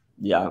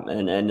 Yeah,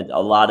 and a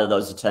lot of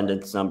those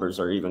attendance numbers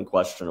are even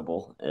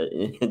questionable.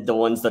 The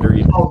ones that are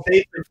even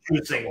they've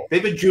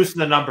been juicing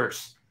the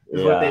numbers.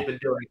 Is what they've been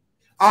doing.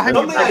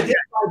 Something I did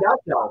find out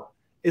though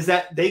is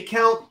that they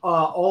count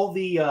all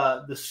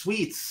the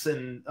suites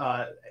and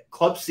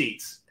club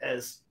seats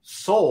as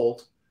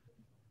sold,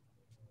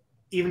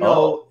 even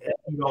though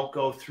you don't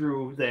go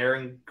through there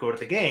and go to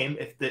the game.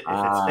 If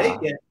it's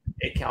vacant,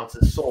 it counts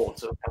as sold,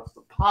 so it counts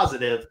as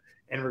positive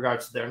in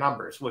regards to their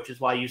numbers, which is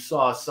why you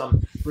saw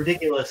some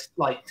ridiculous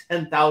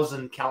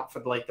 10,000 count for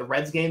the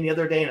Reds game the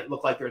other day, and it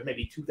looked like there was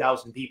maybe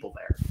 2,000 people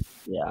there.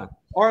 Yeah.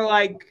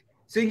 Or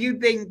so you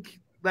think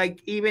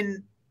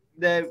even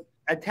the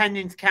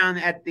attendance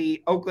count at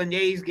the Oakland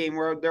A's game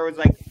where there was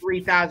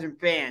 3,000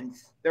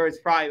 fans, there was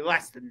probably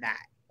less than that.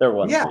 There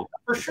was. Yeah,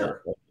 for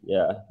sure.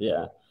 Yeah.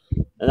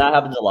 And that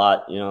happens a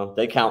lot.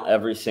 They count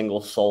every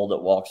single soul that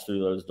walks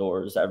through those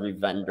doors, every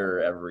vendor,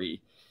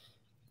 every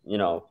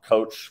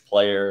coach,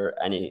 player,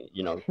 any,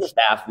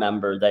 staff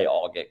member, they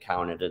all get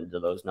counted into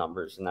those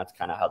numbers. And that's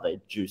kind of how they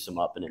juice them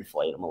up and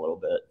inflate them a little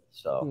bit.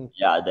 So,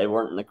 yeah, they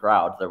weren't in the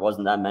crowd. There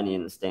wasn't that many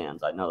in the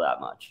stands. I know that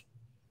much.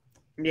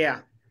 Yeah.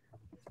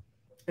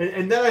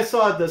 And then I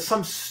saw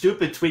some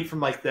stupid tweet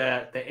from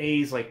the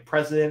A's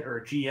president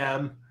or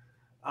GM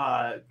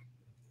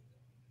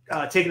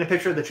taking a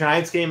picture of the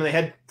Giants game, and they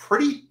had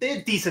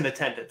decent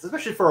attendance,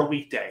 especially for a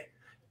weekday,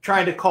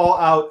 trying to call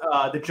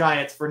out the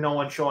Giants for no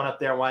one showing up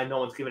there, why no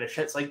one's giving a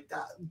shit. It's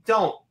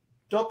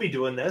don't be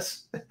doing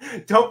this.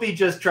 Don't be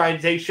just trying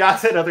to take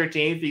shots at other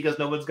teams because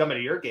no one's coming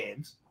to your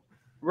games.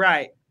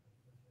 Right.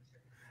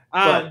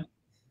 But,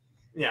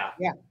 yeah.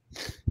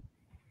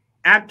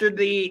 After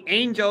the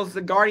Angels,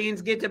 the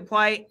Guardians get to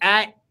play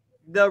at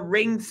the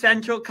Ring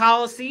Central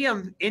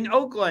Coliseum in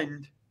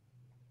Oakland.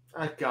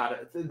 I got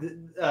it.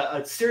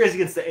 A series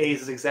against the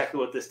A's is exactly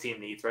what this team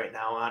needs right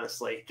now,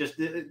 honestly. Just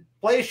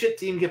play a shit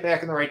team, get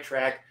back on the right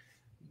track,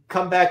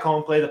 come back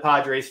home, play the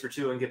Padres for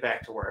 2, and get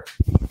back to work.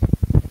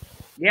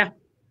 Yeah.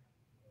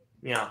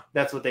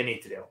 That's what they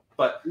need to do.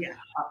 But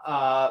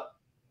NFL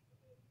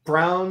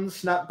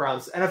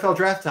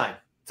draft time.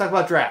 Let's talk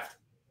about draft.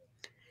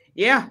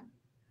 Yeah.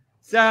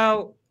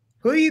 So,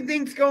 who do you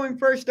think's going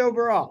first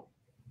overall?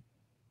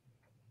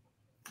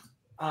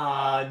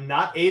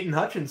 Not Aiden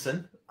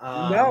Hutchinson.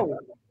 No.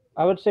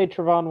 I would say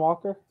Travon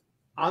Walker.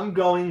 I'm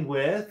going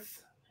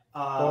with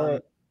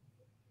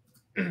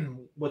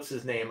what's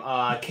his name?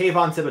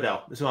 Kayvon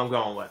Thibodeau is who I'm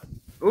going with.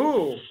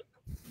 Ooh.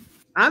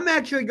 I'm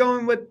actually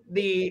going with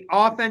the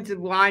offensive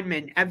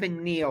lineman,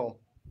 Evan Neal.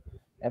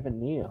 Evan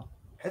Neal,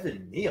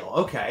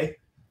 okay.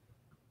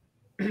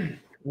 I'm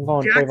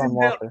going Travon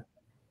Walker.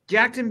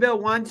 Jacksonville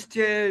wants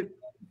to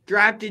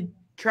draft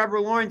Trevor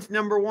Lawrence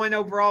 #1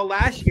 overall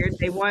last year.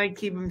 They want to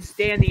keep him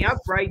standing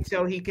upright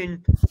so he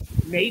can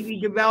maybe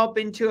develop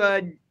into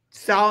a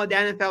solid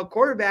NFL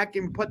quarterback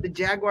and put the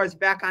Jaguars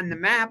back on the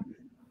map.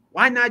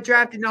 Why not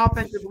draft an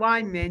offensive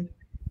lineman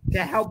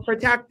to help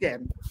protect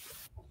him?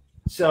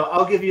 So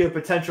I'll give you a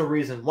potential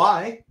reason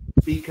why.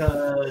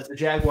 Because the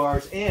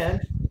Jaguars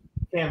and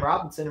Cam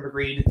Robinson have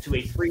agreed to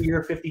a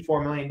 3-year,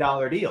 $54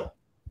 million deal.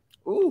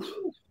 Ooh.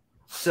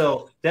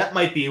 So that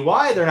might be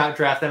why they're not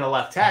drafting a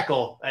left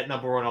tackle at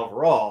 #1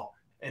 overall,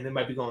 and they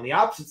might be going the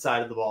opposite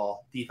side of the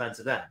ball,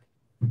 defensive end.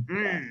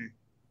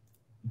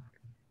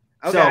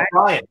 Okay. So,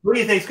 Bryan, who do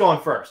you think's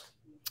going first?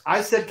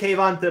 I said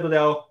Kayvon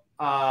Thibodeau.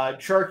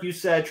 Churk, you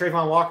said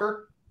Trayvon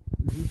Walker.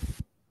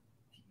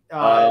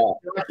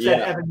 Said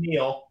Evan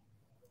Neal.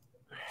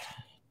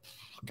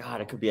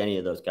 God, it could be any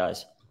of those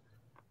guys.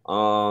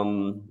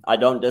 I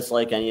don't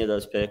dislike any of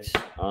those picks,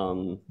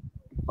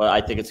 but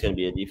I think it's going to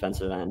be a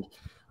defensive end.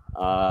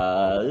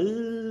 I'm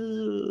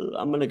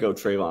going to go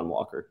Trayvon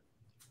Walker.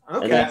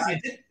 Okay,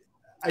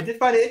 I did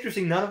find it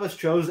interesting. None of us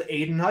chose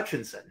Aiden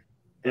Hutchinson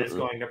as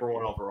going #1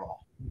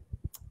 overall.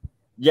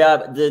 Yeah,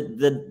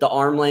 the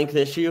arm length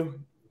issue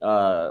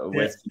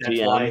with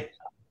GM.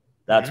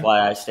 That's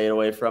why I stayed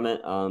away from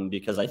it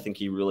because I think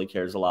he really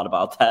cares a lot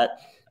about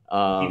that.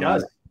 He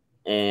does.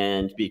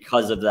 And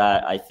because of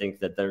that, I think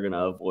that they're going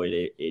to avoid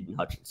Aiden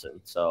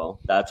Hutchinson. So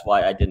that's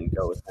why I didn't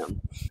go with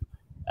him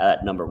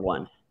at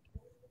 #1.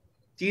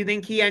 Do you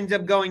think he ends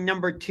up going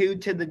 #2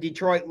 to the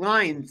Detroit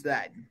Lions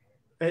then?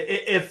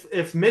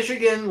 If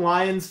Michigan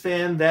Lions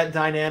fan, that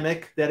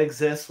dynamic that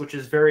exists, which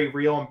is very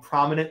real and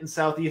prominent in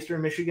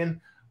southeastern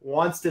Michigan,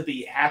 wants to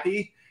be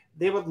happy,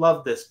 they would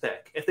love this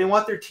pick. If they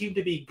want their team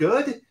to be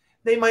good,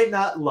 they might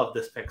not love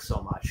this pick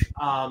so much.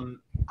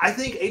 I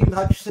think Aiden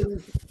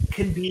Hutchinson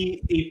can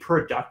be a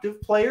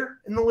productive player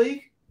in the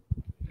league,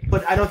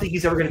 but I don't think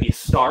he's ever going to be a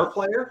star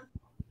player.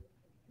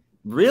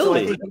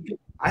 Really? So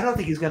I don't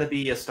think he's going to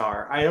be a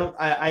star.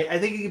 I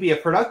think he could be a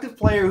productive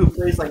player who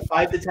plays like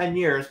 5 to 10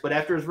 years, but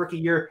after his rookie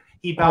year,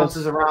 he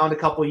bounces around a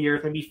couple of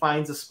years, maybe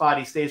finds a spot,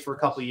 he stays for a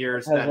couple of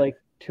years. Has like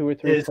 2 or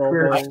 3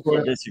 Pro Bowls.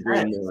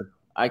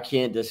 I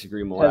can't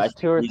disagree more. Has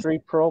 2 or 3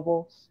 Pro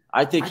Bowls.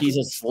 I think he's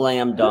a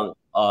slam dunk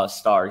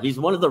star. He's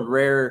one of the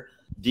rare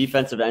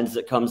defensive ends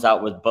that comes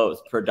out with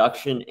both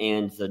production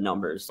and the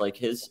numbers. Like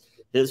his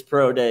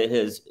pro day,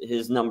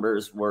 his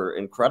numbers were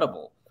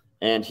incredible,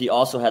 and he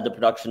also had the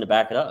production to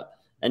back it up,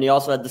 and he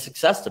also had the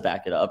success to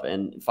back it up,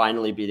 and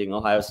finally beating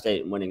Ohio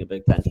State and winning a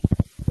Big Ten.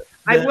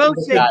 I will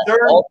say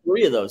all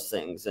 3 of those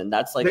things, and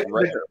that's like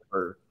rare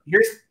for.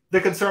 Here's the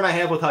concern I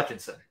have with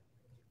Hutchinson.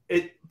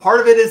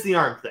 Part of it is the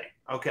arm thing.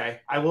 Okay,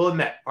 I will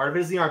admit part of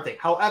it is the arm thing.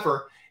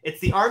 However, it's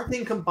the arm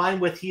thing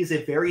combined with he is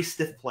a very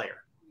stiff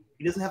player.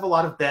 He doesn't have a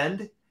lot of bend,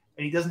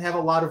 and he doesn't have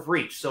a lot of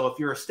reach. So if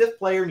you're a stiff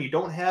player and you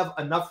don't have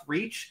enough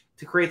reach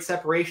to create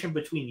separation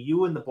between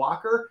you and the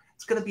blocker,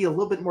 it's going to be a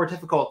little bit more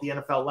difficult at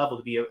the NFL level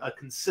to be a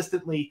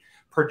consistently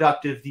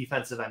productive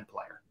defensive end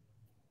player.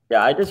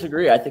 Yeah, I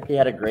disagree. I think he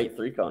had a great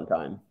 3-cone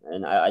time,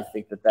 and I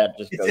think that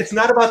just goes. It's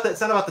not about that.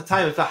 It's not about the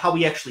time. It's about how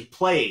he actually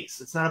plays.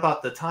 It's not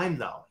about the time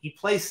though. He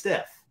plays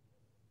stiff.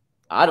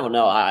 I don't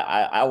know.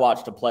 I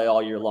watched him play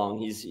all year long.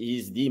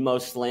 He's the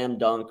most slam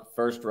dunk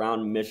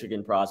first-round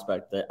Michigan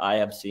prospect that I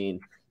have seen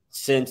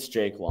since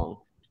Jake Long.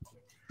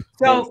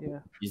 So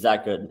he's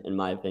that good, in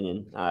my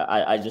opinion.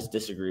 I just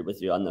disagree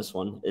with you on this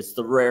one. It's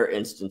the rare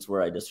instance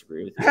where I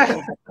disagree with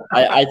you.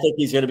 I think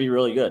he's going to be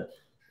really good,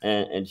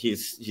 and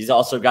he's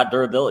also got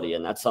durability,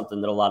 and that's something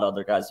that a lot of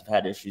other guys have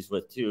had issues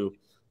with too.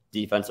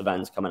 Defensive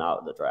ends coming out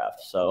of the draft,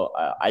 so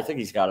I think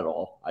he's got it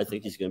all. I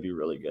think he's going to be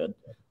really good.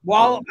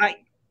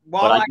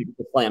 But I think it's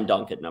a slam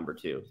dunk at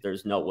 #2.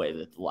 There's no way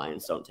that the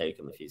Lions don't take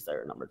him if he's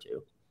there at #2.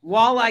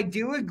 While I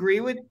do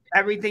agree with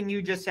everything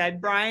you just said,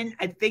 Bryan,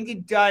 I think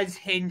it does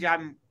hinge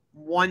on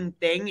one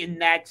thing,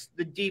 and that's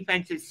the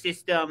defensive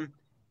system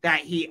that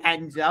he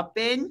ends up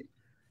in.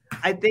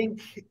 I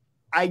think,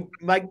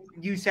 like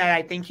you said,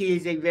 I think he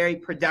is a very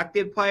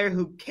productive player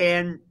who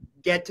can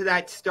get to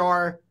that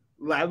star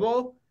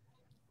level.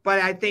 But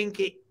I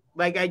think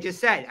like I just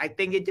said, I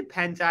think it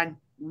depends on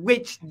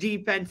which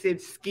defensive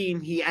scheme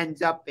he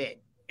ends up in.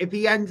 If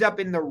he ends up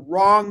in the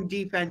wrong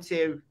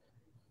defensive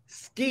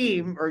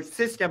scheme or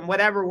system,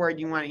 whatever word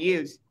you want to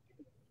use,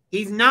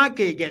 he's not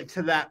going to get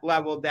to that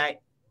level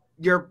that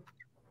you're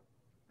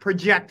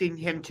projecting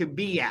him to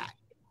be at.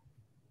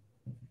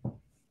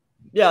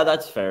 Yeah,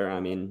 that's fair.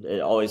 I mean,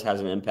 it always has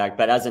an impact,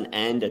 but as an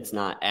end, it's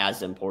not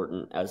as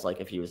important as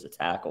like if he was a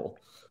tackle.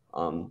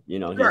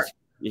 Sure.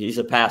 He's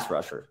a pass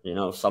rusher. They're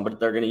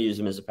going to use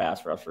him as a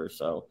pass rusher.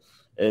 So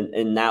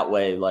in that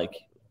way, like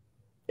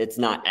it's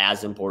not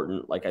as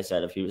important, like I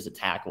said, if he was a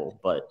tackle.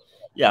 But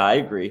yeah, I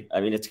agree.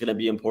 I mean, it's going to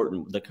be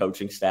important, the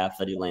coaching staff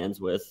that he lands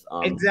with.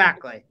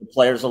 Exactly. The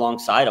players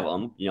alongside of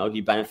him.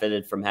 He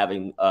benefited from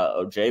having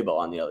Ojabo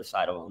on the other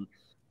side of him.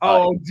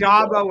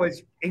 Ojabo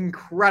was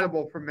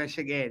incredible for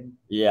Michigan.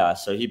 Yeah,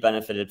 so he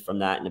benefited from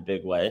that in a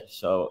big way.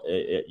 So,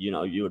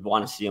 you would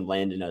want to see him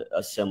land in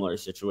a similar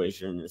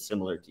situation, in a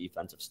similar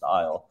defensive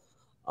style.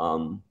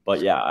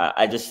 But yeah,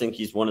 I just think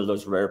he's one of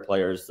those rare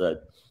players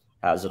that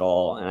has it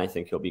all, and I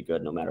think he'll be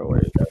good no matter where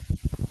he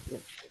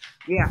goes.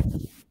 Yeah.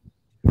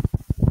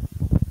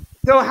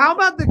 So how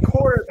about the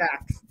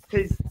quarterbacks?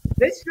 Because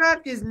this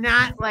draft is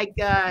not like,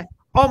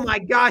 oh my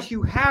gosh,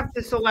 you have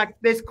to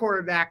select this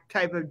quarterback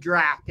type of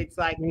draft. It's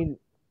like,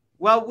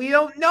 well, we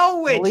don't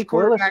know which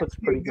quarterback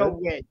to go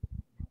with.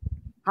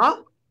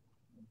 Huh?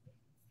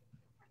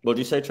 What'd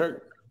you say,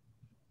 Churk?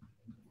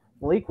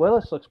 Malik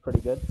Willis looks pretty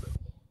good.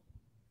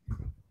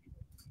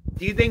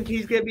 Do you think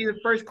he's going to be the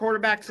first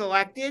quarterback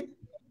selected?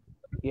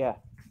 Yeah.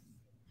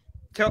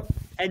 So,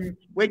 and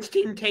which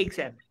team takes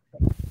him?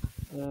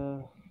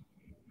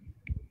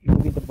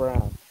 Maybe the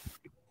Browns.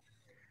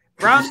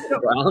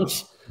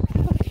 Browns?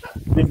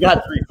 We've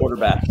got 3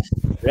 quarterbacks.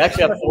 We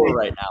actually have 4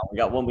 right now. We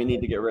got one we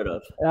need to get rid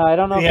of. I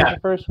don't know if it's a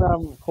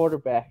first-round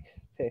quarterback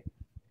pick.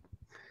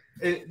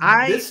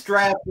 This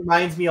draft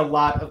reminds me a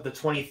lot of the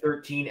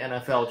 2013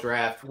 NFL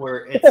draft,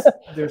 where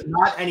there's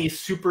not any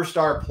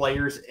superstar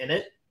players in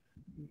it,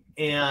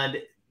 and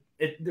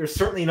there's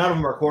certainly none of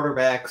them are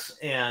quarterbacks,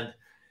 and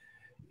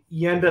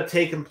you end up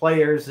taking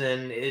players,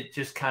 and it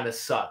just kind of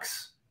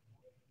sucks.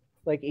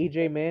 Like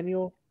E.J.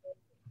 Manuel?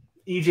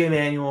 E.J.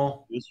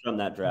 Manuel. Who's from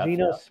that draft?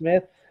 Geno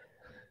Smith?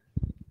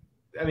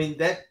 I mean,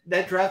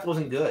 that draft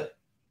wasn't good.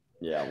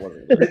 Yeah, it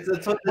wasn't good.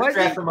 That's what this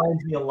draft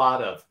reminds me a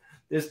lot of.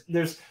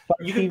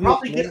 You can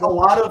probably get a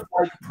lot of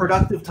like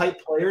productive type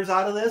players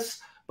out of this,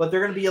 but they're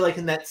going to be like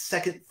in that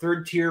second,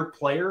 third tier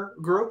player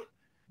group.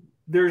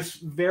 There's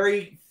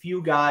very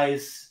few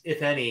guys,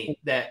 if any,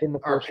 that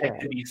are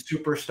picked to be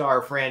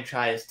superstar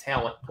franchise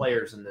talent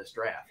players in this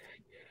draft.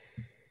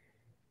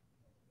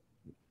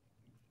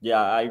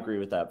 Yeah, I agree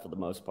with that for the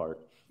most part.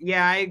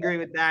 Yeah, I agree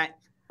with that.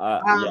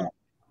 Yeah.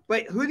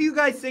 But who do you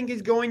guys think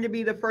is going to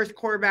be the first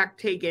quarterback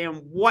taken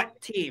and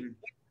what team?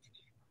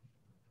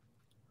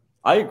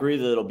 I agree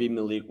that it'll be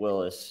Malik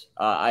Willis.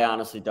 I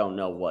honestly don't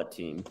know what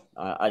team.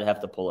 I'd have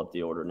to pull up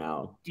the order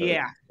now. So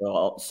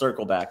I'll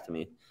circle back to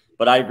me.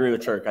 But I agree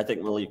with Churk. I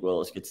think Malik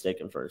Willis gets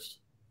taken first.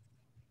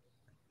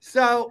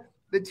 So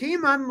the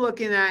team I'm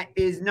looking at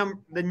is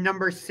the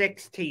number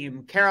 6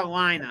 team,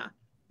 Carolina.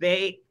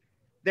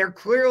 They're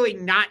clearly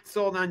not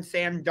sold on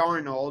Sam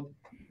Darnold.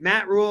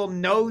 Matt Rule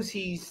knows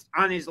he's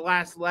on his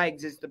last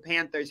legs as the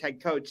Panthers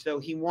head coach, so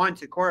he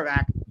wants a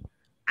quarterback.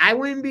 I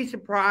wouldn't be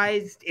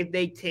surprised if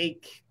they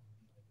take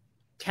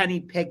Kenny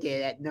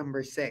Pickett at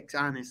number 6,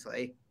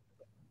 honestly.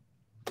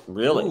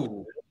 Really?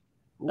 Ooh.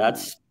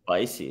 That's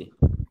spicy.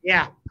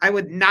 Yeah, I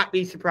would not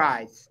be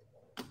surprised.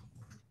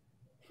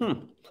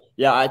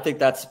 Yeah, I think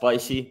that's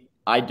spicy.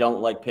 I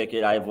don't like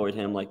Pickett. I avoid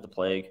him like the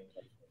plague.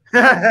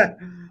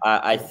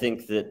 I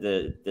think that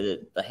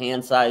the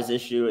hand size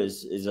issue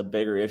is a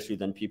bigger issue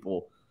than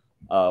people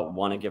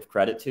want to give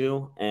credit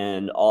to,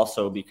 and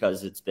also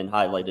because it's been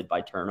highlighted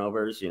by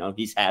turnovers. You know,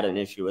 he's had an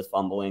issue with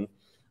fumbling.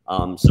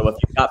 So if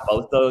you've got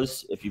both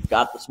those, if you've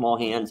got the small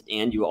hands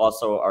and you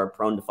also are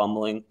prone to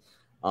fumbling,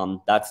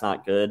 that's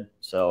not good.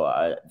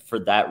 So for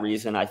that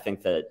reason, I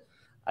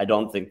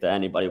don't think that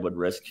anybody would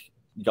risk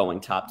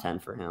going top 10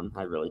 for him.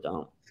 I really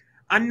don't.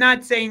 I'm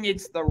not saying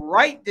it's the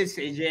right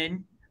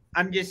decision.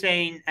 I'm just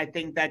saying I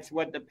think that's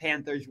what the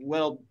Panthers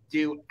will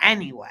do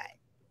anyway.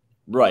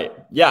 Right.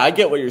 Yeah, I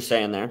get what you're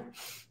saying there.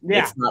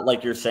 Yeah. It's not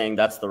like you're saying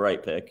that's the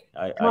right pick.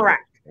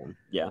 Correct.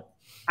 Yeah.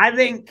 I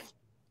think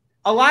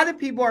a lot of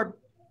people are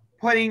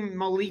putting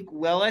Malik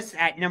Willis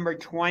at number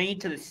 20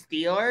 to the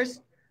Steelers.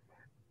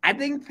 I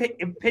think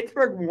if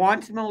Pittsburgh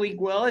wants Malik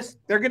Willis,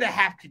 they're going to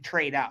have to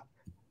trade up.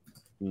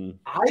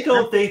 I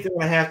don't think they're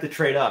going to have to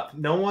trade up.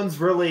 No one's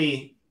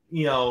really,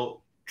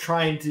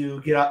 trying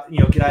to get out of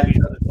each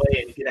other's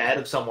way and get ahead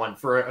of someone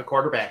for a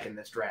quarterback in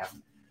this draft.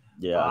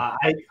 Yeah.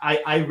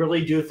 I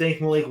really do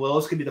think Malik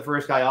Willis could be the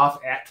first guy off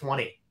at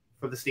 20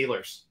 for the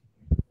Steelers.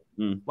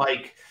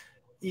 Like,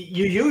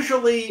 you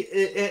usually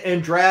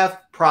in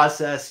draft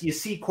process, you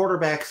see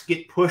quarterbacks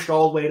get pushed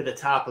all the way to the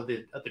top of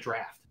the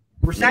draft.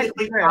 We're seeing the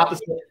complete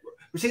opposite.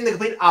 We're seeing the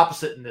complete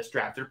opposite in this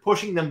draft. They're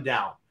pushing them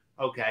down.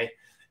 Okay.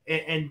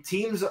 And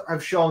teams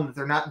have shown that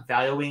they're not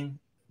valuing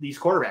these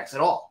quarterbacks at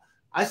all.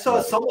 I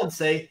saw someone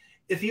say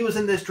if he was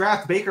in this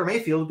draft, Baker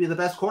Mayfield would be the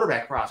best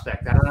quarterback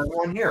prospect out of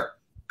everyone here.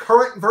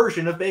 Current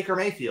version of Baker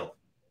Mayfield.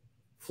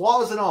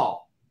 Flaws and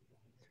all.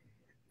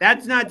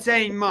 That's not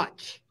saying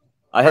much.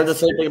 I heard the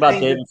same thing about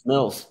Davis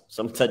Mills.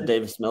 Someone said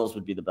Davis Mills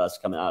would be the best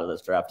coming out of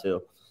this draft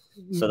too.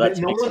 So that's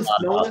no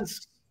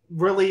one's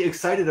really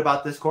excited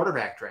about this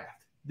quarterback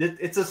draft.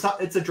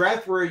 It's a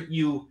draft where if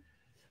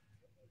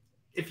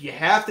you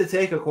have to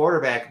take a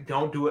quarterback,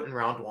 don't do it in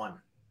round 1.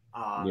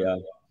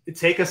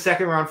 Take a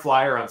second round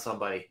flyer on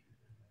somebody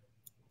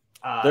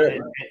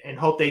and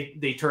hope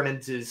they turn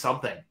into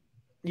something.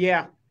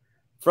 Yeah.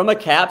 From a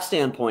cap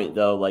standpoint,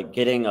 though, like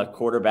getting a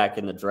quarterback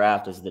in the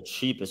draft is the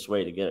cheapest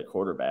way to get a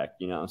quarterback,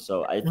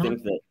 So I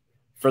think that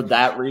for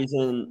that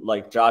reason,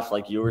 like Josh,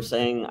 like you were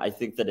saying, I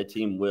think that a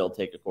team will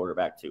take a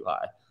quarterback too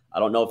high. I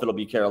don't know if it'll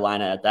be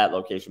Carolina at that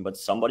location, but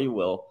somebody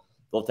will.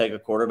 They'll take a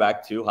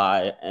quarterback too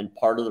high, and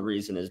part of the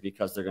reason is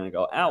because they're going to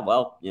go,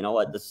 well, you know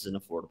what? This is an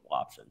affordable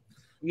option.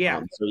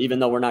 Yeah. So even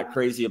though we're not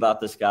crazy about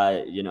this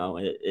guy, you know,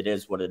 it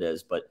is what it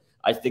is. But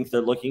I think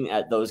they're looking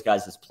at those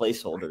guys as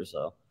placeholders,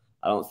 though.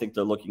 I don't think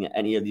they're looking at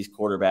any of these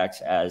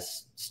quarterbacks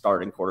as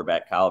starting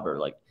quarterback caliber.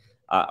 Like,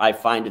 I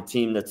find a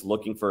team that's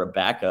looking for a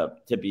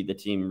backup to be the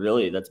team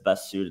really that's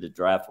best suited to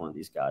draft one of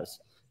these guys,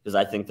 because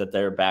I think that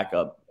they're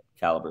backup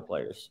caliber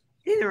players.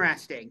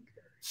 Interesting.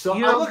 So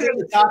I'm looking at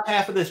the top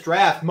half of this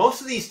draft.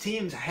 Most of these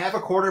teams have a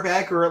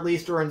quarterback, or at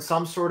least are in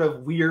some sort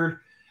of weird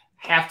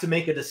have to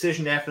make a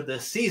decision after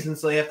this season,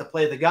 so they have to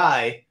play the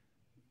guy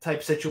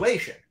type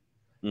situation.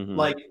 Mm-hmm.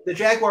 Like the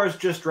Jaguars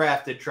just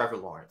drafted Trevor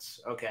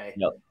Lawrence. Okay.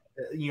 Yep.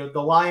 You know,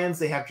 the Lions,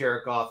 they have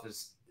Jared Goff,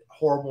 as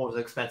horrible as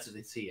expensive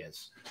as he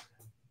is.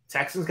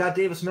 Texans got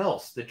Davis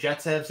Mills. The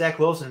Jets have Zach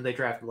Wilson, they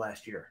drafted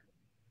last year.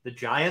 The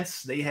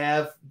Giants, they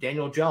have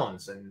Daniel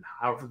Jones, and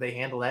however they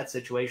handle that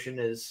situation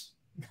is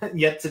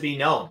yet to be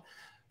known.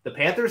 The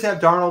Panthers have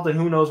Darnold, and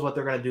who knows what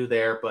they're going to do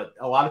there, but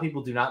a lot of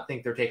people do not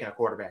think they're taking a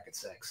quarterback at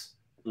 6.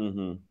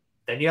 Mm-hmm.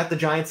 Then you got the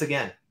Giants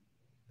again.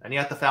 Then you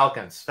got the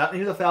Falcons.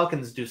 The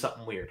Falcons do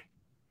something weird.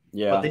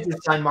 Yeah. But they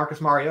just signed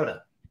Marcus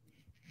Mariota.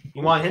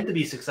 You want him to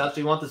be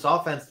successful. You want this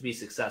offense to be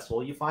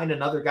successful. You find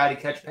another guy to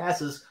catch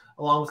passes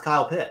along with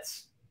Kyle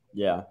Pitts.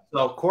 Yeah.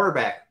 So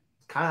quarterback,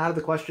 kind of out of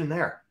the question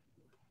there.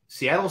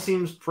 Seattle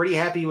seems pretty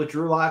happy with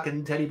Drew Lock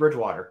and Teddy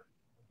Bridgewater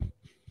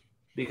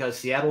because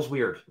Seattle's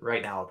weird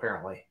right now,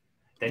 apparently.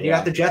 Then you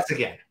got the Jets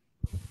again.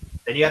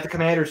 Then you got the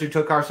Commanders who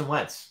took Carson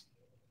Wentz.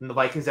 And the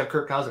Vikings have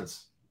Kirk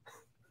Cousins.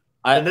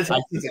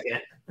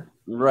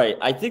 Right.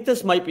 I think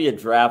this might be a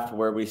draft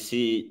where we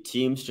see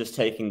teams just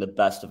taking the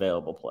best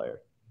available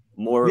player,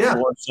 more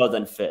so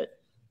than fit,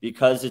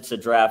 because it's a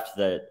draft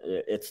that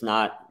it's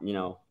not, you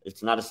know,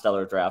 it's not a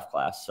stellar draft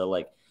class. So,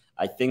 like,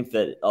 I think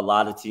that a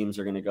lot of teams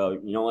are going to go,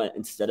 you know what,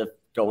 instead of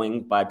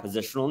going by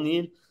positional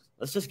need,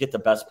 let's just get the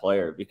best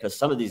player, because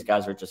some of these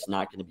guys are just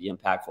not going to be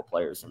impactful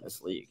players in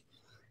this league.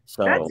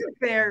 So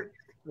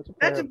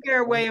that's a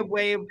fair way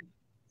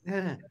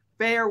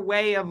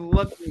of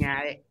looking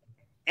at it.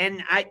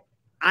 And I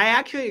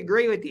actually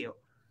agree with you.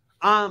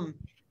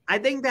 I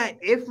think that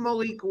if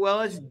Malik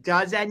Willis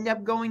does end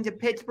up going to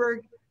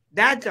Pittsburgh,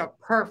 that's a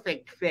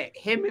perfect fit.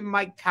 Him and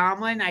Mike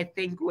Tomlin, I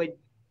think, would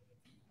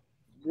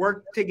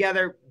work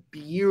together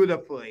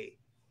beautifully.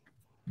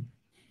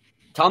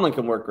 Tomlin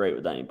can work great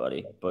with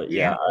anybody, but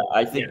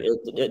I think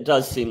it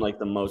does seem like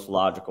the most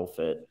logical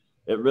fit.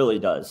 It really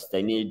does.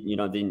 They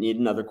need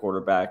another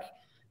quarterback.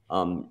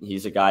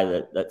 He's a guy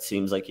that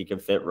seems like he can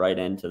fit right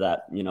into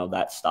that,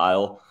 that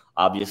style.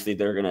 Obviously,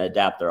 they're going to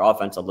adapt their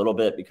offense a little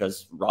bit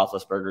because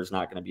Roethlisberger is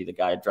not going to be the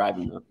guy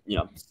driving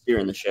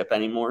steering the ship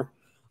anymore.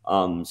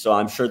 So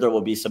I'm sure there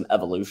will be some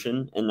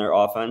evolution in their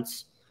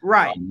offense.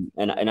 Right.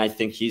 And I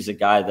think he's a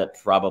guy that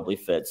probably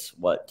fits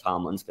what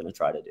Tomlin's going to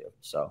try to do.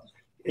 So,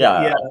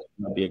 that'd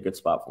be a good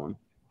spot for him.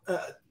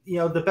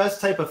 The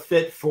best type of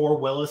fit for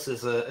Willis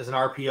is an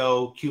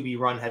RPO QB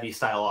run heavy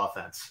style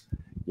offense.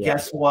 Yeah.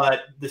 Guess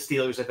what? The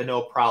Steelers have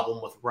no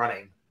problem with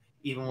running,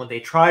 even when they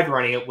tried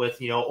running it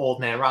with old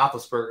man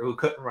Roethlisberger, who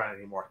couldn't run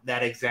anymore.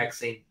 That exact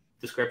same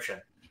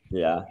description.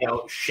 Yeah.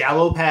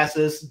 Shallow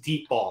passes,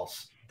 deep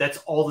balls. That's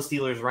all the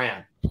Steelers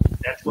ran.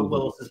 That's what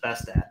Willis is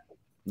best at.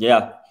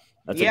 Yeah,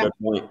 that's a good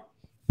point.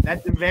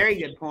 That's a very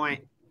good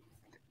point.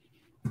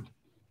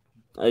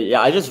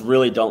 I just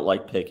really don't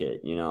like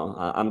Pickett.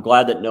 I'm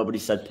glad that nobody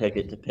said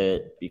Pickett to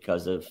Pitt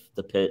because of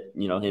the Pitt,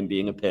 him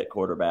being a Pitt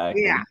quarterback.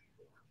 Yeah.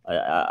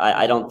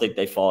 I don't think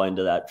they fall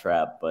into that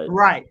trap, but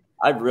right.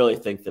 I really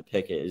think that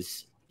Pickett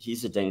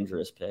he's a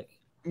dangerous pick.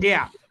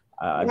 Yeah.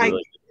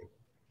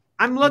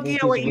 I'm looking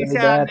at what you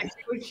said on the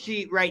shoot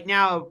sheet right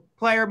now.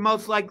 Player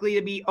most likely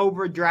to be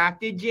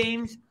overdrafted,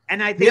 James,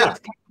 and I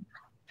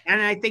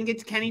think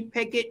it's Kenny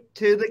Pickett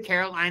to the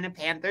Carolina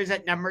Panthers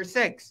at number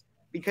 6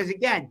 because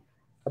again.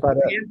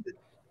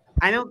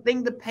 I don't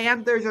think the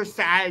Panthers are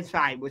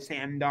satisfied with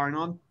Sam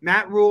Darnold.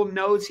 Matt Rule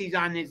knows he's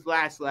on his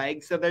last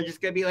leg, so they're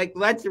just going to be like,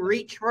 let's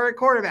reach for a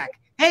quarterback.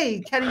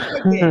 Hey, Kenny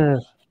Pickett.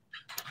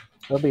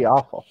 It'll be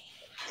awful.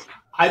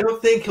 I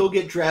don't think he'll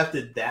get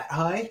drafted that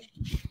high.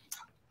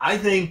 I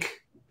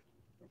think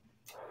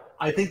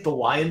the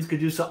Lions could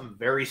do something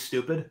very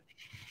stupid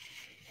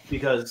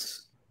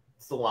because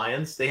it's the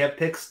Lions. They have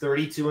picks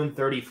 32 and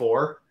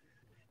 34.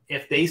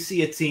 If they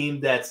see a team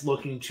that's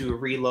looking to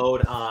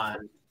reload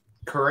on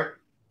current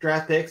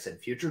draft picks and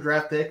future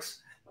draft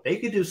picks, they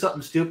could do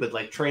something stupid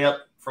like trade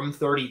up from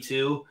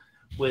 32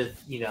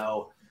 with,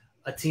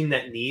 a team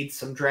that needs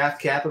some draft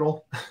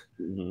capital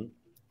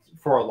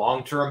for a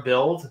long-term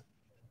build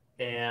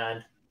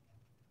and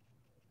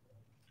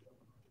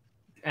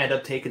end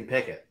up taking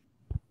Pickett.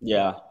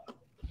 Yeah,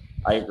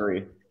 I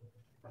agree.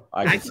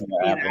 I can see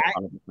that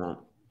happen 100%.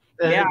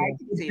 Yeah, I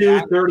can see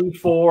that.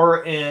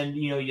 34, and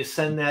you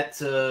send that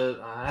to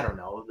I don't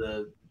know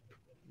the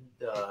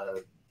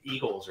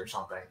Eagles or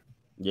something.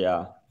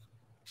 Yeah.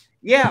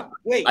 Yeah.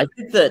 Wait. I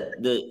think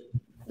that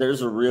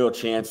there's a real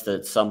chance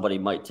that somebody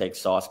might take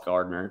Sauce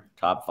Gardner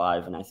top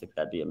 5, and I think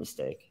that'd be a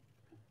mistake.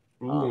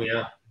 Ooh,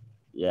 yeah.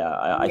 Yeah,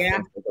 I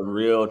think there's a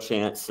real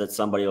chance that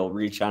somebody will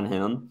reach on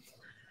him.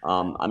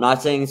 I'm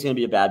not saying he's going to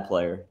be a bad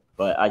player,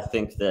 but I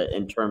think that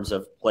in terms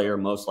of player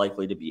most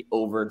likely to be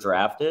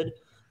overdrafted,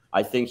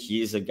 I think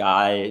he's a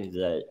guy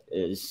that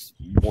is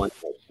one.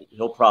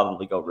 He'll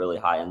probably go really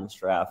high in this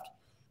draft,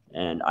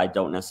 and I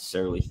don't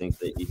necessarily think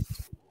that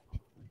he's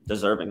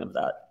deserving of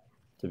that,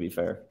 to be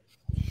fair.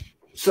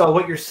 So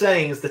what you're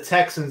saying is the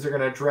Texans are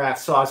going to draft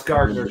Sauce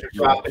Gardner to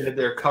drop into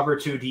their cover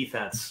 2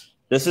 defense.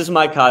 This is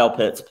my Kyle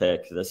Pitts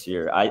pick this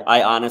year.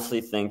 I honestly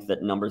think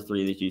that number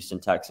 3, the Houston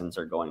Texans,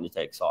 are going to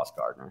take Sauce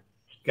Gardner.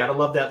 Gotta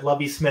love that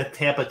Lovie Smith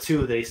Tampa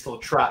 2 that he's still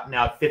trotting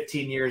out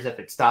 15 years if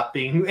it stopped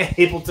being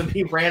able to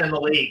be ran in the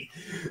league.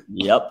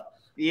 Yep.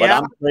 Yeah. But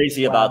I'm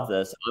crazy about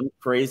this. I'm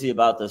crazy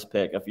about this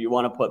pick. If you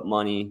want to put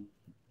money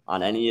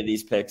on any of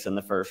these picks in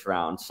the first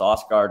round,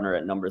 Sauce Gardner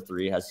at number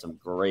 3 has some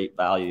great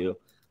value.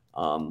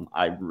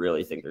 I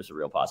really think there's a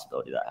real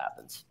possibility that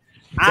happens.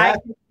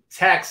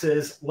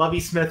 Texas,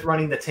 Lovie Smith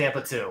running the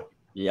Tampa 2.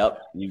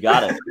 Yep, you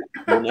got it.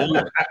 You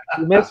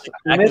missed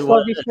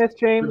Lovie Smith,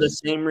 James? For the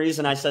same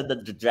reason I said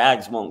that the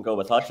Jags won't go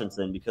with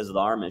Hutchinson because of the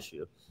arm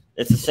issue.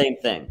 It's the same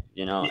thing,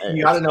 you know.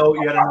 You gotta know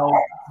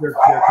their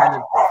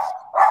tendencies.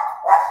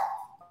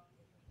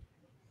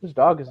 Whose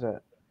dog is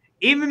that?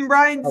 Even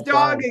Brian's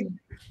dog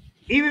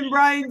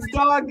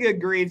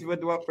agrees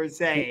with what we're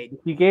saying.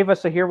 He gave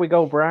us a "Here we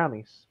go"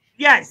 brownies.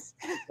 Yes,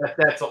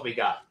 that's what we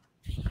got.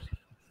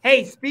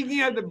 Hey,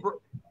 speaking of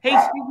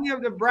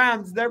the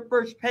Browns, their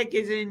first pick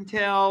is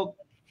until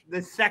the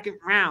 2nd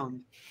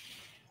round.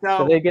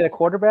 So they get a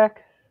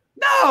quarterback?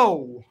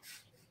 No.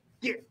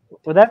 Yeah.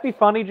 Would that be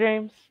funny,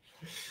 James?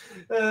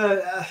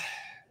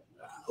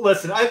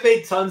 Listen, I've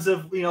made tons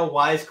of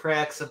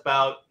wisecracks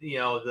about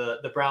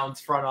the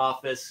Browns front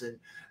office and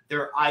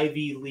their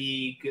Ivy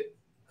League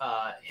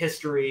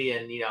history,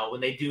 and when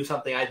they do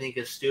something I think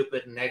is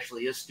stupid and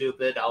actually is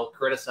stupid, I'll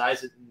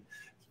criticize it and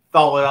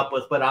follow it up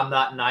with, but I'm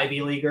not an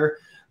Ivy Leaguer.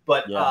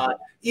 But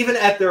even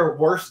at their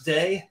worst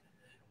day,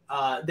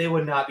 they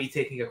would not be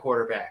taking a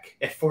quarterback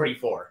at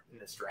 44 in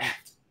this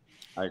draft.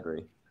 I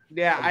agree.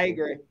 Yeah, I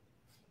agree.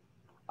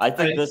 I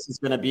think this is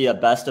going to be a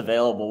best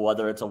available,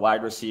 whether it's a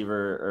wide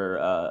receiver or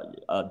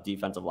a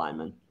defensive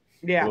lineman.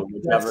 Yeah,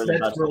 that's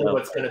really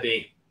what's going to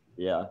be.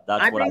 Yeah,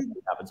 I think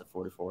happens at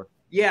 44.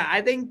 Yeah,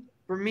 I think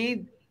for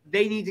me,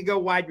 they need to go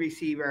wide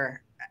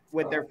receiver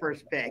with their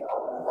first pick.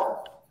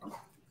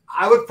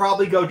 I would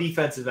probably go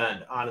defensive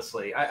end,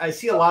 honestly. I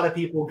see a lot of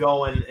people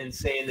going and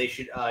saying they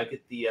should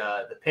get the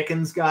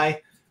Pickens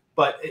guy,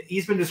 but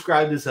he's been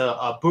described as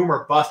a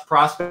boomer bust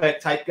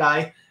prospect type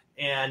guy,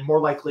 and more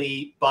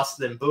likely bust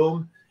than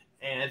boom.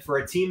 And for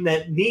a team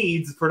that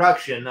needs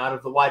production out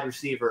of the wide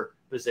receiver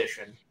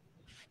position,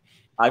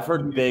 I've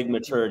heard big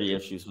maturity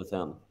issues with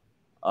him,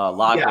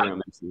 locker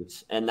room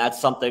issues, and that's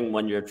something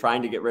when you're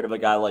trying to get rid of a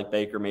guy like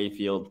Baker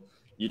Mayfield.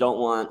 You don't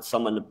want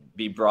someone to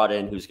be brought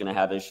in who's going to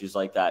have issues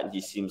like that, and he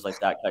seems like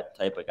that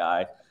type of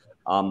guy.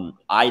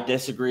 I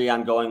disagree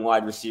on going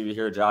wide receiver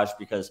here, Josh,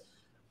 because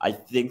I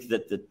think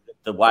that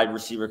the wide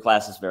receiver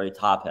class is very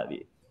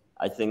top-heavy.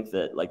 I think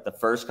that like the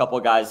first couple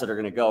of guys that are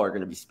going to go are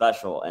going to be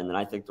special, and then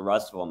I think the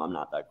rest of them I'm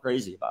not that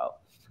crazy about.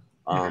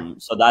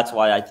 So that's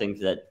why I think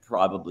that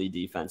probably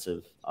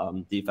defensive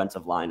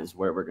line is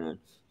where we're going to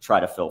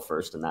try to fill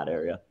first in that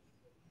area.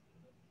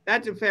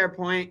 That's a fair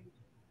point.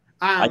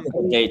 I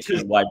think day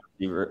 2 wide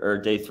receiver or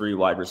day 3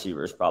 wide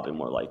receiver is probably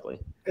more likely.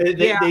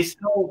 They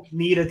still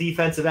need a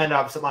defensive end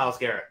opposite Myles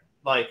Garrett.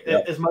 Like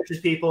as much as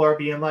people are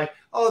being like,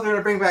 "Oh, they're going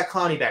to bring back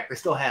Clowney back," they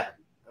still haven't.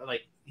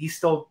 Like they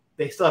still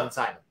haven't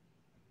signed him.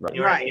 Right. You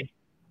know what I mean?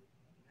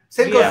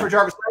 Same goes for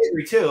Jarvis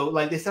Landry too.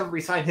 Like they still haven't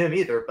re-signed him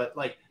either. But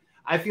like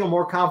I feel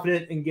more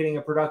confident in getting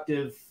a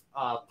productive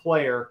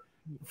player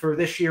for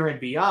this year and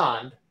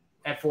beyond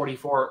at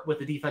 44 with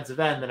the defensive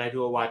end than I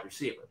do a wide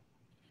receiver.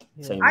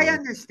 I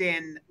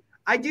understand.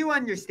 I do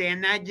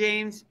understand that,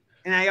 James,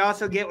 and I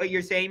also get what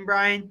you're saying,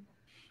 Brian.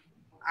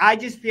 I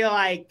just feel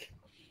like,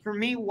 for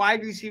me,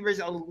 wide receiver is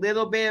a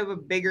little bit of a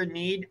bigger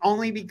need,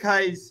 only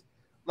because,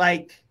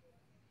 like,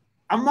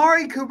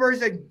 Amari Cooper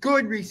is a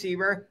good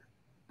receiver,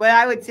 but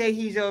I would say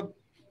he's a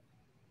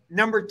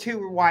number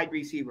 2 wide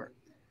receiver.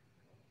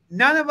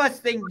 None of us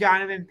think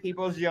Donovan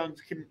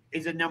Peoples-Jones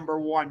is a number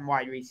 1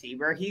 wide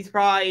receiver. He's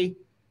probably,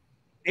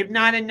 if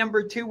not a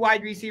number 2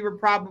 wide receiver,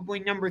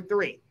 probably number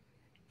 3.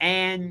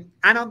 And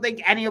I don't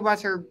think any of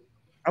us are,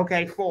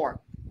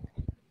 4.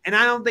 And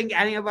I don't think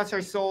any of us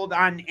are sold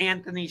on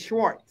Anthony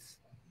Schwartz.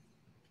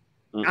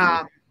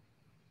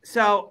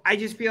 So I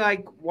just feel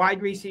like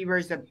wide receiver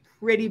is a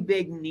pretty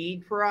big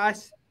need for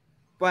us.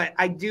 But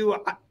I do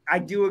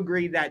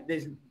agree that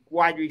this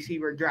wide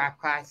receiver draft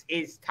class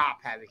is top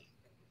heavy.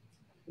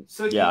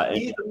 So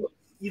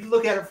you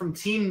look at it from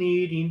team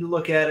need. You need to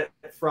look at it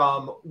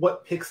from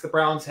what picks the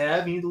Browns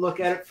have. You need to look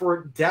at it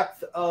for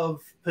depth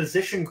of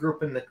position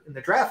group in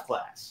the draft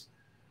class.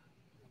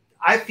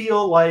 I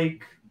feel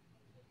like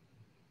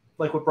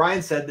what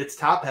Brian said, that's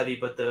top heavy,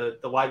 but the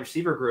wide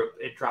receiver group,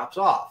 it drops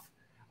off.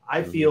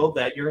 I feel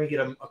that you're going to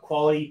get a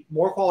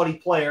more quality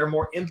player,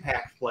 more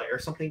impact player,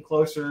 something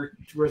closer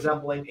to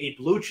resembling a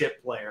blue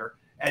chip player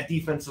at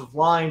defensive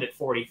line at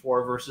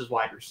 44 versus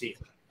wide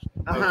receiver.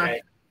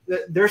 Okay,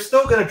 they're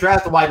still going to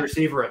draft a wide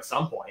receiver at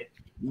some point,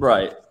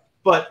 right?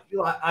 But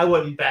I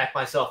wouldn't back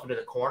myself into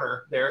the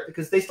corner there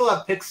because they still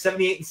have picks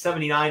 78 and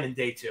 79 in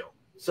day 2,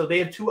 so they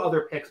have 2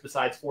 other picks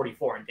besides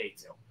 44 in day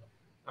 2.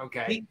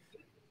 Okay.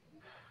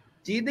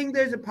 Do you think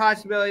there's a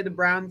possibility the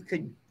Browns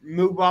could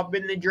move up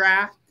in the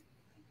draft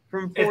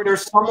from 40? If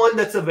there's someone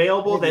that's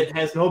available that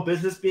has no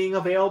business being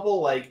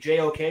available, like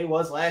JOK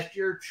was last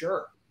year,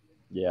 sure.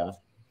 Yeah.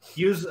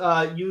 Use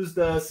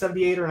the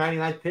 78 or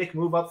 99 pick,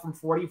 move up from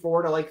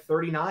 44 to like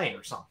 39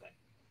 or something.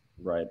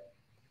 Right.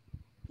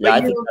 Yeah, I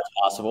think that's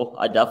possible.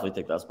 I definitely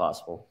think that's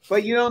possible.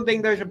 But you don't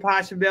think there's a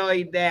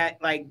possibility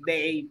that like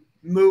they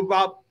move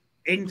up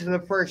into the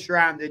first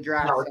round to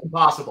draft? No, it's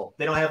impossible.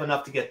 They don't have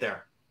enough to get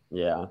there.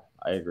 Yeah,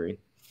 I agree.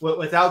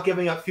 Without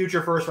giving up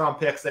future first round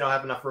picks, they don't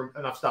have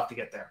enough stuff to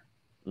get there.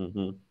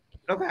 Mm-hmm.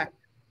 Okay.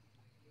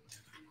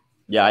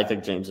 Yeah, I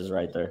think James is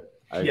right there.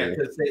 Yeah,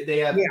 because they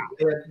have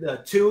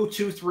 2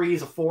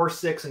 3s, a 4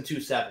 6, and 2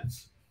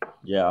 7s.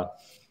 Yeah.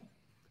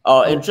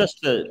 Oh, and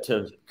just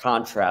to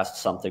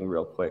contrast something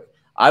real quick,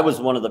 I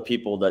was one of the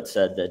people that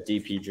said that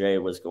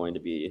DPJ was going to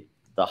be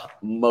the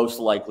most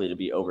likely to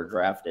be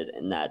overdrafted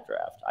in that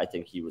draft. I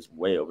think he was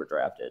way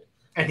overdrafted.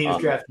 And he was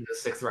drafted in the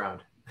 6th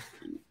round.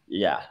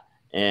 Yeah.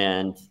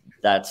 And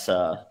that's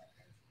saying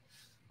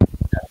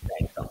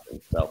something.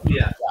 So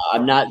yeah,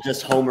 I'm not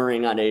just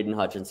homering on Aiden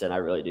Hutchinson. I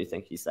really do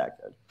think he's that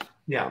good.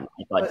 Yeah.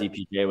 I thought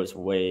DPJ was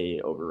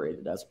way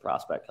overrated as a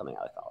prospect coming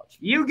out of college.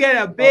 You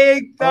get a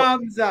big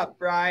thumbs up,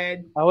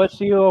 Bryan.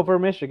 LSU over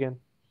Michigan.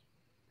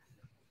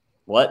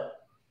 What?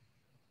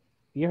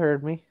 You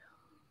heard me.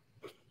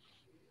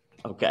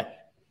 Okay.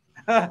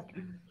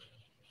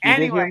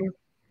 Anyway.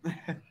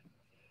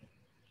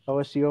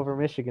 OSU over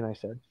Michigan, I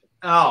said.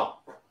 Oh.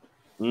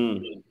 I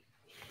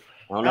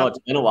don't know. It's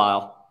been a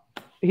while.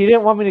 He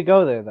didn't want me to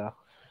go there, though.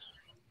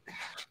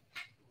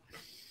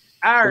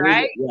 All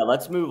right. Yeah,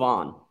 let's move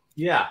on.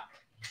 Yeah.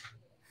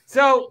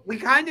 So we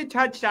kind of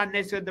touched on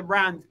this with the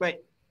Browns,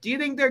 but do you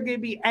think there are going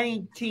to be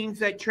any teams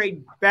that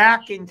trade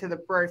back into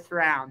the first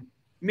round?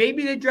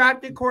 Maybe to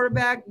draft a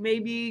quarterback,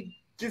 maybe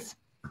just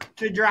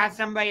to draft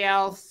somebody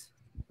else.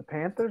 The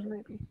Panthers,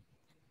 maybe?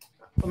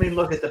 Let me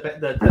look at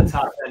the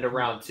top end of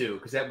round 2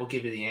 because that will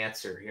give you the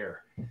answer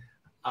here.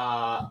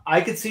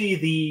 I could see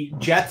the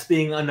Jets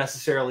being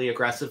unnecessarily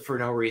aggressive for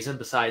no reason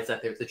besides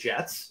that they're the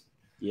Jets.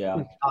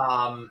 Yeah.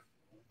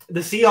 The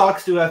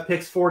Seahawks do have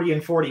picks 40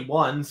 and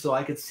 41, so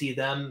I could see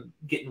them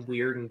getting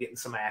weird and getting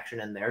some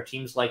action in there.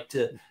 Teams like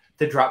to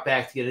drop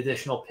back to get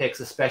additional picks,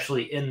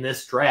 especially in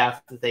this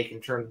draft, that they can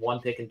turn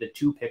 1 pick into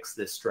 2 picks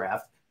this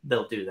draft.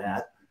 They'll do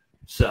that.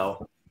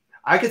 So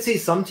I could see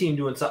some team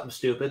doing something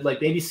stupid,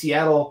 like maybe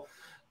Seattle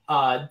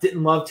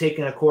didn't love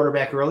taking a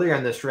quarterback earlier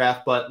in this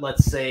draft, but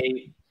let's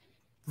say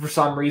for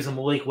some reason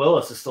Malik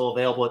Willis is still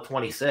available at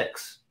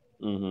 26.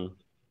 Mm-hmm.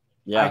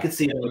 Yeah, I could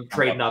see them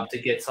trading up to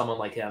get someone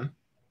like him.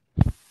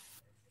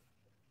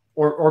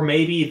 Or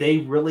maybe they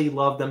really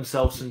love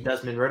themselves some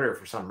Desmond Ridder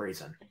for some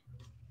reason,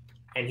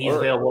 and he's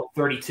available at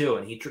 32,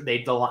 and they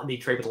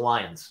trade with the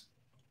Lions.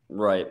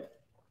 Right.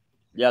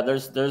 Yeah,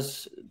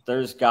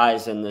 there's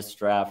guys in this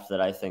draft that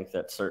I think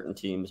that certain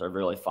teams are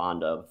really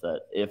fond of.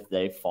 That if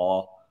they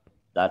fall,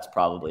 that's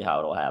probably how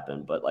it'll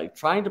happen. But like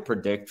trying to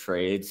predict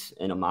trades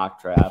in a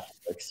mock draft,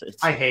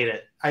 I hate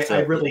it. I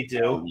really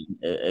do.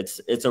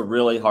 It's a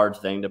really hard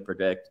thing to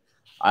predict.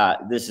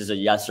 This is a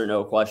yes or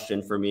no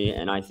question for me,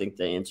 and I think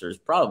the answer is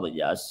probably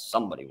yes.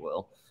 Somebody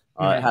will.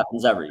 It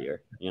happens every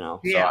year, you know.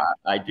 Yeah.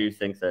 So I do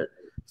think that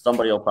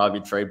somebody will probably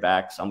trade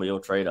back, somebody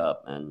will trade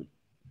up, and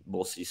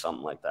we'll see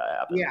something like that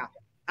happen. Yeah,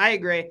 I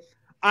agree.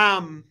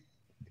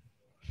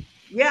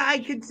 Yeah, I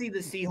could see the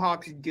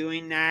Seahawks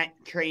doing that,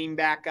 trading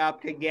back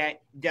up to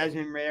get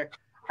Desmond Ridder.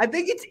 I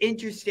think it's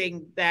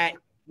interesting that,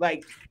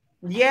 like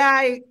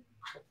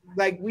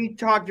we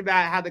talked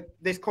about how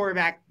this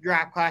quarterback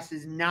draft class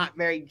is not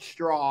very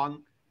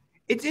strong.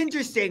 It's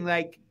interesting,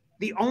 like,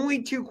 the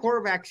only 2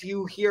 quarterbacks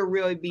you hear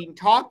really being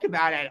talked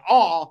about at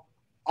all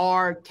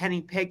are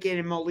Kenny Pickett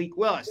and Malik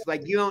Willis.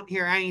 Like, you don't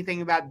hear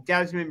anything about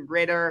Desmond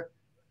Ridder.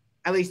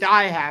 At least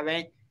I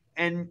haven't.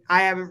 And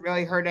I haven't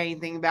really heard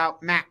anything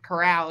about Matt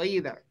Corral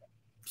either.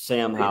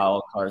 Sam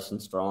Howell, Carson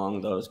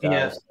Strong, those guys.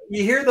 Yeah.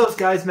 You hear those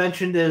guys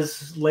mentioned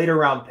as later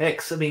round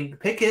picks. I mean,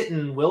 Pickett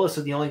and Willis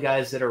are the only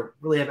guys that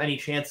really have any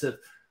chance of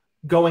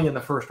going in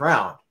the first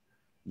round.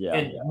 Yeah.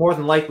 And more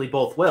than likely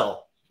both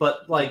will.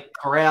 But like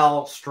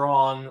Corral,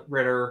 Strong,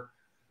 Ridder,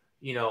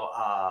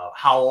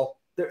 Howell,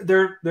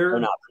 they're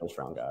not first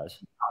round guys.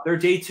 They're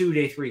day 2,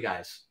 day 3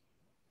 guys.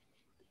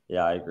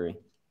 Yeah, I agree.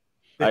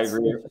 I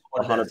agree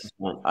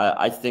 100%.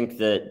 I think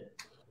that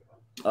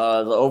the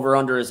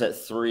over-under is at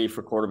 3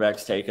 for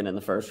quarterbacks taken in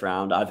the first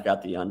round. I've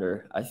got the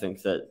under. I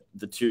think that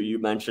the 2 you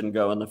mentioned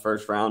go in the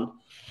first round.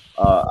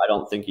 I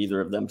don't think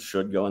either of them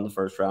should go in the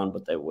first round,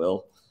 but they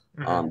will.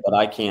 Mm-hmm. But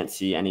I can't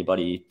see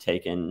anybody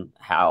taking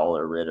Howell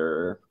or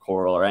Ridder or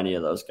Coral or any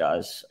of those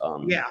guys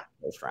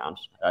first round.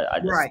 I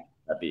just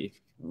that'd be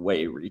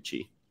way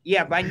reachy.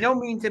 Yeah, by no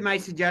means am I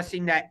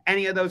suggesting that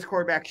any of those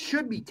quarterbacks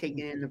should be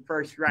taken in the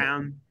first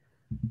round.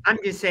 I'm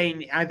just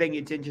saying, I think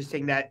it's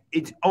interesting that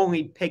it's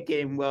only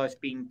Pickett and Willis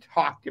being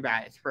talked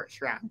about as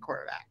first-round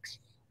quarterbacks.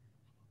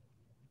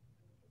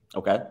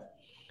 Okay.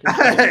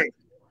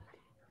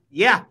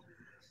 Yeah.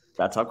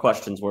 That's how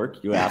questions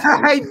work. You ask.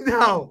 I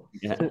know.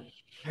 Yeah.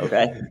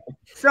 Okay.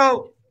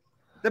 So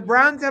the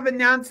Browns have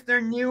announced their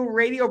new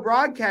radio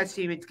broadcast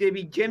team. It's going to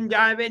be Jim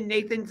Donovan,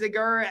 Nathan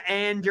Zegura,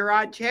 and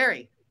Gerard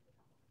Cherry.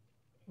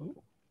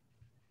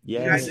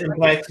 Yeah. This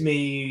impacts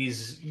me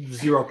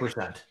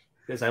 0%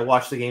 because I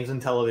watch the games on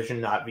television,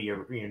 not via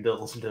to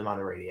listen to them on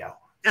the radio.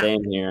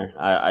 Same here.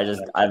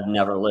 I've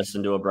never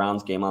listened to a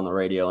Browns game on the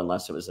radio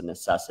unless it was a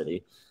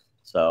necessity.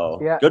 So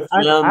yeah, good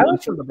for them. I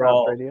listen to the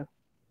Browns radio.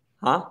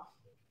 Huh?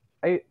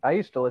 I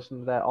used to listen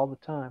to that all the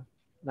time.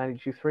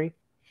 92.3.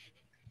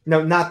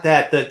 No, not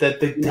that.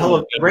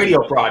 The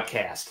radio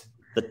broadcast.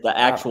 The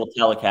actual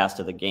telecast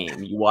of the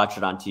game. You watch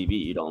it on TV.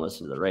 You don't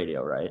listen to the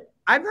radio, right?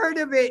 I've heard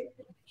of it.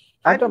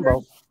 I've done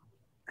both.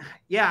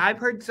 Yeah, I've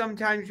heard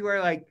sometimes where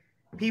like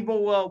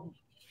people will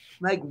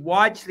like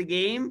watch the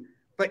game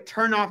but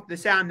turn off the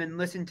sound and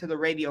listen to the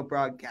radio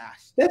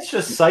broadcast. That's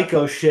just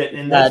psycho shit,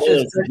 and that's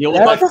just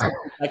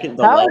second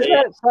delay.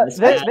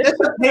 That's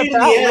a pain in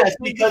the ass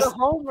because the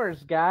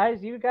homers,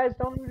 guys. You guys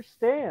don't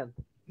understand.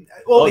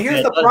 Well, okay,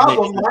 here's the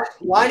problem.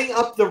 Lining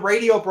up the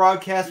radio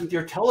broadcast with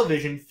your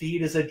television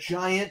feed is a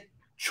giant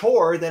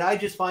chore that I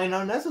just find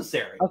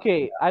unnecessary.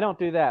 Okay, I don't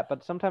do that,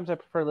 but sometimes I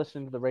prefer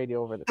listening to the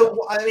radio over the top.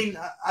 I mean,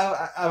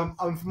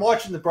 I'm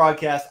watching the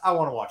broadcast. I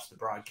want to watch the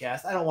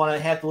broadcast. I don't want to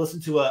have to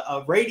listen to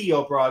a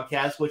radio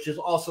broadcast, which is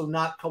also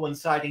not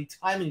coinciding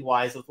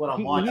timing-wise with what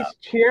I'm watching. He's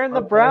cheering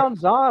the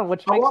Browns on,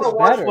 which makes it better. I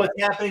want to watch what's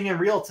happening in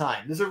real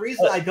time. There's a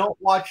reason I don't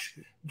watch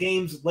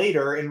games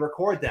later and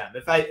record them.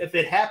 If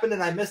it happened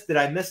and I missed it,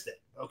 I missed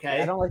it.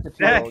 Okay. I don't like the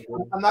TV.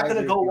 I'm not going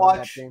to go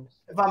watch.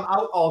 If I'm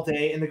out all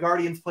day and the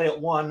Guardians play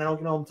at 1, I don't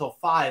get home until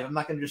 5. I'm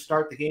not going to just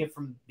start the game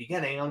from the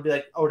beginning. I'm going to be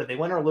like, oh, did they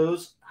win or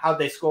lose? How'd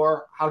they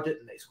score? How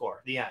didn't they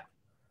score? The end.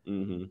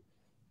 Mm-hmm.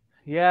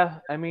 Yeah,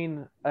 I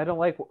mean, I don't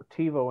like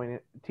Tebowing,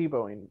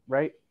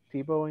 right?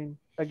 Tebowing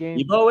a game.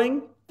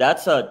 Tebowing?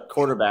 That's a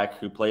quarterback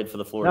who played for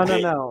the Florida.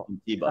 No.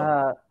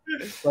 Tebow.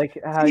 Like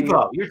how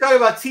Tebow. You're talking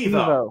about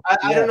Tebow.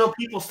 I don't know.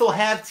 People still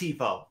have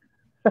Tebow.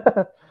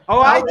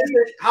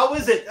 How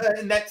is it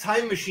in that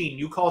time machine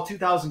you call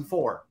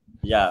 2004?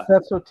 Yeah,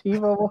 that's what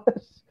TiVo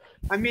was.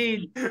 I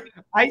mean,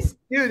 I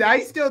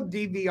still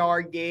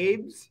DVR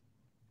games,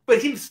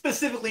 but he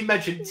specifically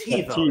mentioned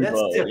TiVo.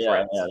 That's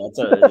different. Yeah, that's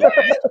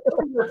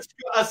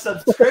a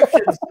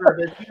subscription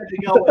service. You have to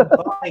go and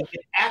buy and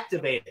get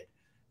activated.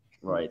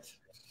 Right.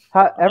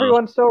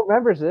 Everyone still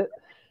remembers it.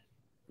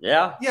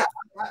 Yeah. Yeah.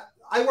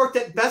 I worked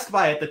at Best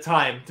Buy at the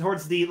time,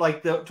 towards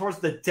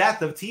the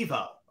death of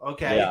TiVo.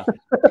 Okay. Yeah.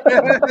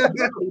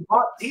 We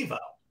bought TiVo.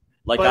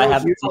 Like I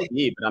have a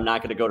TV, but I'm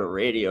not going to go to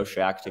Radio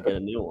Shack to get a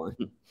new one.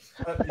 Using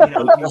a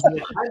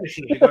time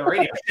machine to go to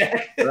Radio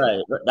Shack. Right.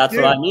 That's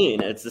what I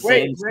mean. It's the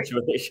same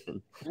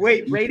situation.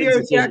 Wait,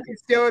 Radio Shack is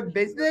still in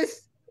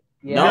business?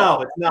 Yeah.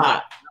 No, it's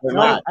not. They're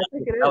not. I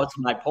think that was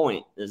my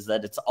point, is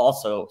that it's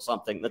also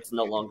something that's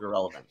no longer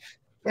relevant.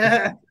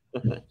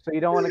 So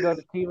you don't want to go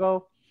to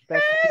TiVo?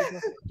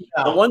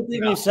 The one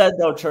thing you said,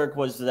 though, Churk,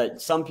 was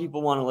that some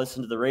people want to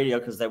listen to the radio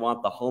because they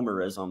want the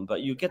homerism, but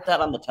you get that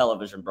on the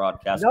television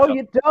broadcast. No,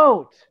 you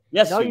don't.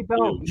 Yes, no, you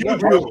don't.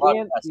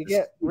 You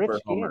get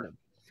Rich Gannon.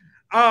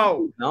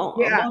 Oh, no.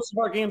 Yeah. Most of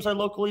our games are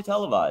locally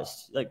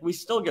televised. Like, we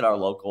still get our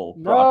local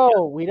broadcast.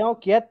 No, we don't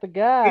get the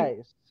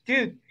guys.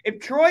 Dude, if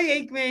Troy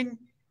Aikman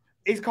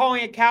is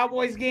calling a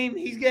Cowboys game,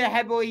 he's going to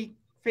heavily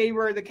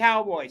favor the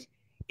Cowboys.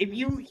 If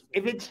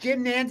it's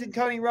Jim Nantz and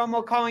Tony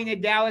Romo calling a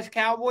Dallas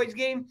Cowboys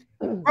game,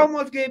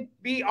 Romo's going to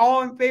be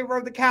all in favor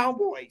of the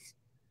Cowboys.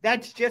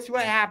 That's just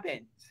what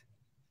happens.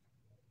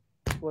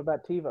 What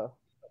about TiVo?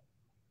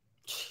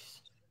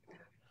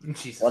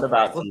 What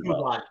about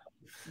TiVo?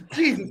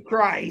 Jesus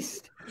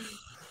Christ.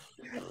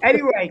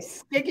 Anyway,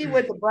 sticking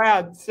with the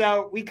Browns.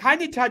 So we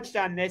kind of touched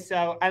on this,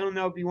 so I don't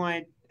know if you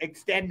want to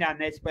extend on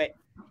this, but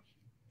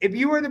if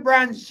you were the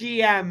Browns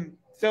GM,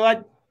 so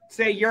let's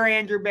say you're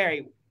Andrew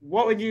Berry,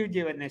 what would you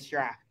do in this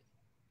draft?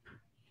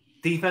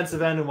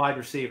 Defensive end and wide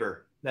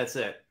receiver. That's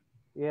it.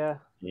 Yeah.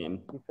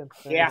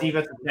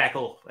 Defensive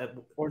tackle at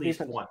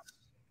least once.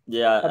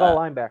 Yeah. How about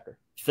linebacker?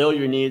 Fill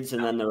your needs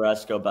and then the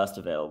rest go best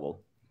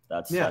available.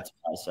 That's what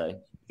I say.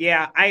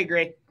 Yeah, I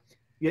agree.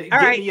 Give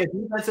me a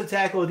defensive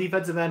tackle, a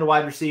defensive end, a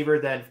wide receiver,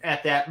 then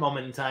at that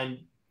moment in time,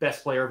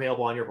 best player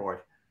available on your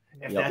board.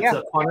 If that's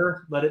a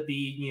punter, let it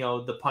be,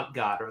 the punt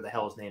god or the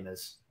hell his name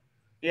is.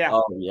 Yeah.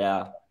 Oh,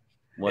 yeah.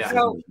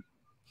 So,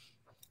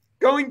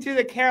 going to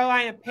the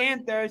Carolina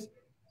Panthers,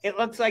 it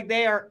looks like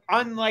they are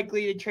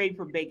unlikely to trade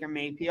for Baker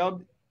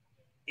Mayfield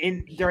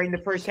during the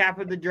first half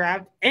of the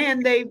draft,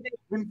 and they've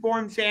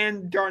informed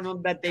Sam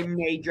Darnold that they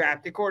may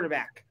draft a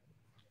quarterback.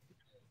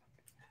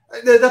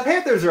 The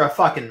Panthers are a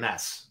fucking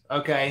mess,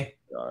 okay?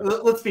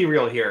 Let's be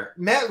real here.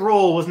 Matt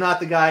Rule was not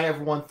the guy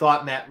everyone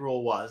thought Matt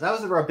Rule was. I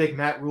was never a big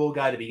Matt Rule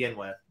guy to begin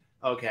with,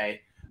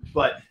 okay?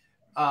 But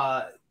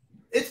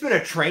it's been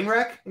a train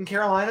wreck in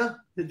Carolina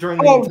during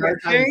the entire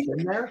time he's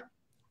been there.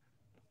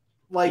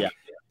 like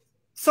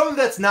some of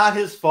that's not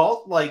his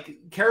fault. Like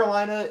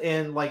Carolina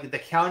and like the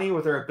county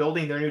where they're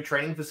building their new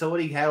training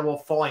facility had a little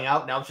falling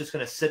out. Now it's just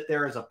going to sit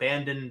there as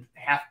abandoned,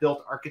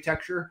 half-built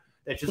architecture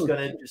that's just going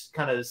to just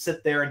kind of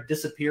sit there and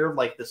disappear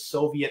like the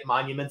Soviet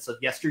monuments of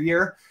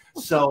yesteryear.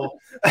 So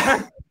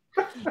I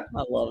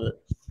love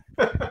it.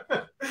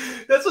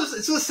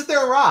 It's going to sit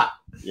there and rot.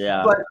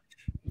 Yeah, but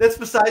that's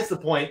besides the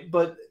point.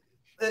 But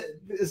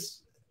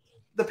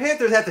the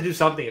Panthers have to do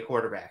something at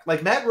quarterback.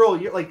 Like Matt Rule,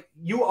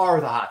 you are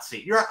the hot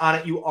seat. You're not on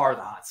it. You are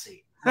the hot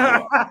seat.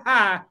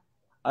 I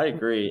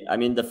agree. I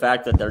mean, the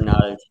fact that they're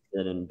not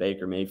interested in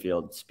Baker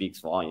Mayfield speaks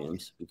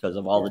volumes because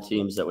of all the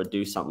teams that would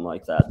do something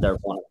like that. They're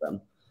one of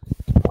them.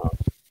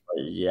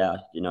 Yeah,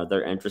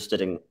 they're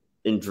interested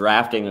in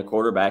drafting a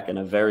quarterback in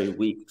a very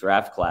weak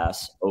draft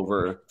class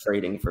over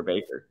trading for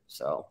Baker.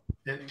 So,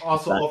 and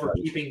also over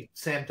keeping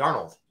Sam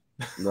Darnold.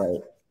 Right.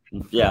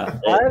 Yeah.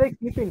 Why are they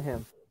keeping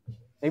him?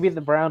 Maybe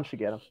the Browns should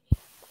get him.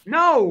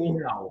 No.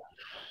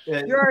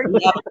 You're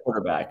a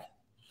quarterback.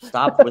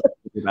 Stop with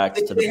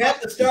quarterbacks. They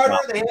have the starter,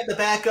 they have the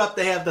backup,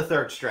 they have the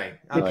third string.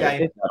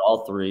 Okay. Right.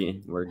 All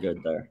three. We're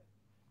good there.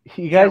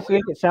 You guys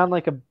make it sound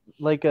like a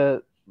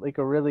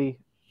really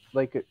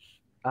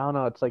I don't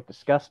know. It's like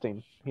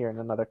disgusting hearing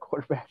another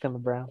quarterback on the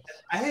Browns.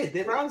 Hey,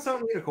 the Browns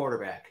don't need a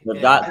quarterback.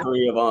 They've got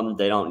three of them.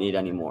 They don't need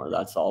any more.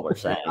 That's all we're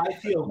saying. I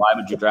feel why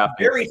would you draft?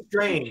 Very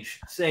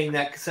strange saying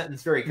that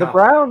sentence. Very. The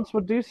Browns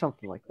would do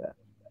something like that.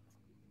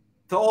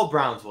 The old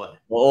Browns would.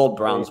 The old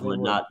Browns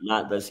would not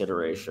this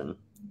iteration.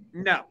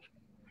 No.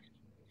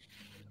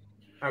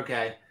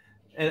 Okay.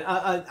 And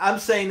I'm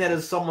saying that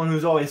as someone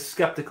who's always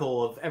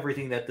skeptical of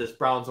everything that this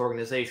Browns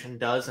organization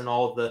does and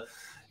all of the,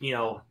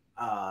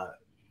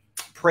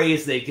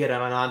 praise they get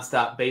on a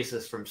nonstop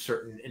basis from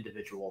certain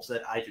individuals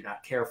that I do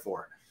not care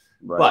for.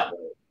 Right. But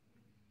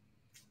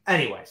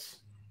anyways,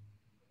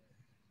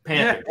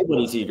 Panthers.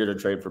 Nobody's eager to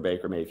trade for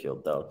Baker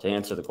Mayfield, though, to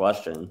answer the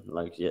question.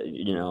 But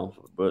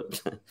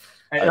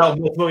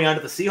moving on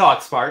to the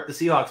Seahawks part, the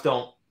Seahawks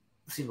don't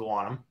seem to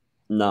want him.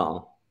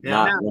 No,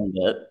 not one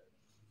bit.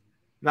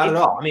 Not at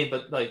all. I mean,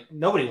 but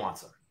nobody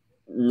wants him.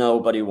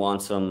 Nobody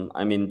wants him.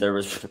 I mean, there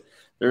was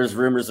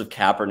rumors of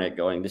Kaepernick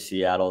going to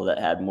Seattle that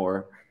had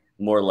more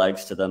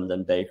legs to them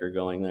than Baker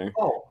going there.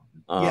 Oh,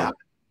 yeah.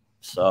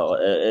 So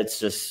it's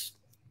just,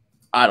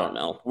 I don't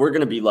know. We're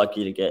going to be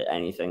lucky to get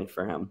anything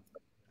for him.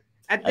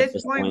 At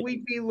this point,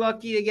 we'd be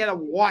lucky to get a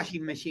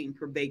washing machine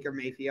for Baker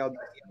Mayfield.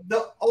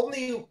 The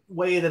only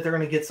way that they're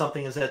going to get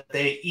something is that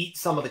they eat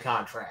some of the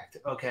contract,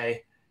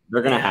 okay?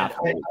 They're going to have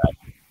to.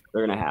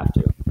 They're going to have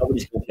to.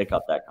 Nobody's going to pick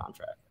up that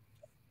contract.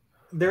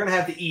 They're going to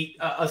have to eat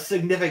a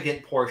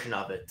significant portion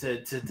of it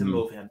to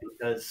move him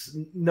because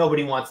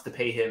nobody wants to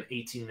pay him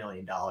 $18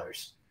 million.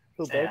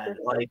 Who, Baker?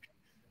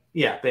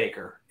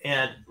 Baker.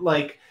 And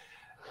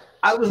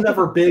I was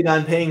never big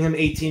on paying him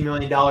 $18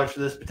 million for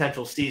this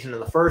potential season in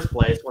the first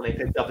place when they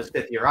picked up his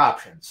fifth-year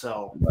option.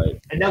 So,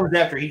 and that was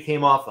after he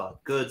came off a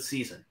good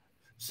season.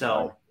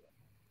 So,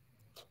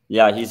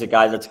 yeah, he's a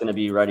guy that's going to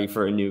be ready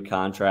for a new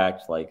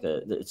contract.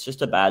 It's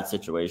just a bad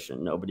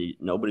situation. Nobody's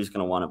going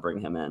to want to bring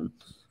him in.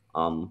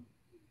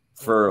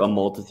 For a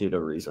multitude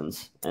of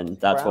reasons, and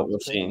that's what we're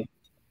seeing.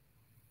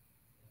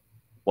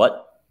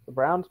 What? The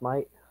Browns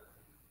might.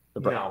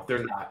 No,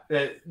 they're not.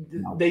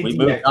 We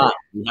moved on.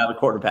 We have a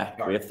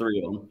quarterback. We have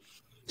three of them.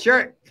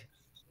 Sure.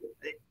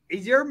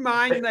 Is your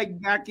mind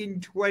back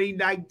in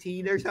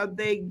 2019 or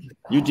something?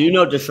 You do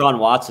know Deshaun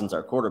Watson's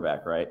our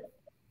quarterback, right?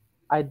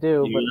 I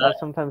do, but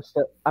sometimes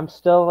I'm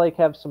still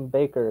have some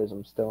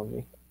Bakerism still in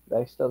me that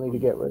I still need to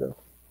get rid of.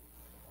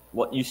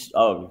 What you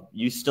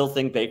still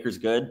think Baker's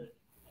good?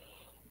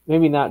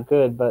 Maybe not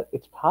good, but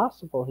it's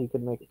possible he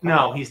could make it.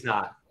 No, he's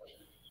not.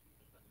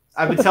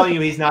 I've been telling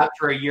you he's not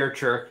for a year,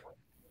 Churk.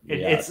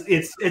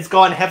 It's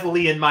gone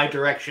heavily in my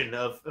direction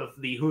of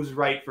the who's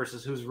right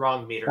versus who's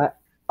wrong meter.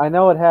 I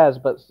know it has,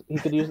 but he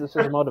could use this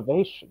as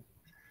motivation.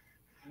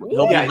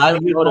 He'll be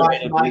highly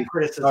motivated. My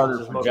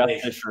criticism for Jeff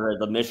Fisher,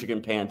 the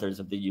Michigan Panthers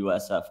of the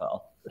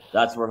USFL.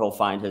 That's where he'll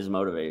find his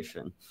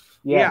motivation.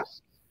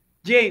 Yes.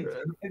 Yeah. James,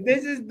 if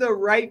this is the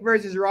right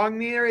versus wrong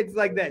meter, it's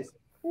like this.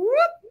 Whoop.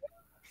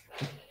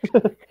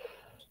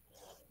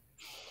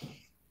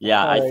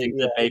 I think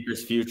that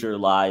Baker's future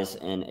lies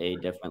in a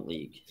different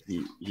league.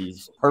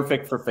 He's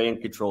perfect for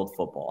fan-controlled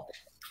football.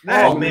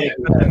 Oh man!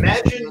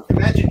 Imagine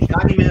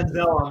Johnny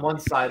Manziel on one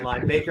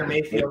sideline, Baker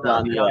Mayfield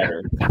on the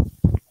other.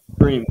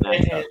 Dream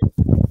and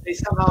they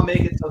somehow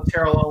make it so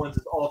Terrell Owens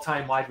is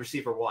all-time wide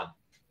receiver one.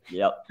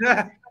 Yep.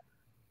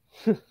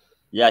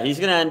 Yeah, he's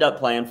going to end up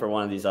playing for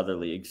one of these other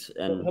leagues,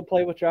 and he'll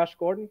play with Josh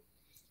Gordon.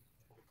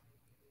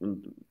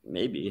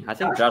 Maybe. I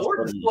think Josh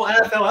Gordon's still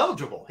NFL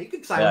eligible. He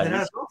could sign with an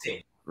NFL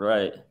team.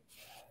 Right.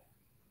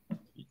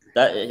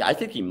 I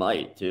think he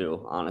might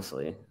too,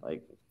 honestly.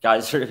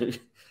 Guys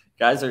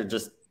are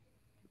just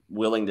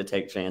willing to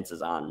take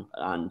chances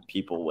on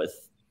people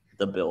with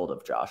the build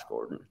of Josh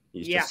Gordon.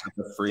 He's just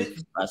a freak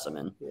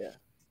specimen. Yeah.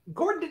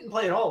 Gordon didn't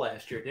play at all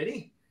last year, did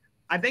he?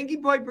 I think he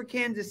played for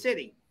Kansas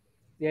City.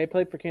 Yeah, he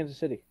played for Kansas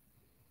City.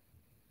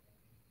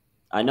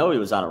 I know he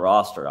was on a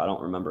roster. I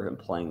don't remember him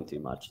playing too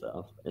much,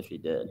 though, if he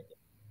did.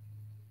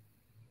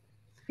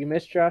 You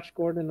missed Josh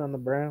Gordon on the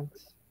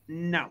Browns?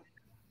 No.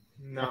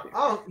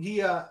 Oh,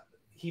 he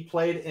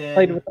played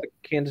with the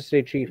Kansas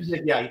State Chiefs.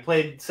 Yeah, he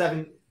played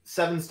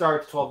seven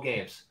starts, 12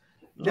 games.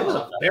 That was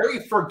a very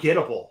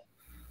forgettable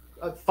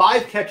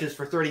 5 catches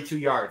for 32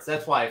 yards.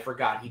 That's why I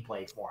forgot he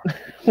played for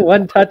him.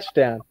 1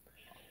 touchdown.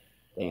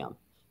 Damn.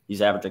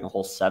 He's averaging a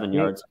whole 7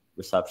 yards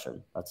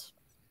reception. That's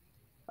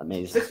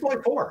amazing.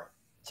 6.4.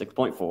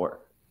 6.4.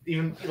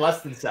 Even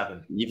less than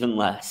 7. Even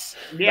less.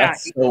 Yeah.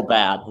 That's so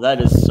bad.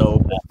 That is so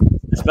bad.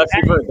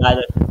 Especially for a guy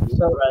that,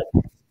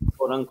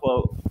 quote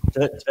unquote,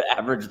 to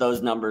average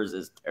those numbers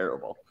is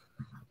terrible.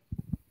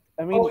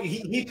 I mean,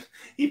 he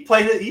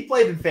played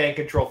in fan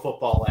control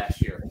football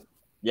last year.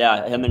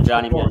 Yeah, him and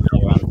Johnny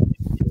Manziel were on the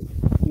team.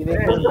 You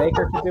think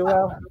Baker could do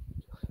well?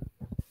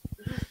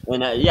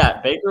 And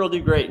Baker will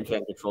do great in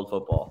fan controlled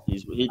football.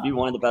 He'd be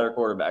one of the better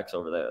quarterbacks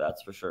over there,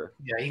 that's for sure.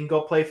 Yeah, he can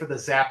go play for the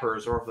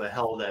Zappers or for the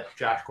hell that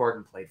Josh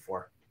Gordon played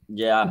for.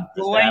 Yeah,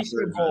 boys.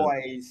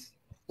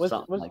 Was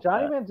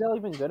Johnny Manziel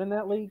even good in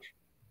that league?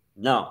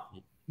 No,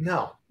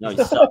 he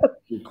sucked.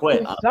 He quit.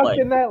 He sucked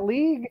in that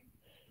league.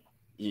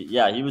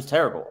 Yeah, he was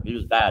terrible. He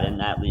was bad in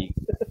that league,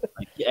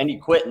 and he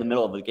quit in the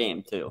middle of the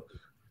game too.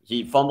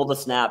 He fumbled a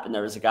snap, and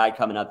there was a guy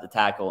coming up to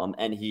tackle him,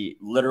 and he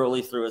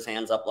literally threw his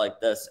hands up like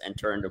this and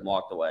turned and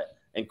walked away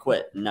and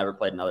quit and never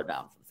played another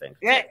down for the thing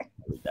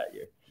that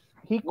year.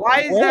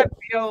 Why does that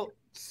feel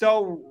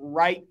so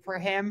right for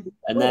him?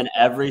 And then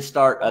every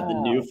start of the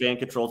new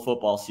fan-controlled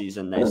football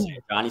season, they say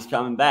Johnny's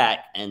coming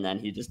back, and then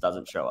he just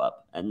doesn't show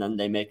up. And then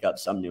they make up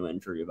some new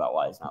injury about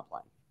why he's not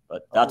playing.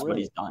 But that's what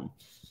he's done.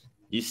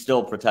 He's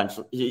still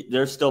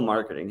they're still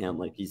marketing him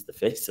like he's the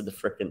face of the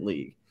freaking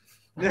league.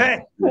 He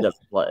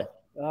doesn't play.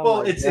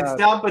 Well, it's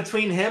down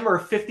between him or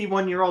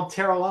 51-year-old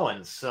Terrell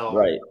Owens. So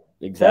right,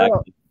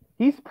 exactly.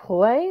 He's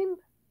playing?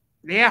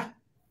 Yeah.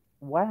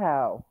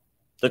 Wow.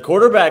 The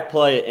quarterback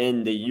play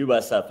in the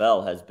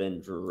USFL has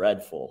been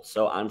dreadful.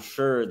 So I'm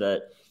sure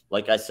that,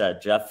 like I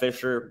said, Jeff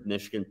Fisher,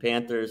 Michigan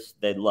Panthers,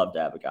 they'd love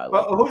to have a guy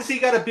like that. Who does he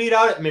got to beat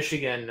out at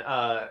Michigan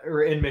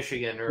or in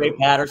Michigan? Ray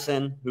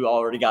Patterson, who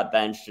already got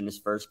benched in his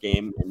first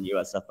game in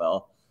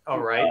USFL. All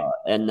right.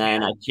 And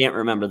then I can't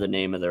remember the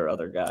name of their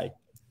other guy.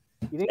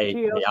 You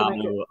think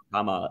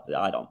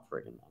I don't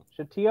friggin' know.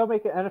 Should T.O.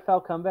 make an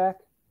NFL comeback?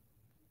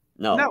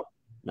 No.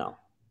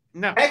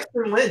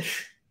 Paxton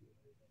Lynch.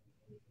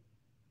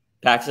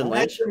 Paxton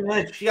Lynch?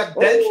 You got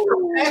benched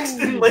for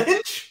Paxton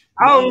Lynch?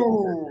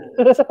 Oh.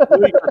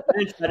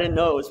 I didn't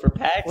know it was for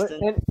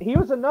Paxton. And he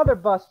was another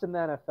bust in the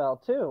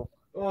NFL, too.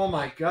 Oh,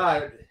 my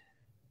God.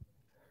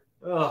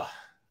 Ugh.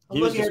 I'm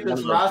looking at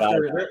this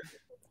roster.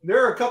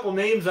 There are a couple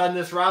names on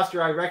this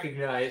roster I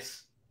recognize.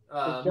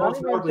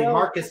 Most notably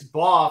Marcus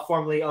Baugh,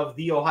 formerly of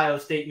The Ohio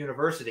State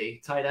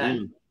University, tight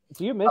end.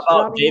 Do you miss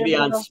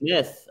Davion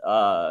Smith,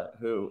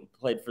 who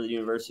played for the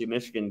University of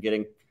Michigan,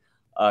 getting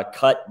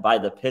cut by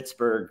the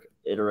Pittsburgh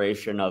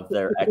iteration of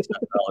their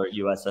XFL or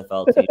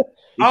USFL team?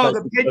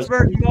 The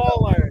Pittsburgh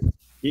Maulers.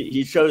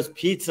 He chose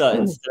pizza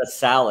instead of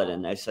salad,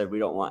 and they said, we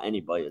don't want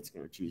anybody that's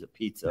going to choose a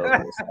pizza over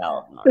a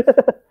salad.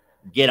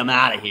 Get him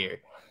out of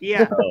here.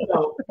 Yeah.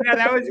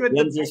 That was with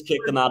Windsor's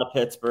kicked him out of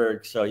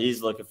Pittsburgh, so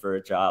he's looking for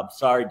a job.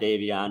 Sorry,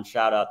 Davion.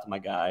 Shout out to my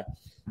guy.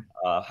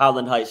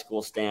 Howland High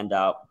School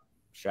standout.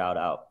 Shout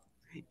out.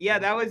 Yeah,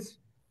 that was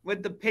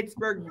with the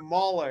Pittsburgh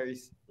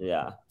Maulers.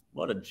 Yeah.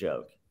 What a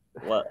joke.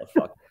 What a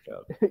fucking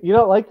joke. You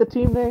don't like the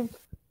team name?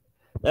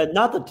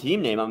 Not the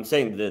team name. I'm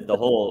saying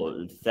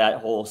that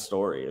whole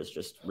story is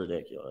just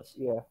ridiculous.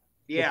 Yeah.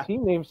 Yeah. The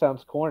team name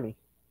sounds corny.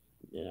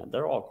 Yeah,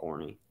 they're all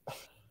corny.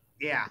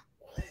 Yeah.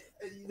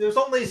 There's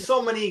only so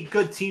many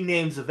good team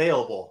names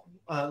available.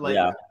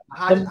 The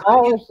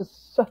Maulers is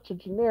such a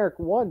generic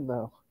one,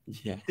 though.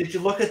 Yeah. Did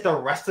you look at the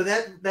rest of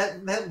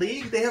that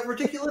league? They have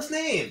ridiculous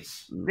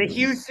names. The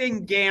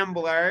Houston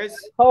Gamblers.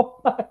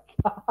 Oh my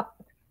God.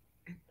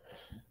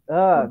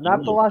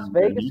 Not the Las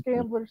Vegas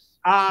Gamblers.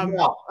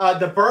 No.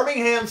 The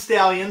Birmingham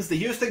Stallions, the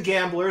Houston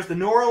Gamblers, the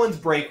New Orleans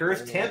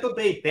Breakers, Tampa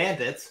Bay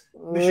Bandits,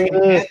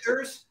 Michigan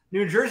Panthers,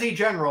 New Jersey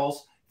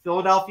Generals,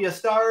 Philadelphia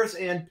Stars,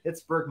 and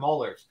Pittsburgh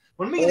Maulers.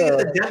 When are we going to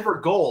get the Denver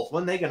Goals?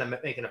 When are they going to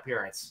make an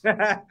appearance?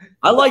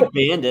 I like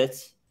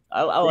Bandits.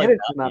 I like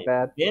Bandits is not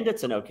bad.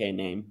 Bandits an okay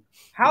name.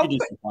 How you can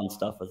do some fun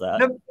stuff with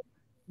that.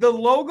 The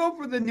logo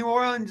for the New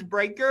Orleans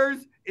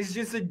Breakers is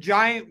just a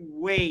giant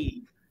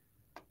wave.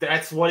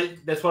 That's what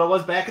it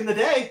was back in the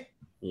day.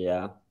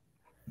 Yeah.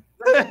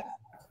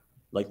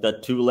 Like the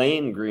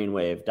Tulane Green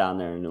Wave down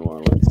there in New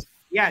Orleans.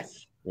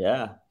 Yes.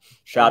 Yeah.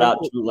 Shout out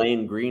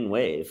Tulane Green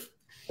Wave.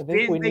 I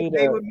think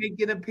they would make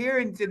an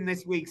appearance in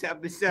this week's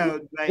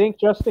episode. I think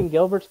Justin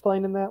Gilbert's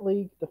playing in that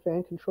league, the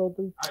fan-controlled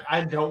league.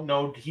 I don't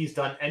know he's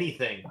done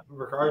anything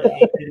regarding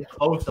getting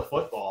close to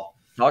football.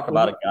 Talk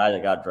about a guy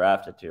that got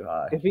drafted too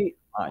high.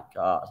 My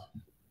God.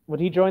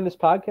 Would he join this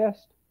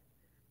podcast?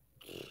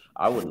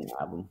 I wouldn't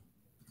have him.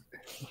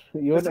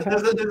 There's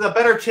a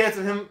better chance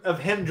of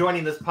him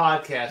joining this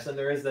podcast than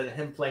there is than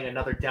him playing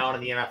another down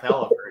in the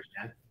NFL ever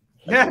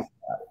again.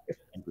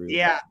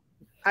 Yeah.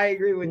 I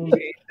agree with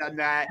James on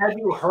that. Have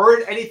you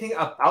heard anything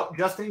about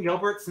Justin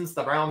Gilbert since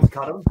the Browns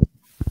cut him?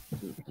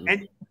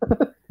 And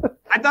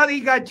I thought he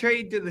got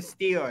traded to the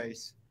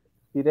Steelers.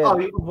 He did. Oh,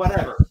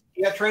 whatever.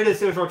 He got traded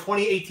to the Steelers for a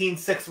 2018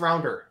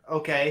 6th-rounder.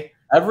 Okay.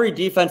 Every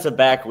defensive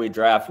back we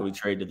draft, we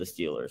trade to the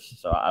Steelers.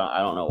 So I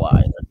don't know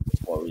why.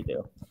 That's what we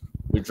do.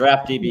 We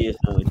draft DBs.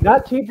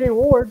 Not T.J.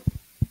 Ward.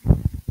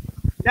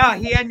 No,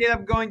 he ended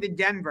up going to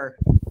Denver.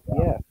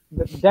 Yeah.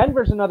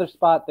 Denver's another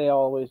spot they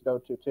always go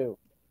to, too.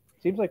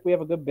 Seems like we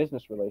have a good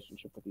business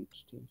relationship with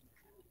each team.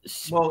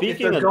 Well, if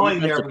they're going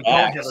there, we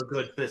don't have a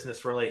good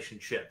business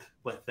relationship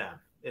with them.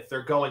 If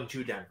they're going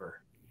to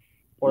Denver.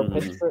 Or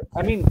Pittsburgh.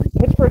 I mean,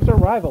 Pittsburgh's our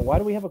rival. Why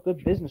do we have a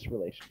good business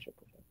relationship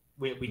with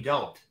them? We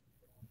don't.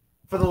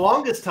 For the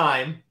longest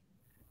time,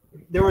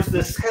 there was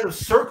this kind of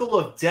circle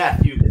of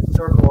death you could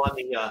circle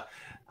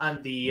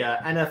on the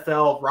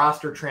NFL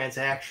roster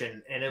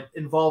transaction, and it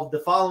involved the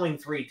following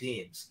three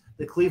teams: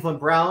 the Cleveland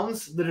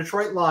Browns, the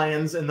Detroit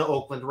Lions, and the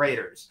Oakland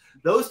Raiders.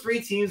 Those three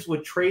teams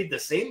would trade the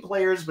same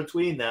players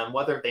between them,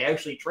 whether they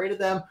actually traded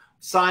them,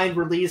 signed,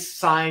 release,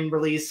 sign,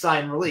 release,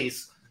 sign,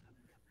 release.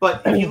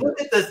 But if you look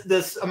at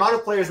this amount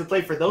of players that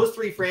played for those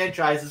three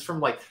franchises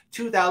from like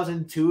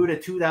 2002 to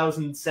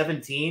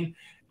 2017,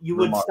 you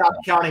would stop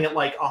counting at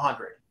like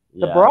 100.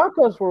 Yeah. The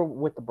Broncos were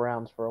with the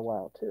Browns for a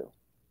while too.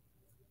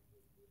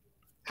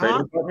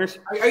 Are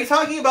you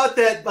talking about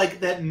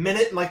that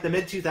minute in like the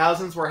mid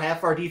 2000s where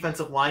half our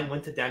defensive line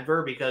went to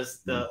Denver because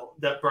the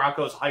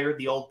Broncos hired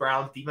the old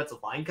Browns defensive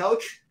line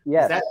coach?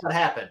 Yes, that's what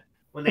happened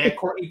when they had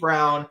Courtney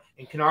Brown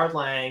and Kennard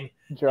Lang,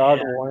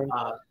 Gerard Warren.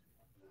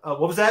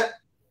 What was that?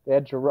 They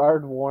had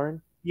Gerard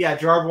Warren. Yeah,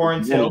 Gerard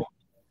Warren too.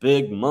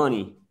 Big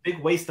money. Big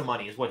waste of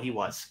money is what he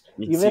was.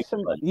 You miss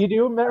him. You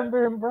do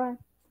remember him, Brian?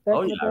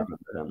 Oh yeah, I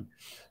remember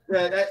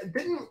him.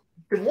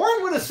 Did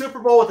Warren win a Super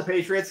Bowl with the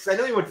Patriots? Because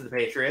I know he went to the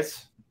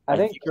Patriots. I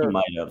think he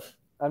might have.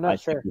 I'm not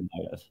sure.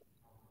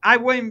 I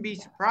wouldn't be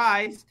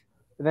surprised.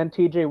 And then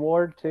T.J.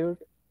 Ward too.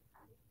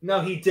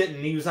 No, he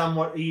didn't. He was on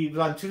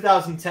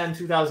 2010,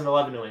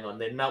 2011 New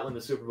England. They did not win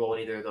the Super Bowl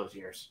in either of those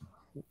years.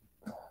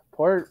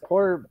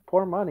 Poor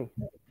money.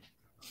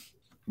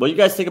 What do you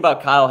guys think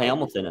about Kyle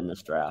Hamilton in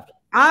this draft?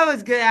 I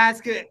was going to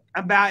ask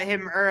about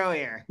him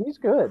earlier. He's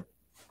good.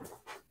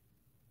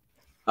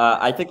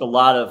 I think a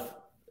lot of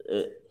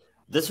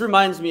this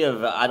reminds me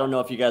of, I don't know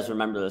if you guys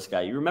remember this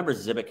guy. You remember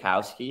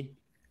Zbikowski?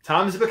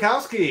 Tom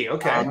Zbikowski.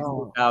 Okay.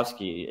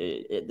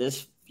 Zbikowski.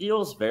 This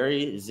feels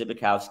very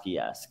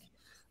Zbikowski-esque.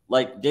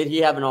 Like, did he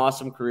have an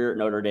awesome career at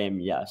Notre Dame?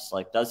 Yes.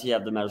 Like, does he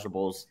have the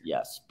measurables?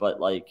 Yes. But,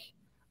 like,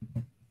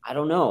 I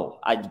don't know.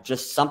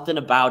 Something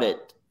about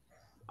it.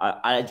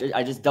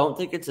 I just don't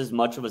think it's as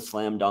much of a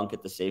slam dunk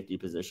at the safety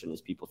position as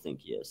people think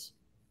he is.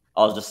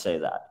 I'll just say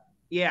that.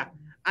 Yeah.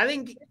 I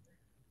think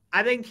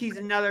he's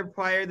another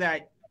player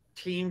that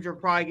teams are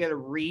probably going to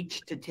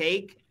reach to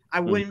take. I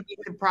wouldn't be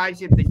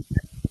surprised if the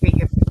Jets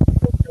take it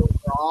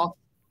overall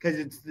because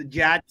it's the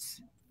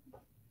Jets.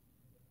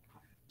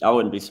 I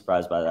wouldn't be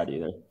surprised by that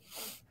either.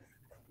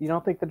 You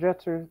don't think the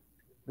Jets are?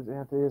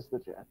 It is the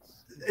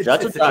Jets.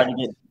 Jets are trying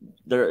to get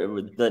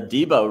the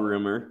Debo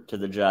rumor to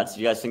the Jets.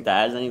 Do you guys think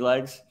that has any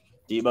legs?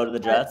 Debo to the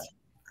Jets?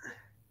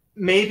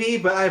 Maybe,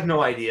 but I have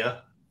no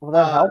idea. Well,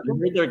 that help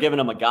they're giving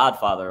him a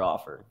Godfather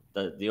offer,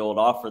 the old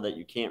offer that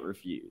you can't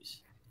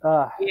refuse.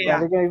 Yeah,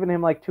 they're giving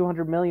him like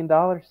 $200 million.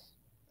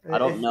 I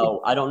don't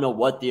know. I don't know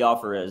what the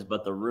offer is,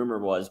 but the rumor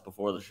was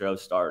before the show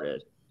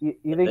started. You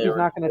think he's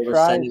not going to try? They were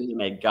sending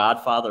him a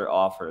Godfather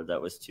offer that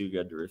was too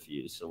good to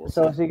refuse.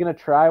 So is he going to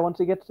try once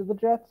he gets to the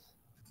Jets?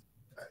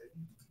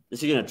 Is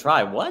he going to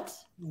try what?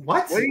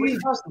 What? What are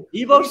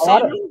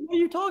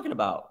you talking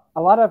about?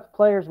 A lot of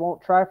players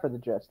won't try for the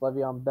Jets.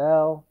 Le'Veon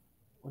Bell,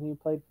 when he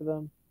played for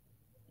them.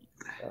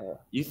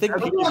 You think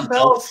Le'Veon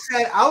Bell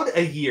sat out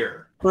a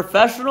year?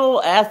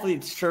 Professional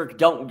athletes, Churk,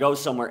 don't go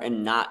somewhere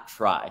and not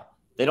try.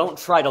 They don't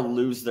try to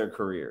lose their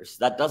careers.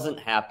 That doesn't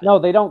happen. No,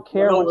 they don't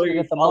care once they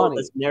get the money.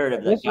 This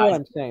narrative this is what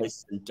I'm saying.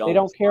 They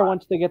don't care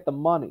once they get the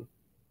money.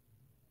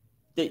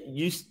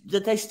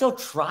 They still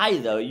try,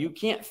 though. You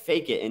can't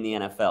fake it in the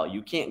NFL.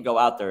 You can't go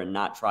out there and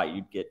not try.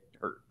 You'd get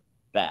hurt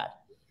bad.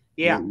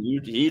 Yeah.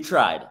 He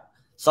tried.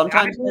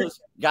 Sometimes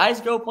guys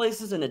go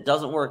places and it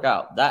doesn't work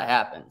out. That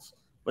happens.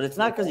 But it's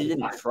not because he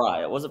didn't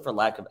try. It wasn't for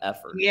lack of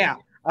effort. Yeah.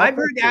 I've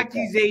heard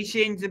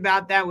accusations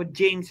about that with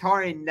James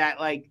Harden that,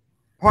 like,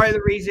 part of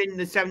the reason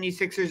the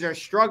 76ers are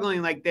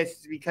struggling like this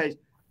is because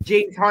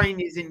James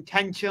Harden is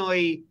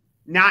intentionally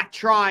not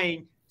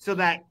trying so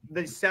that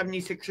the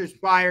 76ers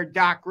fire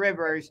Doc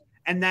Rivers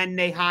and then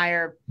they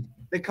hire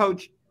the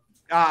coach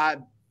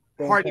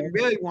Harden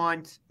really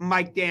wants,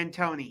 Mike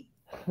D'Antoni.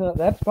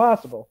 That's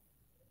possible.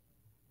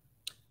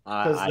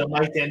 Because the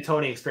Mike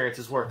D'Antoni experience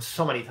has worked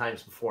so many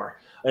times before.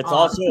 It's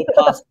also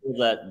possible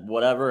that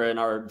whatever in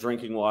our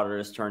drinking water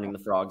is turning the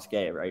frogs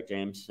gay, right,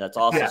 James? That's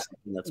also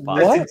something that's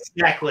possible.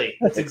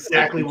 That's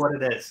exactly what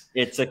it is.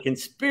 It's a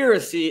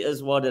conspiracy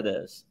is what it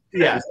is.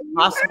 Yeah. Is it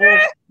possible?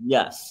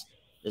 Yes.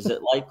 Is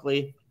it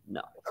likely?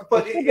 No.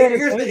 But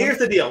here's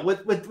the deal.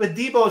 With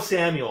Deebo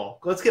Samuel,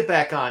 let's get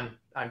back on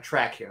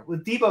track here.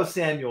 With Deebo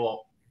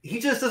Samuel, He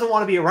just doesn't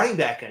want to be a running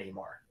back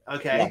anymore.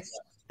 Okay. Yes.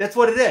 That's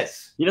what it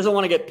is. He doesn't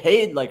want to get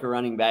paid like a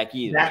running back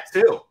either. That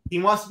too. He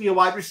wants to be a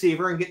wide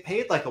receiver and get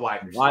paid like a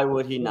wide receiver. Why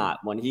would he not?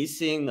 When he's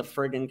seeing the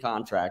friggin'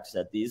 contracts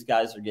that these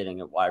guys are getting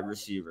at wide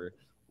receiver,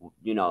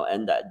 you know,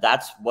 and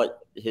that's what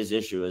his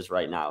issue is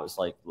right now. Is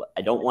like,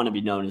 I don't want to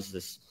be known as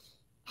this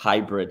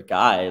hybrid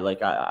guy.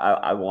 Like,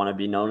 I want to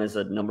be known as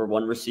a number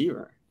one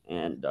receiver.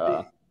 And,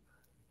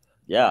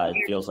 yeah, it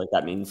feels like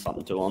that means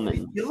something to him.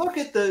 And you look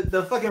at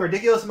the fucking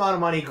ridiculous amount of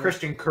money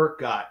Christian Kirk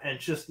got, and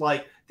it's just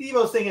like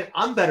Debo's thinking,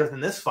 I'm better than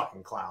this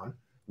fucking clown.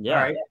 Yeah,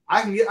 all right,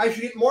 I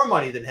should get more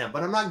money than him,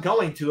 but I'm not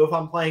going to if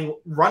I'm playing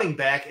running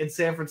back in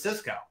San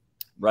Francisco.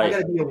 Right, I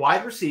got to be a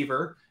wide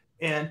receiver,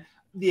 and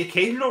the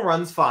occasional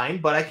run's fine,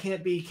 but I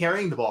can't be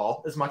carrying the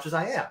ball as much as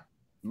I am.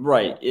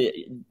 Right.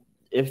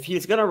 If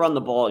he's going to run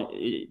the ball,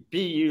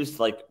 be used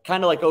like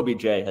kind of like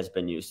OBJ has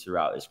been used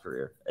throughout his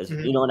career.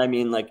 You know what I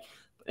mean? Like,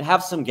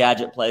 have some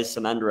gadget plays,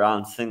 some end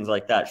arounds, things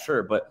like that,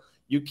 sure. But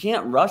you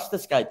can't rush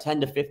this guy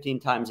 10 to 15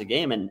 times a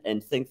game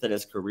and think that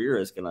his career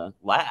is going to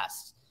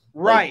last.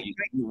 Right.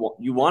 Like,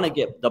 you want to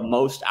get the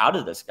most out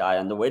of this guy,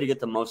 and the way to get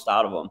the most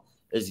out of him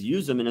is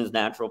use him in his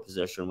natural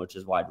position, which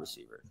is wide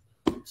receiver.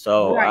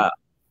 So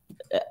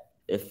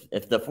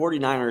if the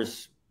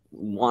 49ers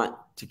want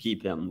to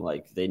keep him,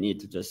 like, they need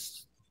to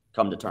just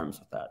come to terms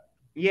with that.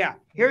 Yeah.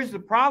 Here's the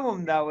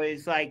problem, though,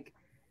 is like,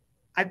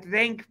 I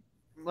think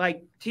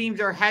like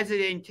teams are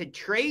hesitant to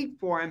trade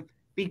for him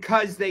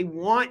because they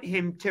want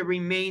him to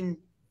remain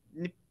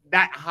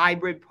that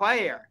hybrid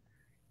player.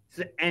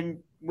 And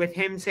with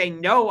him saying,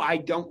 no, I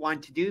don't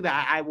want to do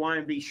that, I want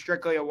to be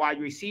strictly a wide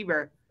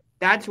receiver,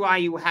 that's why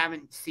you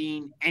haven't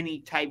seen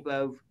any type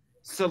of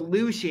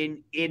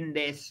solution in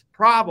this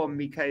problem,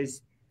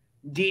 because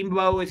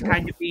Debo is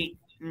kind of being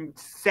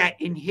set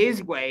in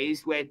his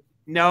ways with,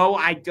 no,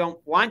 I don't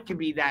want to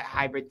be that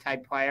hybrid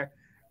type player.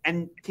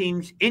 And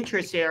teams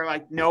interested are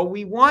like, no,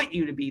 we want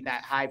you to be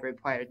that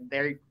hybrid player.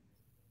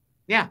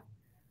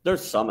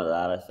 There's some of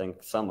that, I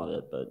think, some of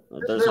it, but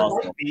there's there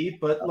also might be,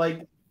 but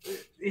like,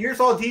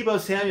 here's all Debo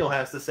Samuel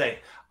has to say.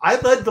 I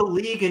led the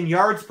league in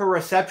yards per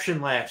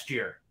reception last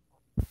year.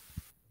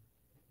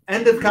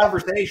 End of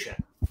conversation.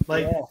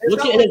 Like,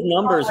 look at his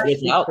numbers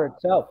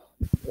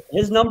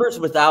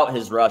without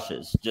his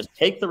rushes. Just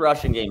take the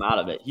rushing game out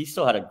of it. He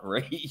still had a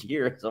great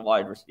year as a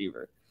wide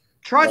receiver.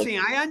 Trust me,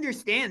 I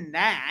understand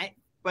that.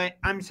 But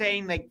I'm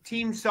saying, like,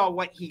 teams saw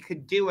what he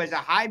could do as a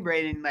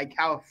hybrid and, like,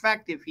 how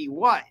effective he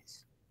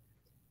was.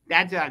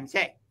 That's what I'm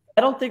saying.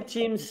 I don't think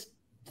teams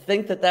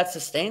think that that's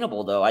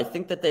sustainable, though. I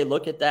think that they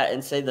look at that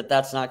and say that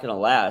that's not going to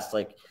last.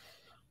 Like,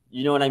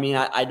 you know what I mean?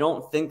 I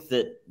don't think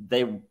that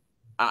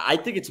I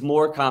think it's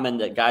more common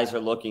that guys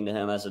are looking to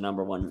him as a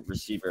number one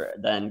receiver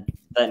than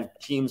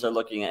teams are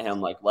looking at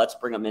him like, let's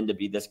bring him in to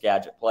be this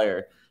gadget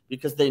player,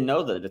 because they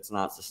know that it's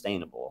not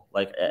sustainable.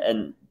 Like,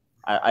 and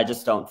I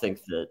just don't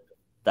think that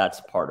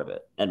that's part of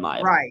it, in my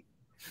opinion.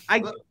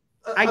 Right.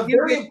 A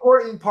very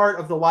important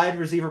part of the wide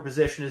receiver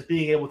position is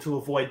being able to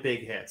avoid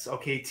big hits.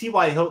 Okay,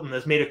 T.Y. Hilton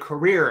has made a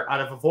career out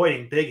of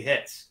avoiding big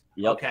hits.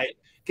 Yep. Okay,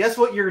 guess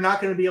what you're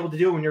not going to be able to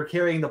do when you're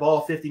carrying the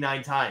ball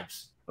 59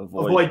 times?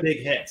 Avoid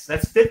big hits.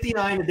 That's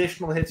 59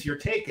 additional hits you're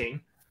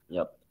taking.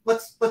 Yep.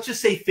 Let's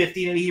just say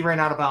 50, and he ran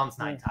out of bounds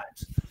 9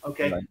 times.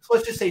 Okay, right. So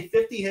let's just say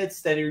 50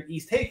 hits that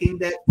he's taking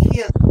that he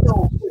has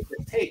no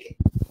business taking.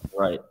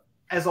 Right.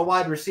 As a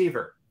wide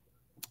receiver.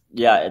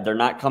 Yeah, they're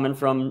not coming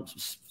from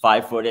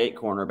 5'8"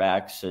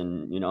 cornerbacks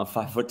and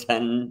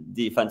 5'10"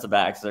 defensive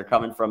backs. They're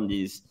coming from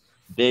these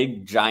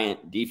big,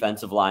 giant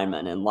defensive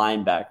linemen and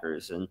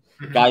linebackers and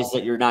guys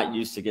that you're not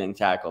used to getting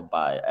tackled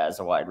by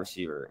as a wide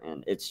receiver.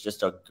 And it's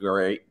just a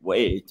great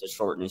way to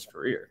shorten his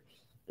career.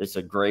 It's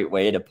a great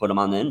way to put him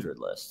on the injured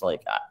list.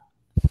 Like,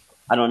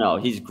 I don't know.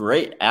 He's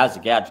great as a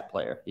gadget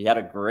player. He had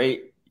a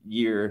great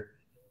year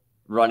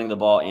running the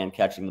ball and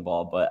catching the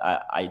ball, but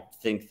I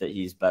think that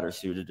he's better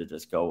suited to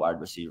just go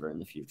wide receiver in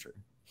the future.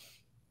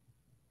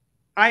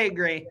 I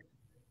agree.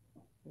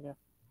 Yeah.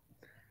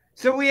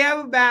 So we have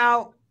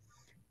about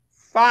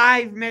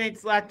 5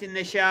 minutes left in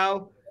the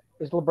show.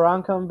 Is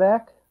LeBron coming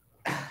back?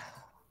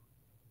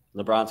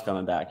 LeBron's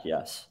coming back,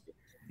 yes.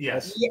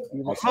 Yes. Yeah,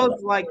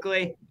 most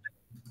likely.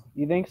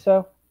 You think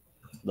so?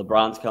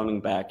 LeBron's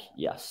coming back,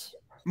 yes.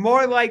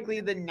 More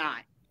likely than not.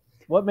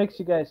 What makes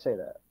you guys say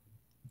that?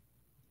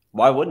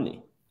 Why wouldn't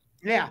he?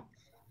 Yeah.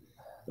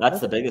 That's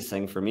the biggest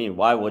thing for me.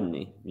 Why wouldn't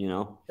he?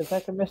 Because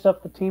that can mess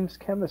up the team's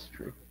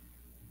chemistry.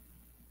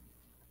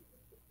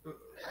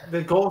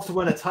 The goal is to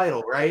win a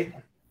title, right?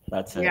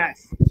 That's it.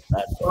 Yes.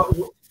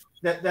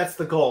 That's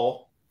the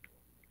goal.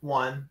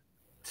 1.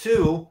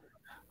 2,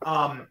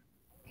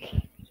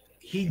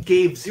 he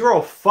gave 0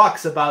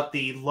 fucks about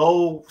the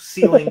low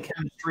ceiling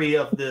chemistry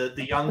of the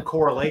young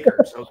core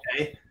Lakers,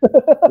 okay?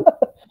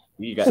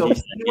 He went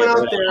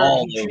out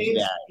there,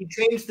 he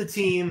changed the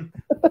team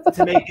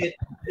to make it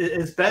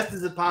as best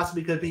as it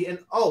possibly could be. And,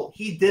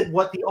 he did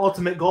what the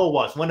ultimate goal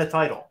was, win a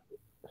title.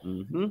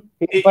 Mm-hmm.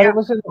 But it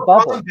was in the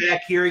bubble.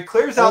 Back here, he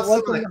clears out some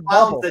of the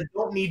clowns that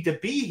don't need to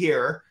be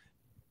here.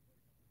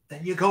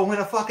 Then you go win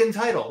a fucking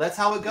title. That's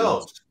how it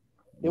goes.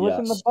 It was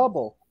in the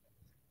bubble.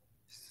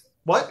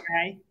 What?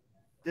 Okay.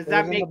 Does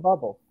that make the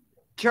bubble?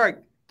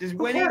 Churk? Does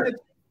winning the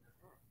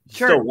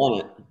Churk still won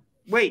it?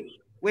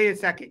 Wait a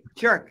second,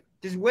 Churk.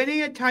 Does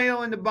winning a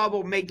title in the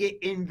bubble make it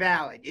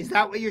invalid? Is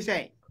that what you're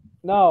saying?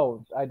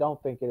 No, I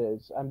don't think it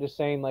is. I'm just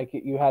saying like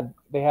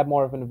they had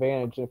more of an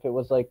advantage. If it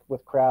was like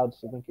with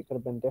crowds, I think it could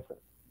have been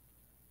different.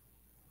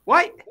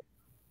 What?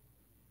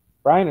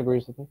 Bryan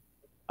agrees with me.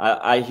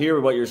 I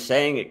hear what you're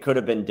saying. It could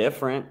have been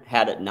different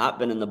had it not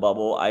been in the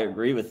bubble. I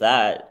agree with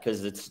that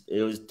because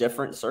it was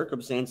different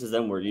circumstances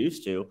than we're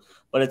used to,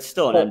 but it's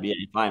still an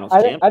NBA Finals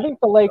champion. I think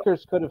the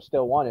Lakers could have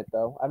still won it,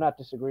 though. I'm not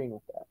disagreeing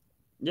with that.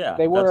 Yeah,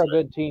 they were a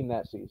good team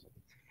that season.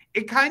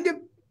 It kind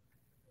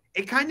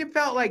of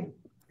felt like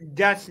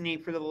destiny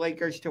for the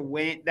Lakers to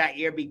win it that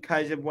year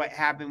because of what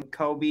happened with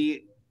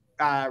Kobe,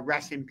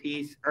 rest in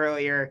peace,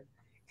 earlier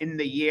in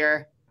the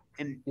year.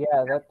 And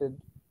yeah, that did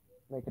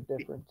make a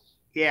difference.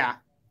 Yeah.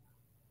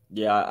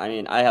 Yeah, I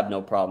mean, I have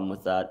no problem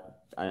with that.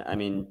 I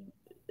mean,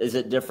 is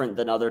it different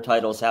than other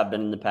titles have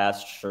been in the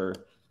past? Sure.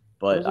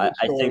 But I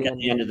think at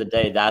the end of the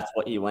day, that's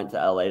what he went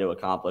to LA to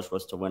accomplish,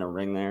 was to win a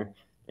ring there,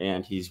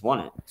 and he's won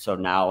it. So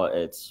now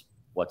it's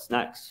what's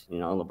next. You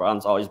know,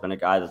 LeBron's always been a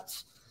guy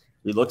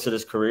he looks at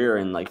his career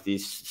in like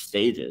these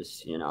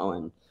stages, you know,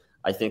 and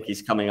I think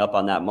he's coming up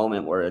on that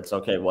moment where it's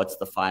okay, what's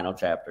the final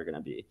chapter going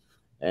to be?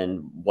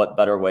 And what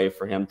better way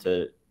for him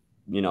to,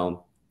 you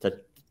know, to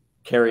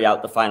carry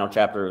out the final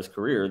chapter of his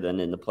career than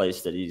in the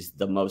place that he's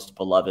the most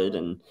beloved,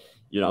 and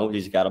you know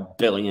he's got $1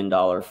 billion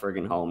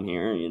friggin' home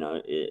here. You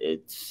know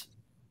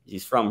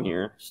he's from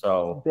here,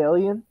 so $1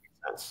 billion.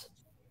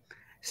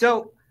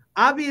 So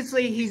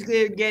obviously he's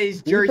gonna get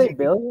his jersey. Did you say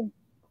billion?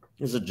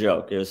 It was a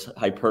joke. It was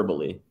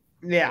hyperbole.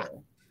 Yeah.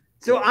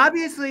 So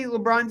obviously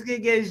LeBron's gonna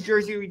get his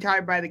jersey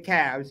retired by the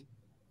Cavs.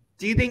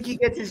 Do you think he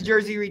gets his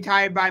jersey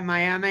retired by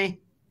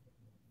Miami?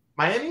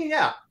 Miami,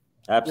 yeah,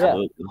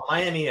 absolutely. Yeah.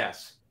 Miami,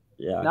 yes.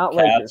 Yeah, not Cavs,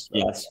 Lakers.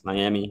 Yes,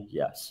 Miami,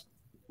 yes.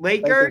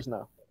 Lakers,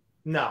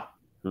 no.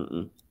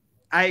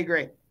 I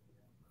agree.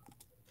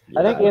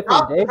 I think the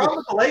problem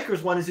with the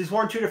Lakers one is he's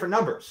worn 2 different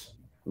numbers.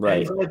 Right.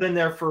 And he's only been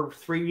there for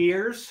 3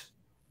 years.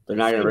 They're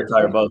not going to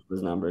retire both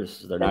his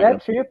numbers. They're not.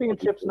 That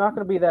championship's not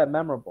going to be that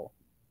memorable.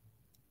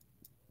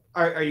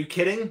 Are you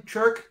kidding,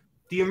 Churk?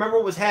 Do you remember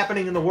what was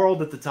happening in the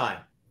world at the time?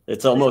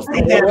 It's almost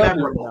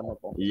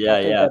memorable.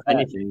 Yeah. If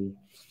anything,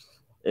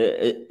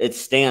 it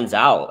stands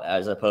out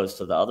as opposed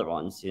to the other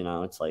ones. You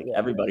know, it's like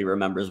everybody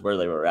remembers where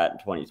they were at in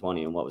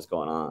 2020 and what was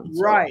going on.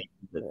 So right.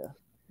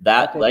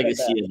 That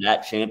legacy of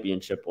that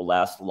championship will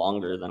last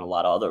longer than a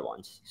lot of other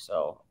ones.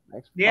 So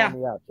yeah.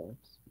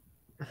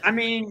 I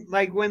mean,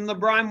 like when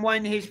LeBron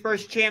won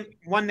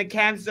won the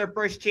Cavs their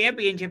first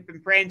championship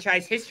in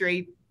franchise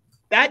history,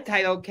 that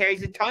title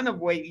carries a ton of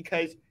weight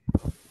because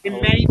in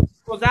many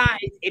people's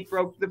eyes, it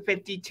broke the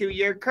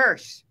 52-year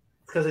curse.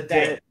 Because it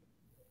did.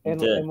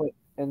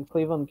 And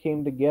Cleveland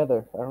came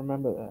together. I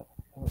remember that.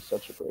 That was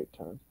such a great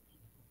time.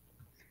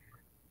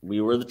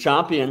 We were the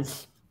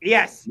champions.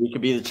 Yes. We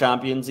could be the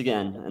champions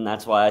again, and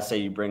that's why I say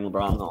you bring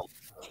LeBron home.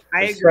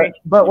 I agree.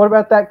 But what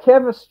about that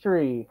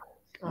chemistry?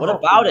 What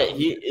about it?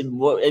 In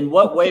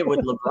what way would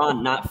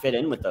LeBron not fit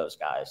in with those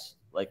guys?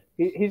 Like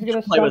he's going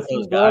to play with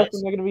those guys,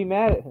 and they're going to be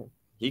mad at him.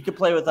 He could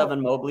play with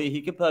Evan Mobley.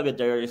 He could play with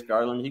Darius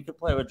Garland. He could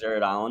play with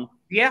Jared Allen.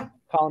 Yeah.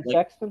 Colin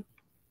Sexton.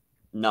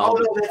 No. Oh,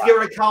 let's get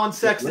rid of Colin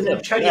Sexton and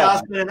Chetty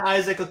Osman and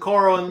Isaac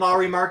Okoro and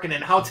Lauri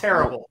Markkanen. How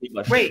terrible.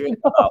 Wait.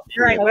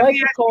 Right, I like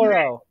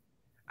Okoro.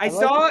 I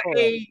saw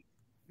a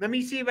 – let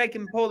me see if I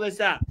can pull this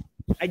up.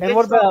 And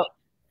what about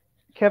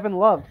Kevin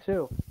Love,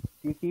 too?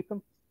 Do you keep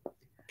him?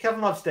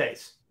 Kevin Love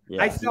stays.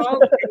 Yeah. I saw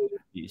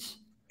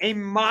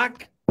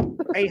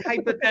a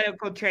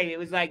hypothetical trade. It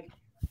was like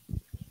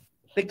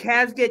the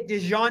Cavs get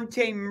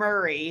DeJounte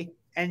Murray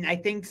and I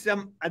think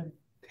a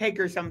pick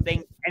or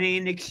something, and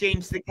in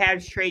exchange the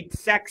Cavs trade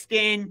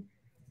Sexton,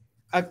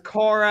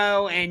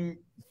 Okoro, and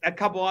a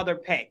couple other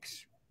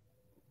picks.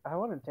 I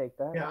wouldn't take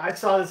that. Yeah, I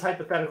saw this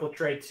hypothetical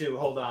trade too.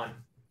 Hold on.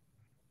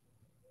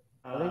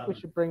 I think we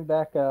should bring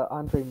back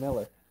Andre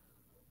Miller.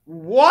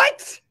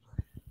 What?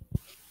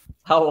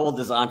 How old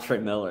is Andre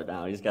Miller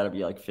now? He's got to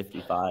be like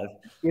 55.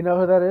 You know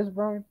who that is,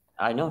 Bryan?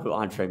 I know who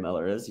Andre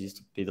Miller is. He used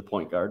to be the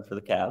point guard for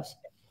the Cavs.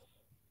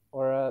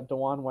 Or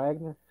DeJuan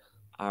Wagner.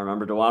 I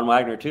remember DeJuan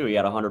Wagner, too. He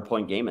had a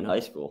 100-point game in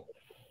high school.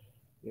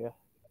 Yeah.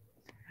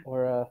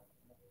 Or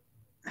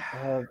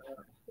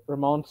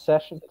Ramon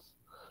Sessions.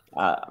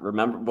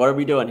 Remember, what are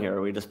we doing here?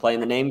 Are we just playing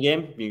the name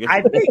game?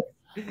 I think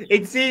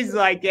it seems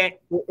like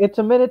it. It's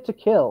a minute to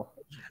kill.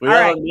 We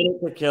have a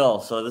minute to kill,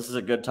 so this is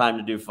a good time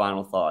to do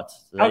final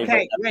thoughts.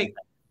 Okay, wait.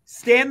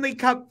 Stanley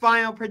Cup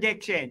final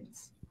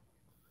predictions.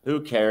 Who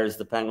cares?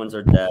 The Penguins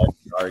are dead.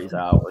 Artie's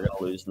out. We're going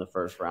to lose in the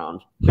first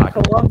round.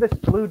 Columbus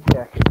Blue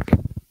Jackets.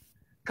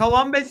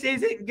 Columbus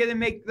isn't going to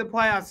make the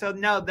playoffs, so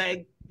no,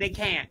 they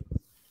can't.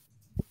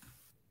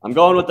 I'm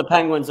going with the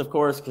Penguins, of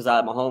course, because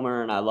I'm a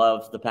homer and I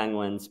love the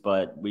Penguins,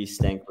 but we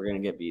stink. We're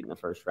going to get beat in the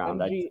first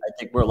round. I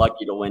think we're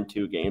lucky to win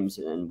 2 games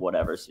in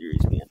whatever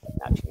series we end up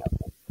matching up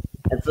in.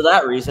 And for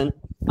that reason,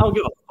 I don't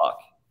give a fuck.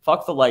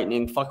 Fuck the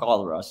Lightning. Fuck all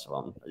the rest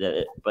of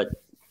them. But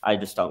I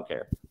just don't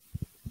care.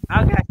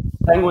 Okay.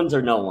 Penguins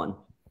are no one.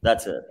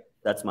 That's it.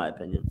 That's my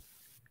opinion.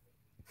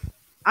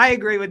 I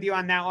agree with you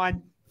on that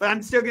one, but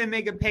I'm still going to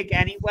make a pick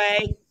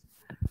anyway.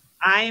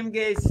 I am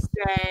going to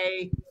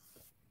say,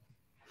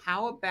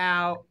 how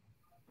about,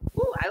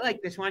 I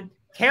like this one,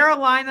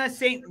 Carolina,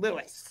 St.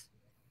 Louis.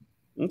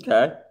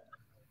 Okay.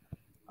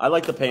 I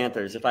like the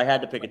Panthers. If I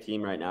had to pick a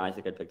team right now, I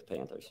think I'd pick the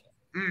Panthers.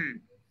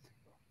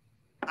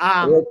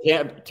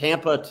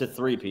 Tampa to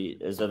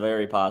three-peat is a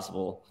very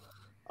possible.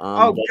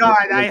 God,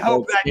 I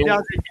hope that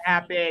doesn't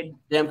happen.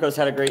 Stamkos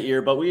had a great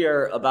year, but we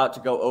are about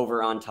to go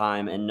over on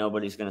time, and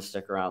nobody's going to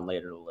stick around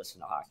later to listen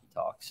to hockey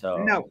talk.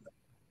 So no,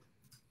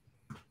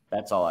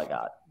 that's all I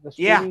got. The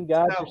streaming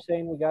guys are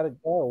saying we got to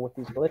go with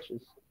these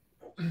glitches.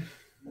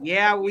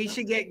 Yeah, we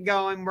should get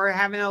going. We're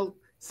having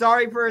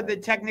sorry for the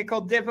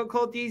technical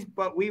difficulties,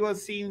 but we will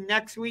see you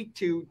next week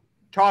to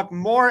talk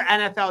more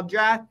NFL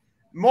draft,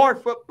 more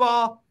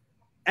football,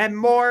 and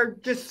more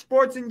just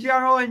sports in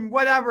general and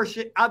whatever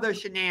other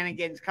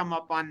shenanigans come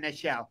up on the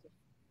show.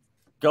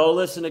 Go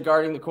listen to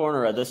Guarding the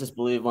Corner at This Is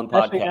Believe One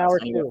podcast.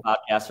 Anywhere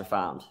podcasts are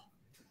found.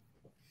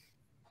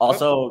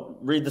 Also,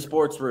 read The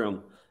Sports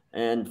Room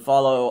and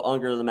follow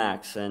Unger the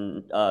Max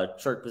and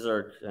Churk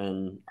Berserk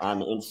and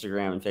on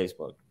Instagram and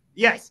Facebook.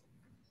 Yes.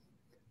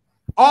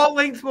 All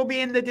links will be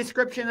in the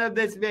description of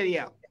this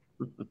video.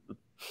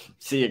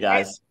 See you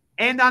guys.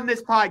 And on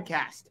this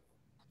podcast.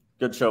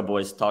 Good show,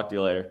 boys. Talk to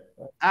you later.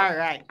 All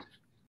right.